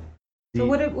so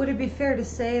would it be fair to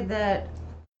say that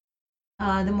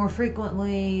the more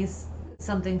frequently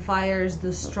something fires,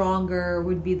 the stronger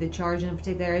would be the charge in a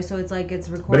particular area? So it's like it's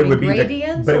recording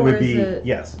gradients?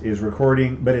 Yes, is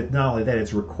recording, but it's not only that,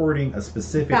 it's recording a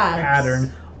specific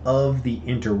pattern of the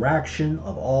interaction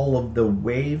of all of the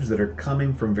waves that are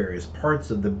coming from various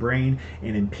parts of the brain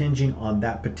and impinging on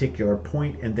that particular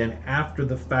point, and then after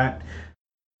the fact,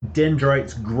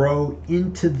 dendrites grow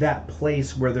into that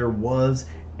place where there was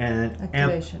an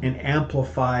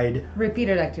amplified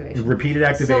repeated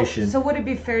activation. So would it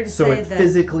be fair to say it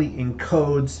physically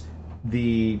encodes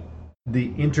the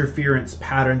interference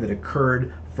pattern that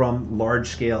occurred from large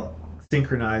scale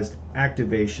synchronized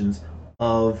activations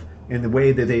of in the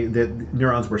way that that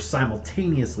neurons were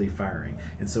simultaneously firing,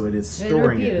 and so it is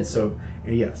storing it. And so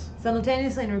yes,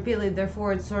 simultaneously and repeatedly.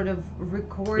 Therefore, it's sort of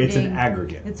recording. It's an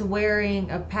aggregate. It's wearing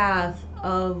a path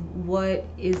of what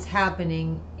is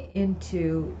happening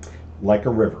into. Like a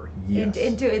river, yes.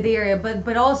 Into the area,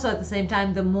 but also at the same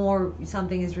time, the more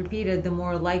something is repeated, the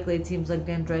more likely it seems like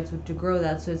dendrites would to grow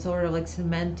that. So it's sort of like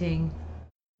cementing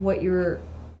what you're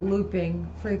looping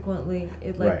frequently.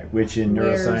 Right, which in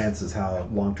neuroscience is how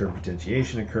long-term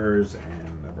potentiation occurs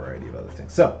and a variety of other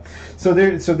things. So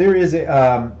there is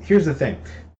a here's the thing.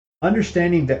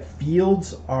 Understanding that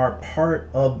fields are part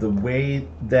of the way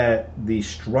that the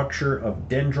structure of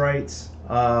dendrites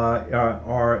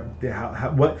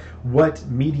what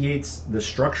mediates the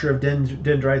structure of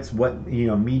dendrites, what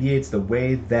mediates the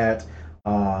way that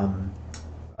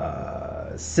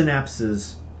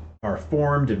synapses are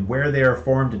formed and where they are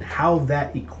formed and how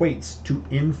that equates to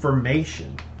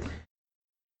information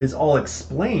is all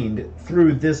explained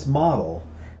through this model,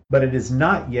 but it is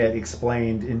not yet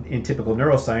explained in typical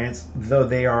neuroscience, though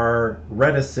they are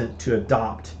reticent to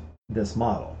adopt this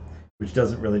model, which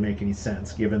doesn't really make any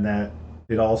sense given that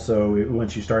it also,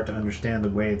 once you start to understand the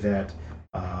way that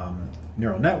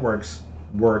neural networks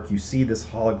work, you see this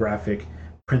holographic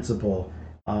principle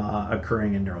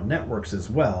occurring in neural networks as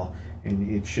well, and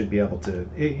it should be able to.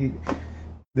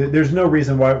 There's no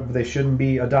reason why they shouldn't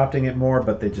be adopting it more,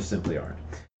 but they just simply aren't.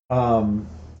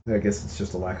 I guess it's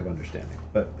just a lack of understanding.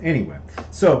 But anyway,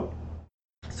 so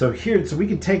we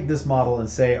can take this model and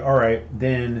say, all right,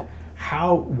 then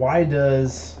why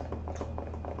does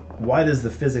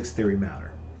the physics theory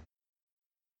matter?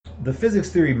 The physics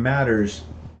theory matters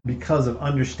because of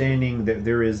understanding that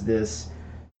there is this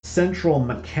central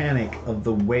mechanic of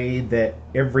the way that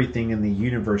everything in the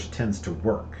universe tends to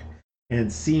work,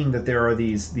 and seeing that there are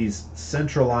these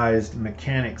centralized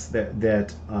mechanics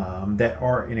that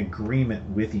are in agreement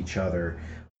with each other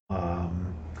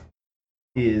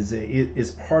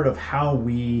is part of how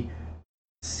we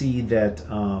see that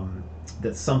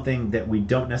that something that we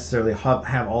don't necessarily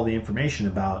have all the information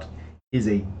about is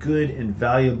a good and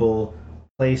valuable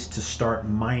place to start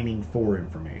mining for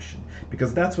information,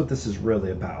 because that's what this is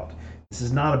really about. This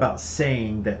is not about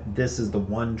saying that this is the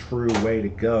one true way to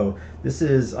go. This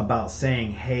is about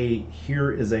saying, hey,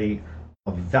 here is a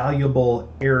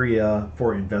valuable area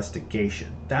for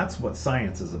investigation. That's what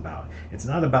science is about. It's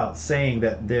not about saying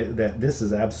that this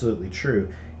is absolutely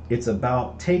true. It's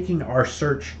about taking our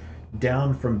search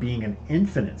down from being an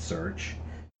infinite search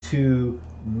to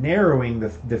narrowing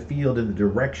the field in the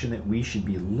direction that we should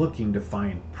be looking to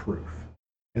find proof.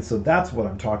 And so that's what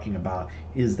I'm talking about,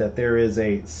 is that there is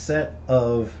a set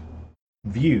of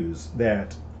views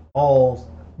that all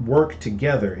work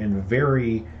together in a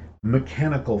very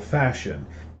mechanical fashion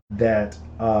that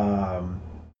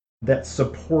that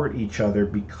support each other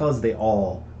because they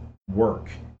all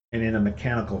work and in a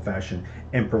mechanical fashion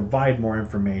and provide more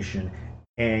information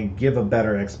and give a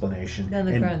better explanation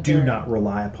and do not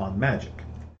rely upon magic.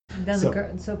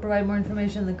 So provide more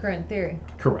information than the current theory.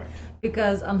 Correct.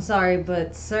 Because I'm sorry,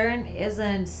 but CERN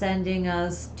isn't sending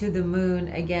us to the moon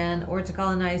again, or to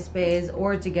colonize space,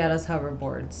 or to get us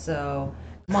hoverboards. So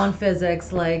come on,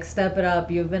 physics, like step it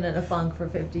up. You've been in a funk for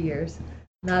 50 years,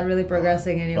 not really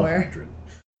progressing anywhere.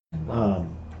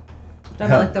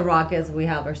 Like the rockets we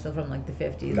have are still from like the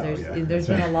 50s. There's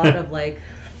been a lot of like.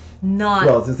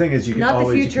 Well, the thing is, you can not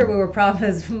always, the future we were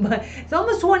promised, but it's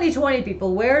almost 2020,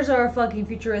 people. Where's our fucking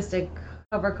futuristic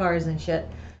hover cars and shit?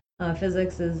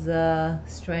 Physics is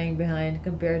straying behind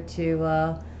compared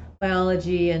to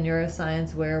biology and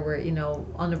neuroscience, where we're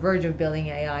on the verge of building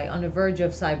AI, on the verge of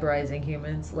cyberizing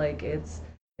humans. Like it's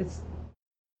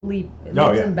leaps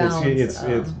and bounds. It's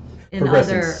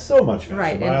progressing so much faster.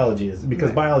 Right, biology is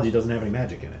because biology doesn't have any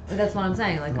magic in it. That's what I'm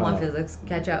saying. Like, come on, physics,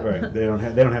 catch up. Right. They don't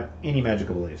have any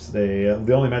magical beliefs. The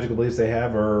only magical beliefs they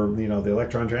have are the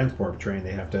electron transport train.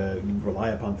 They have to rely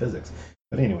upon physics.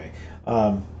 But anyway,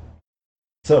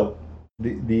 so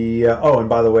and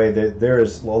by the way, there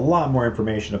is a lot more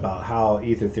information about how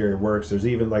ether theory works. There's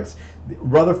even like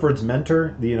Rutherford's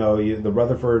mentor, the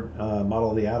Rutherford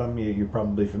model of the atom. You're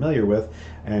probably familiar with,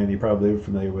 and you're probably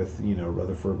familiar with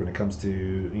Rutherford when it comes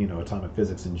to atomic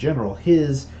physics in general.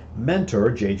 His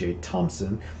mentor, J.J.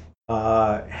 Thomson,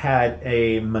 had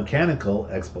a mechanical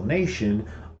explanation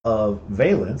of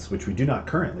valence, which we do not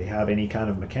currently have any kind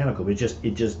of mechanical. It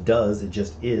just does. It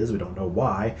just is. We don't know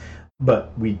why,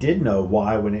 but we did know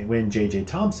why when J.J.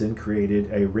 Thomson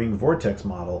created a ring vortex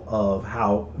model of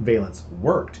how valence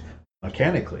worked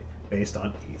mechanically based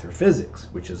on ether physics,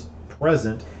 which is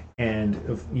present and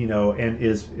and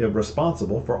is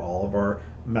responsible for all of our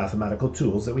mathematical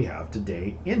tools that we have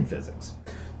today in physics.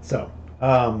 So.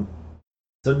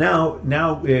 So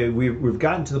now we've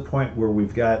gotten to the point where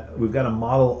we've got a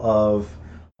model of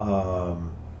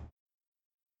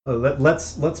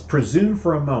let's presume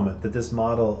for a moment that this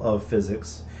model of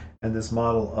physics and this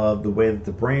model of the way that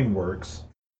the brain works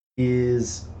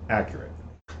is accurate.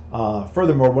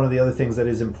 Furthermore, one of the other things that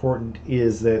is important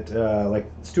is that like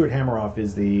Stuart Hameroff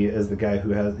is the guy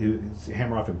who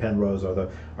Hameroff and Penrose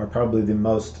are probably the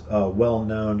most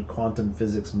well-known quantum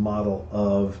physics model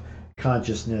of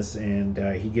consciousness, and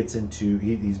he gets into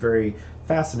he's very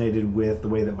fascinated with the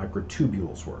way that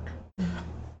microtubules work.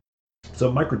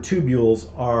 So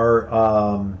microtubules are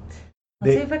I'll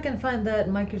see if I can find that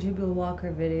microtubule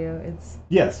Walker video. It's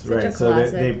yes, such right. a So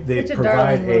classic. they Such a provide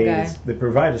darling little guy. they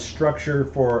provide a structure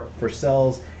for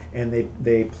cells, and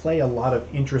they play a lot of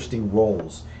interesting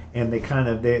roles, and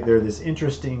they're this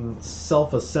interesting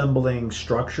self-assembling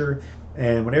structure.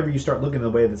 And whenever you start looking at the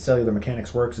way that cellular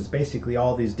mechanics works, it's basically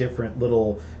all these different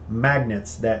little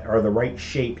magnets that are the right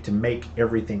shape to make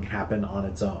everything happen on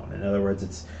its own. In other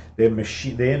words, they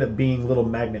end up being little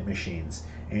magnet machines.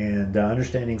 And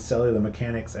understanding cellular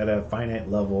mechanics at a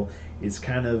finite level is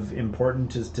kind of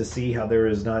important to see how there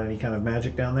is not any kind of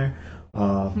magic down there.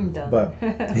 But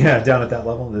yeah, down at that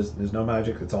level, there's no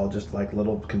magic. It's all just like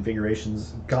little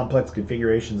configurations, complex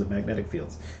configurations of magnetic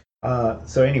fields.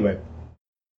 So anyway.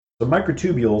 So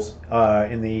microtubules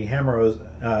in the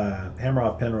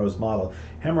Hameroff-Penrose model,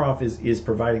 Hameroff is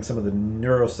providing some of the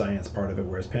neuroscience part of it,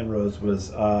 whereas Penrose was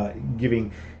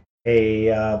giving he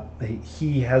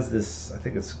has this, I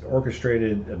think it's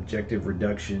orchestrated objective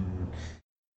reduction,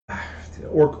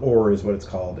 OR is what it's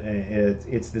called. And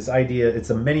it's this idea,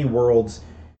 it's a many worlds,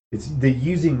 it's the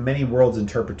using many worlds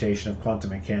interpretation of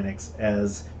quantum mechanics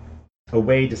as a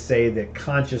way to say that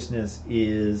consciousness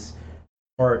is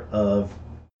part of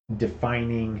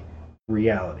defining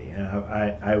reality. And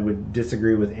I would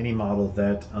disagree with any model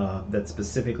that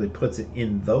specifically puts it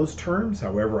in those terms.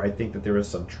 However, I think that there is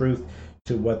some truth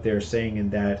to what they're saying in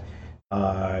that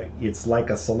it's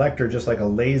like a selector, just like a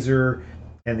laser,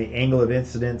 and the angle of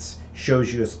incidence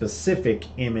shows you a specific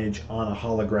image on a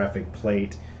holographic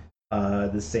plate.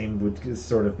 The same would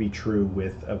sort of be true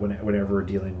with whenever we're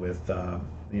dealing with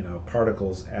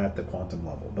particles at the quantum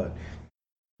level. But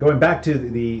going back to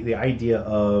the idea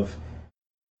of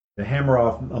the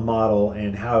Hameroff model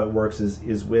and how it works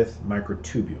is with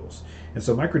microtubules. And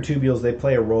so microtubules, they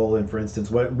play a role in, for instance,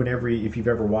 if you've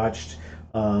ever watched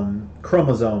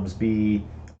chromosomes be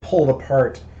pulled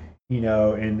apart,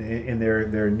 in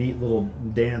their neat little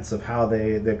dance of how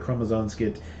the chromosomes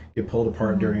get pulled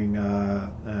apart during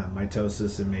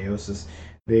mitosis and meiosis.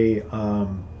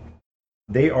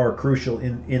 They are crucial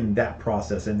in that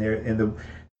process, and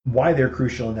why they're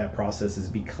crucial in that process is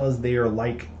because they are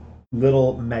like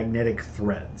little magnetic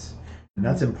threads, and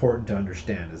that's important to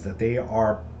understand. Is that they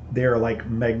are like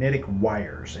magnetic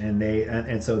wires,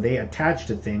 and so they attach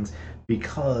to things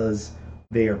because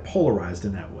they are polarized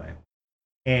in that way,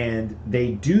 and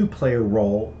they do play a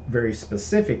role very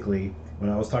specifically. When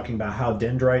I was talking about how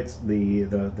dendrites,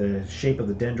 the shape of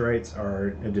the dendrites are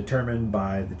determined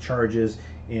by the charges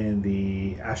in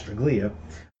the astroglia.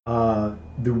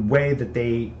 The way that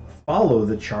they follow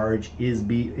the charge is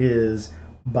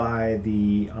by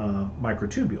the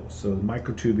microtubules. So the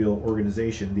microtubule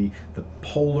organization, the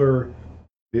poles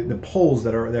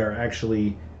that are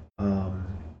actually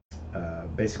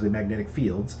basically magnetic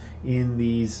fields in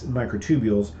these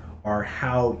microtubules are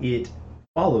how it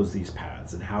follows these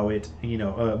paths, and how it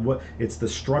it's the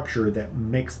structure that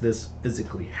makes this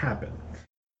physically happen.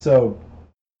 So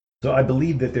I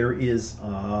believe that there is,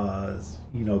 that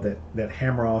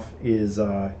Hameroff is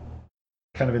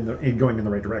kind of going in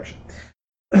the right direction.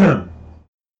 And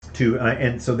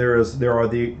so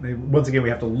once again, we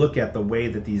have to look at the way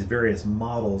that these various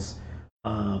models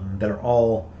that are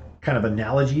all kind of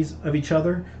analogies of each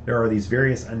other. There are these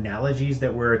various analogies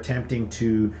that we're attempting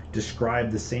to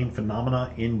describe the same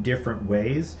phenomena in different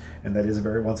ways, and that is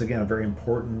once again a very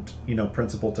important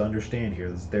principle to understand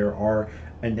here. Is there are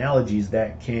analogies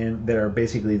that are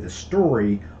basically the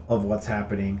story of what's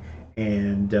happening,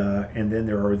 and then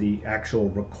there are the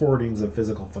actual recordings of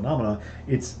physical phenomena.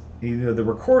 It's the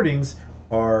recordings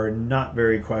are not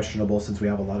very questionable since we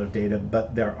have a lot of data,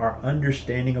 but our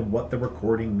understanding of what the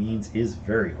recording means is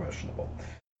very questionable.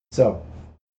 So,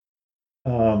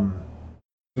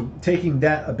 taking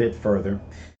that a bit further,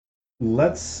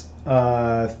 let's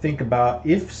think about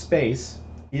if space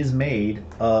is made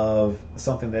of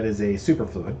something that is a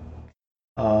superfluid.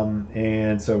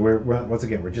 And so once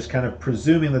again, we're just kind of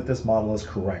presuming that this model is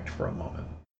correct for a moment.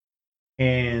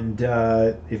 And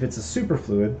if it's a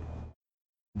superfluid,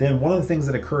 then one of the things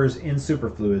that occurs in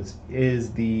superfluids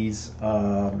is these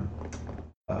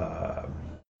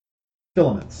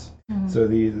filaments. Mm-hmm. So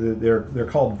they're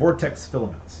called vortex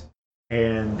filaments,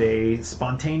 and they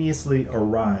spontaneously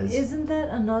arise. Isn't that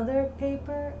another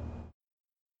paper?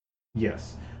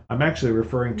 Yes. I'm actually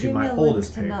referring to my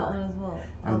oldest paper. That one as well.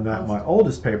 And that my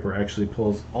oldest paper actually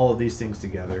pulls all of these things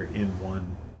together in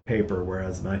one paper,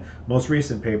 whereas my most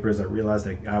recent papers, I realized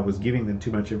I was giving them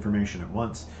too much information at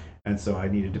once, and so I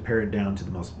needed to pare it down to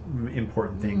the most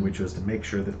important thing, which was to make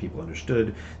sure that people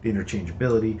understood the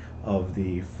interchangeability of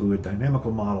the fluid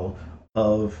dynamical model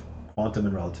of quantum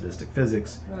and relativistic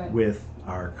physics with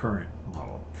our current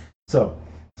model. So,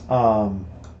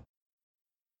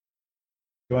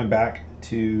 going back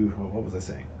to, what was I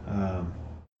saying?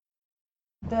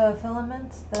 The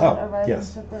filaments that arise in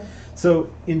super. So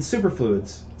in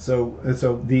superfluids, so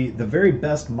the very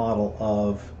best model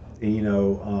of,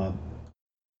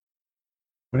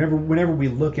 whenever we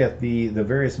look at the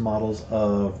various models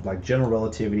of like general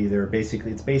relativity,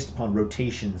 it's based upon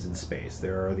rotations in space.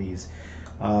 There are these,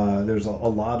 there's a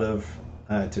lot of,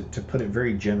 to put it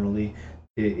very generally,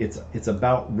 it's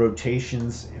about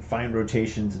rotations, fine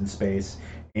rotations in space.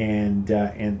 And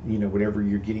whatever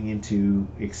you're getting into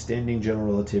extending general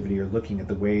relativity or looking at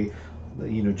the way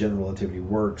general relativity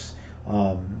works,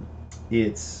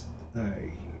 it's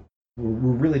we're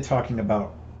really talking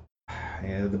about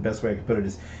the best way I could put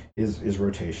it is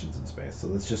rotations in space. So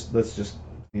let's just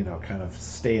kind of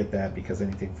stay at that, because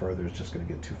anything further is just going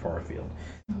to get too far afield.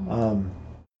 Mm-hmm.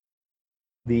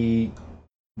 The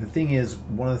thing is,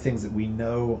 one of the things that we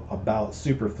know about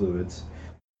superfluids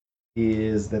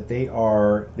is that they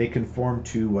conform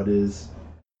to what is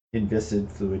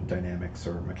inviscid fluid dynamics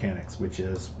or mechanics,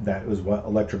 that was what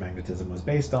electromagnetism was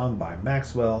based on by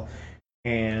Maxwell,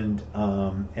 and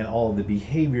all of the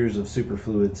behaviors of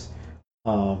superfluids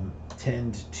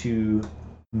tend to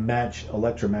match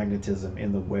electromagnetism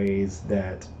in the ways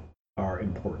that are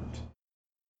important.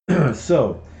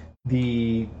 So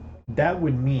that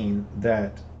would mean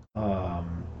that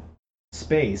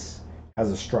space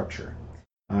has a structure.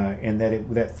 And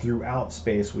that throughout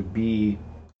space would be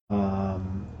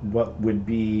what would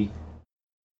be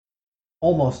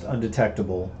almost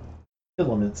undetectable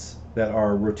filaments that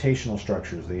are rotational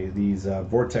structures. These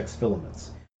vortex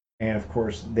filaments, and of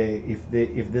course,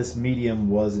 if this medium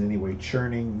was in any way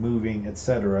churning, moving,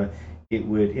 etc., it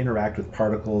would interact with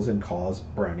particles and cause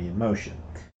Brownian motion.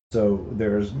 So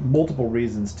there's multiple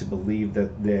reasons to believe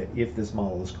that if this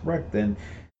model is correct, then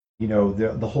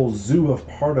the whole zoo of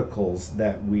particles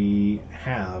that we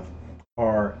have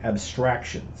are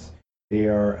abstractions. They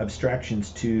are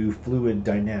abstractions to fluid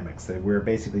dynamics. That we're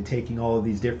basically taking all of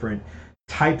these different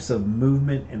types of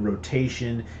movement and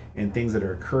rotation and things that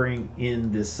are occurring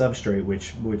in this substrate,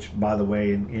 which by the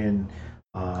way, in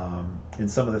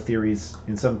some of the theories,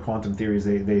 in some quantum theories,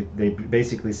 they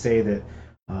basically say that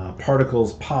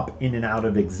particles pop in and out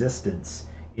of existence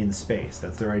in space.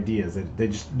 That's their idea. Is that they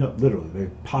just literally they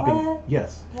pop in.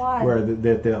 Yes. Why? Where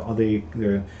they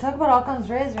talk about Occam's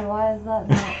razor. Why is that?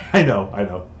 Not? I know.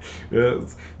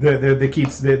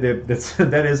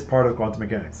 That is part of quantum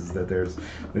mechanics. Is that there's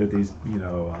these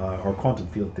or quantum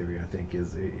field theory. I think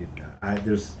it's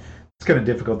kind of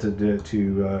difficult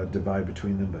to divide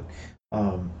between them, but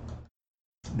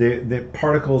the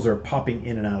particles are popping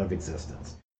in and out of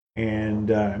existence.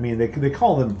 And I mean, they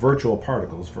call them virtual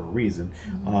particles for a reason,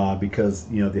 because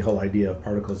the whole idea of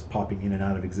particles popping in and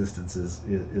out of existence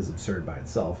is absurd by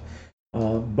itself.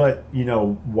 But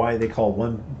why they call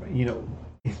one,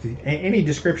 any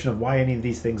description of why any of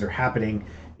these things are happening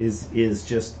is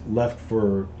just left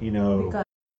for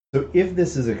So if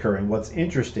this is occurring, what's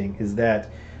interesting is that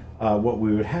what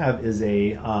we would have is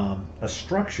a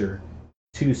structure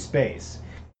to space,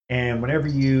 and whenever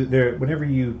you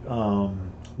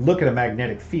look at a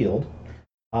magnetic field,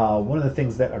 one of the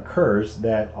things that occurs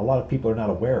that a lot of people are not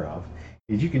aware of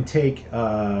is you can take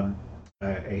a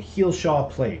Heal-Shaw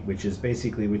plate, which is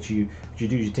basically what you do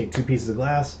is you take two pieces of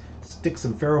glass, stick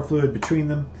some ferrofluid between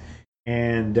them,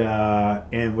 and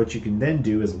what you can then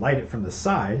do is light it from the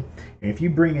side. And if you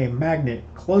bring a magnet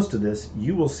close to this,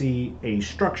 you will see a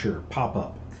structure pop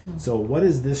up. So what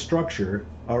is this structure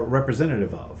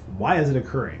representative of? Why is it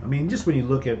occurring? I mean, just when you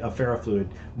look at a ferrofluid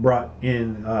brought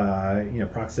in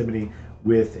proximity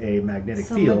with a magnetic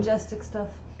Some field, majestic stuff.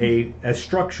 a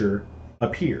structure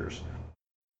appears.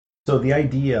 So the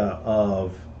idea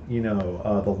of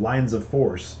the lines of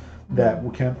force that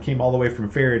came all the way from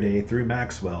Faraday through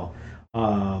Maxwell,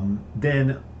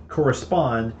 then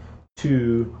correspond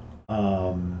to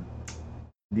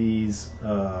these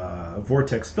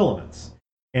vortex filaments,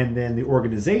 and then the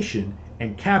organization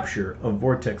and capture of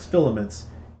vortex filaments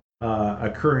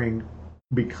occurring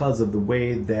because of the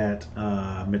way that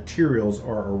materials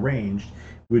are arranged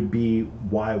would be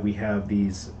why we have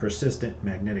these persistent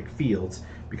magnetic fields,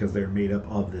 because they're made up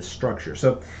of this structure.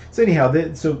 So anyhow,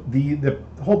 the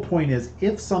whole point is,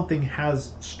 if something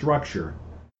has structure,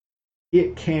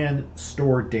 it can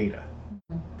store data.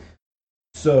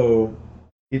 So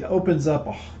it opens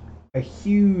up a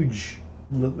huge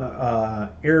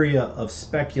area of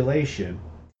speculation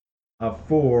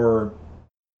for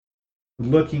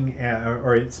looking at,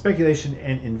 or speculation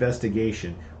and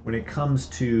investigation when it comes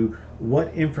to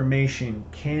what information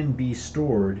can be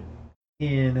stored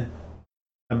in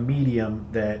a medium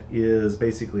that is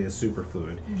basically a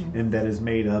superfluid, and that is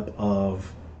made up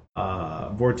of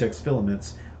vortex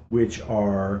filaments, which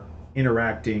are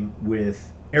interacting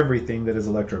with everything that is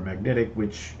electromagnetic,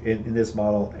 which in this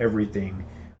model, everything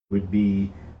would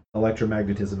be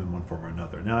electromagnetism in one form or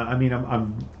another. Now, I mean,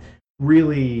 I'm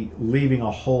really leaving a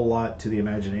whole lot to the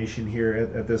imagination here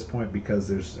at this point, because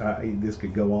there's this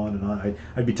could go on and on.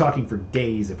 I'd be talking for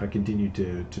days if I continued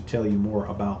to tell you more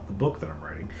about the book that I'm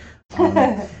writing.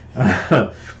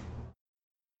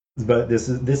 But this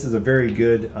is a very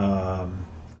good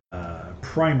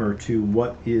primer to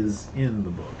what is in the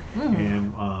book,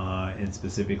 and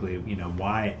specifically,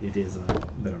 why it is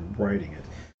that I'm writing it.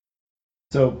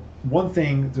 So one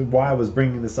thing why I was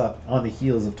bringing this up on the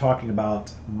heels of talking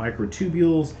about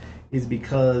microtubules is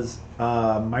because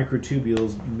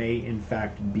microtubules may in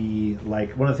fact be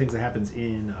like one of the things that happens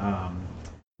in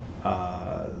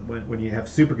when you have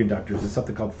superconductors is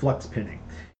something called flux pinning.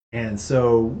 And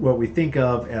so what we think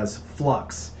of as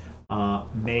flux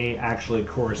may actually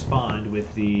correspond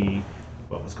with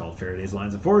what was called Faraday's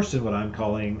lines of force, and what I'm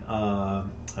calling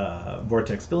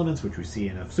vortex filaments, which we see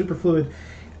in a superfluid.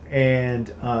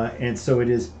 And so it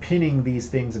is pinning these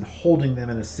things and holding them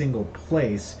in a single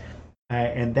place,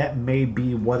 and that may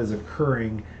be what is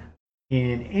occurring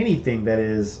in anything that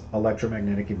is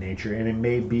electromagnetic in nature, and it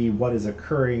may be what is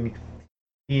occurring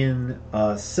in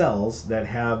cells that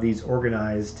have these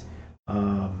organized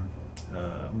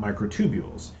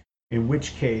microtubules. In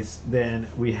which case, then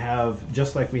we have,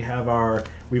 just like we're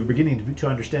beginning to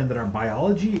understand that our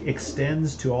biology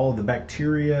extends to all of the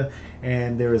bacteria,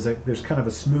 and there's kind of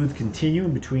a smooth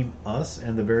continuum between us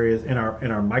and the various in our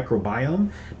microbiome,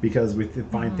 because we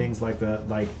find things like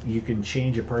you can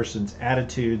change a person's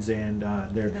attitudes and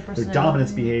their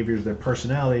dominance behaviors, their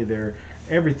personality, their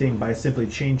everything by simply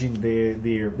changing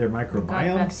their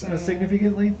microbiome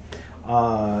significantly.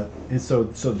 And so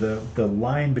the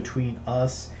line between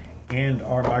us and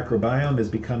our microbiome is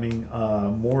becoming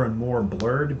more and more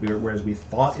blurred, whereas we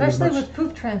thought especially it was with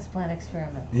poop transplant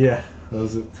experiments. Yeah,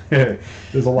 there's a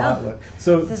lot.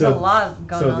 There's a lot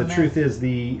going on. So the truth is,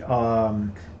 the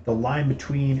line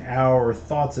between our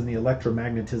thoughts and the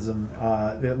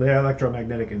electromagnetism, the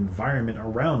electromagnetic environment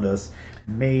around us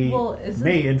may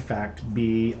in fact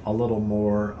be a little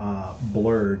more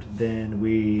blurred than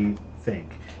we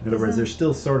think. In other words, there's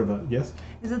still sort of a yes.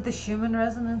 Isn't the Schumann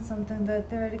resonance something that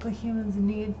theoretically humans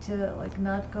need to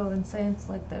not go insane? It's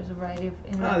like there's a variety of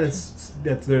interactions.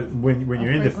 That's when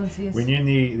you're in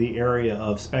the area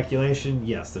of speculation.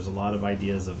 Yes, there's a lot of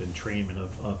ideas of entrainment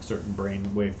of certain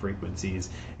brain wave frequencies,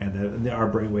 and our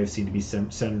brain waves seem to be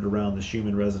centered around the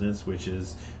Schumann resonance, which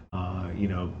is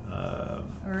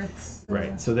Earth's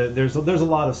right. So there's a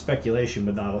lot of speculation,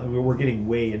 but not we're getting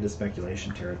way into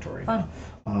speculation territory. Fun.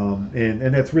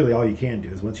 And that's really all you can do,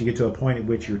 is once you get to a point at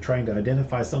which you're trying to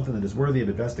identify something that is worthy of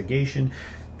investigation,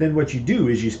 then what you do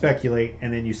is you speculate,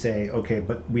 and then you say, okay,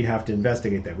 but we have to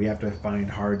investigate that. We have to find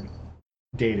hard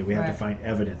data. We have to find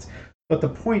evidence. But the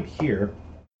point here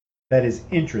that is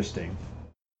interesting,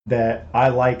 that I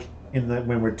like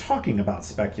when we're talking about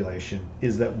speculation,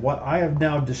 is that what I have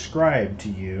now described to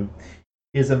you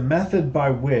is a method by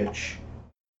which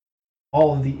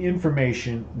all of the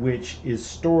information which is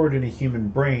stored in a human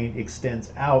brain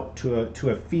extends out to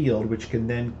a field which can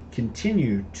then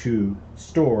continue to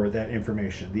store that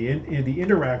information. The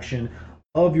interaction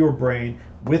of your brain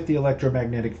with the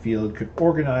electromagnetic field could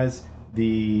organize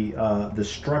the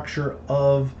structure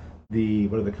of the,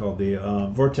 what are they called, the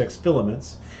vortex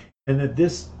filaments, and that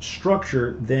this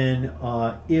structure then,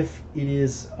 if it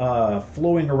is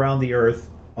flowing around the Earth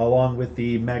along with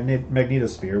the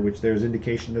magnetosphere, which there's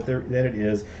indication that that it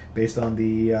is, based on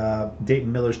the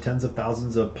Dayton Miller's tens of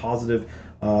thousands of positive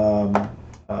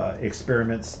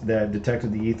experiments that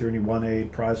detected the ether, and he won a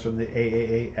prize from the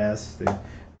AAAS, the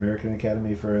American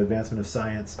Academy for Advancement of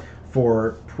Science,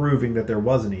 for proving that there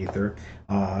was an ether,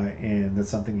 and that's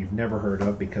something you've never heard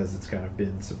of because it's kind of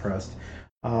been suppressed.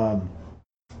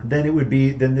 Then it would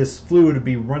be, then this fluid would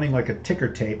be running like a ticker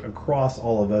tape across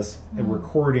all of us and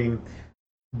recording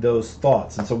those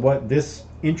thoughts. And so what this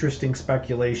interesting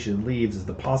speculation leaves is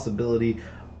the possibility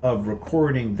of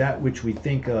recording that which we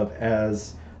think of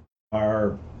as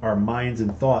our minds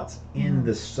and thoughts in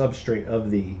the substrate of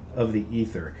the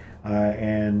ether,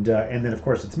 and then of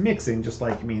course it's mixing, just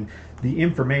like, I mean, the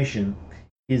information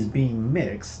is being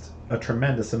mixed a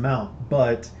tremendous amount,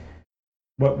 but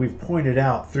what we've pointed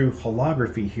out through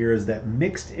holography here is that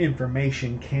mixed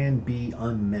information can be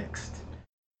unmixed.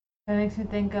 That makes me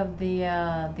think of the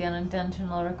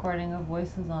unintentional recording of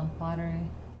voices on pottery.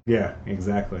 Yeah,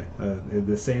 exactly.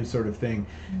 The same sort of thing.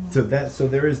 So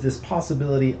there is this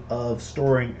possibility of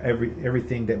storing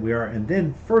everything that we are, and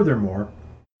then furthermore,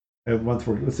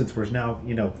 since we're now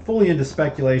fully into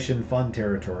speculation, fun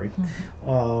territory,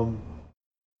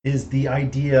 is the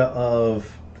idea of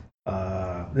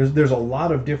there's a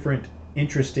lot of different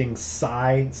interesting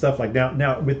psi stuff. Like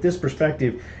now with this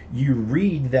perspective, you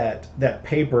read that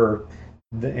paper,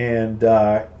 and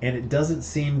it doesn't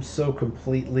seem so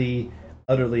completely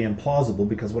utterly implausible,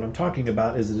 because what I'm talking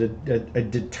about is a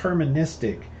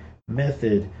deterministic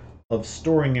method of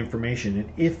storing information. And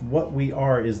if what we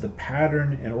are is the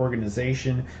pattern and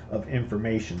organization of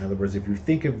information, in other words, if you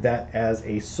think of that as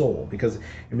a soul, because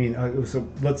I mean, so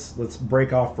let's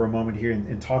break off for a moment here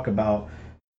and talk about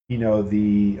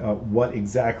the what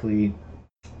exactly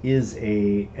is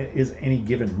any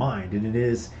given mind. And it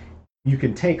is, you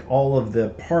can take all of the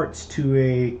parts to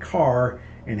a car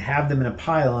and have them in a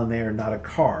pile, and they are not a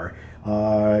car.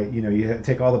 You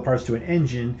take all the parts to an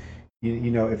engine,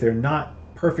 if they're not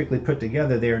perfectly put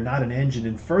together, they are not an engine.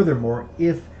 And furthermore,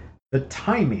 if the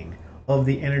timing of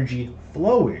the energy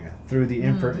flowing through the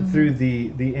through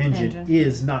the engine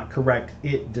is not correct,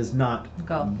 it does not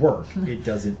work. It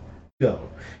doesn't go.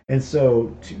 And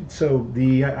so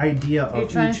the idea of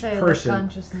each person, you're trying to say that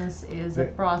consciousness is a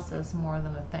process more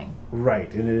than a thing,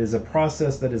 right? And it is a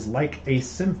process that is like a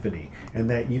symphony, and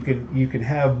that you can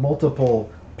have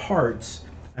multiple parts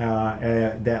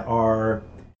that are,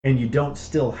 and you don't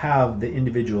still have the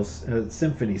individual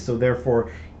symphony. So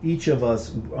therefore, each of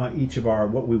us, each of our,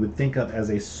 what we would think of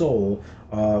as a soul,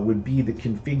 would be the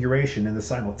configuration and the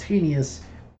simultaneous,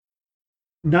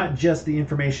 not just the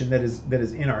information that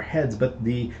is in our heads, but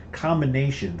the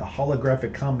combination, the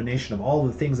holographic combination of all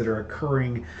the things that are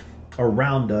occurring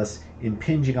around us,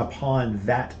 impinging upon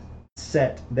that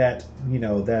set, that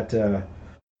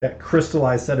that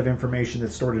crystallized set of information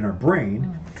that's stored in our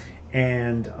brain,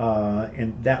 and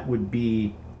that would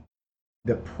be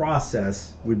the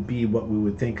process, would be what we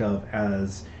would think of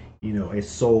as a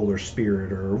soul or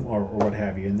spirit or what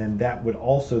have you, and then that would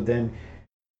also then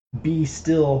be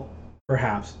still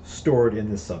perhaps stored in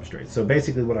this substrate. So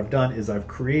basically what I've done is I've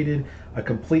created a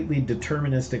completely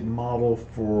deterministic model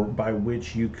by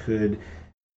which you could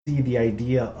see the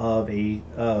idea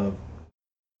of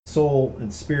soul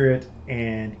and spirit,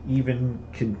 and even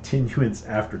continuance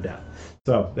after death.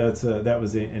 So that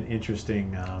was an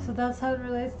interesting. So that's how it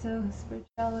relates to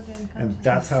spirituality and consciousness. And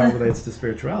that's how it relates to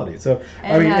spirituality. So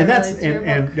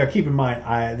keep in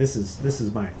mind, this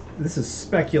is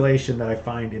speculation that I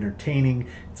find entertaining.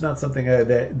 It's not something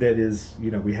that is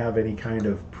we have any kind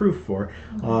of proof for,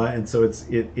 and so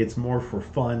it's more for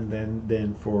fun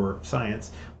than for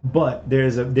science. But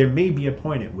there may be a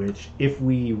point at which, if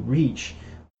we reach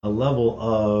a level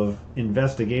of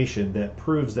investigation that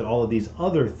proves that all of these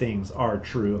other things are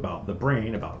true about the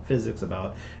brain, about physics,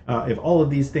 about if all of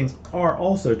these things are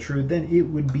also true, then it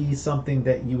would be something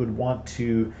that you would want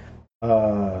to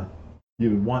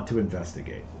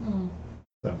investigate.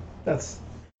 So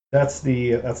that's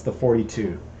the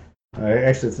 42.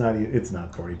 Actually, it's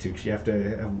not 42, because you have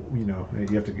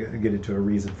to get into a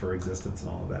reason for existence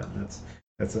and all of that. And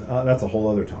that's a whole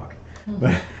other talk.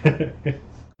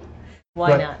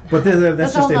 Why not? But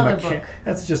that's just book.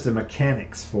 That's just a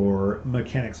mechanics for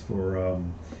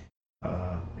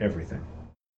everything.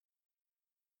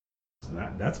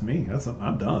 So that's me.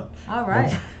 I'm done. All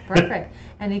right, perfect.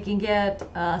 And you can get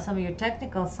some of your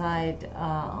technical side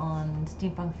on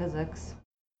steampunk physics,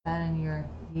 that in your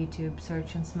YouTube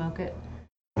search and smoke it.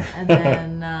 And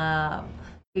then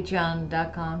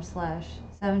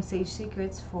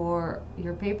patreon.com/7stagesecrets for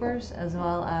your papers, as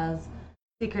well as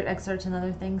secret excerpts and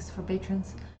other things for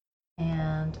patrons.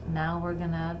 And now we're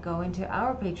gonna go into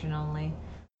our patron only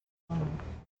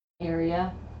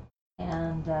area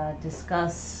and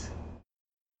discuss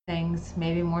things,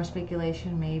 maybe more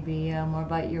speculation, maybe more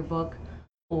about your book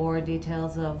or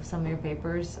details of some of your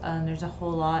papers. And there's a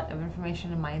whole lot of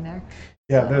information in mine there.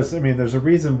 Yeah, there's a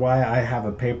reason why I have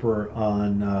a paper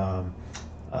on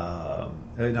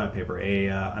not a paper,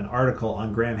 an article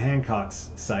on Graham Hancock's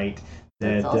site.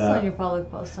 It's also in your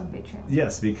public post on Patreon.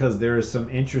 Yes, because there is some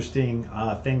interesting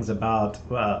things about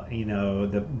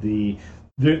the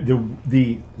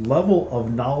level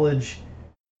of knowledge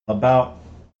about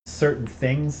certain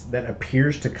things that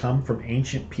appears to come from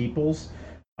ancient peoples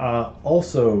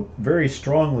also very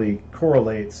strongly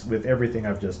correlates with everything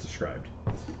I've just described.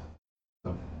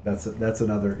 So that's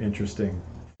another interesting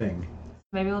thing.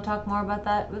 Maybe we'll talk more about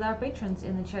that with our patrons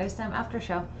in the CherrySTEM after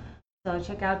show. So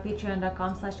check out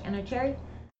patreon.com/innercherry.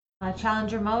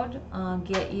 Challenger mode,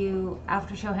 get you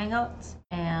after show hangouts,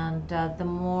 and the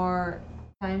more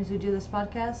times we do this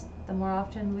podcast, the more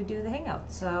often we do the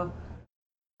hangouts. So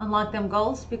unlock them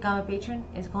goals, become a patron.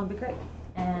 It's going to be great.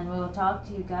 And we will talk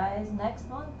to you guys next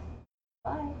month.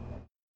 Bye.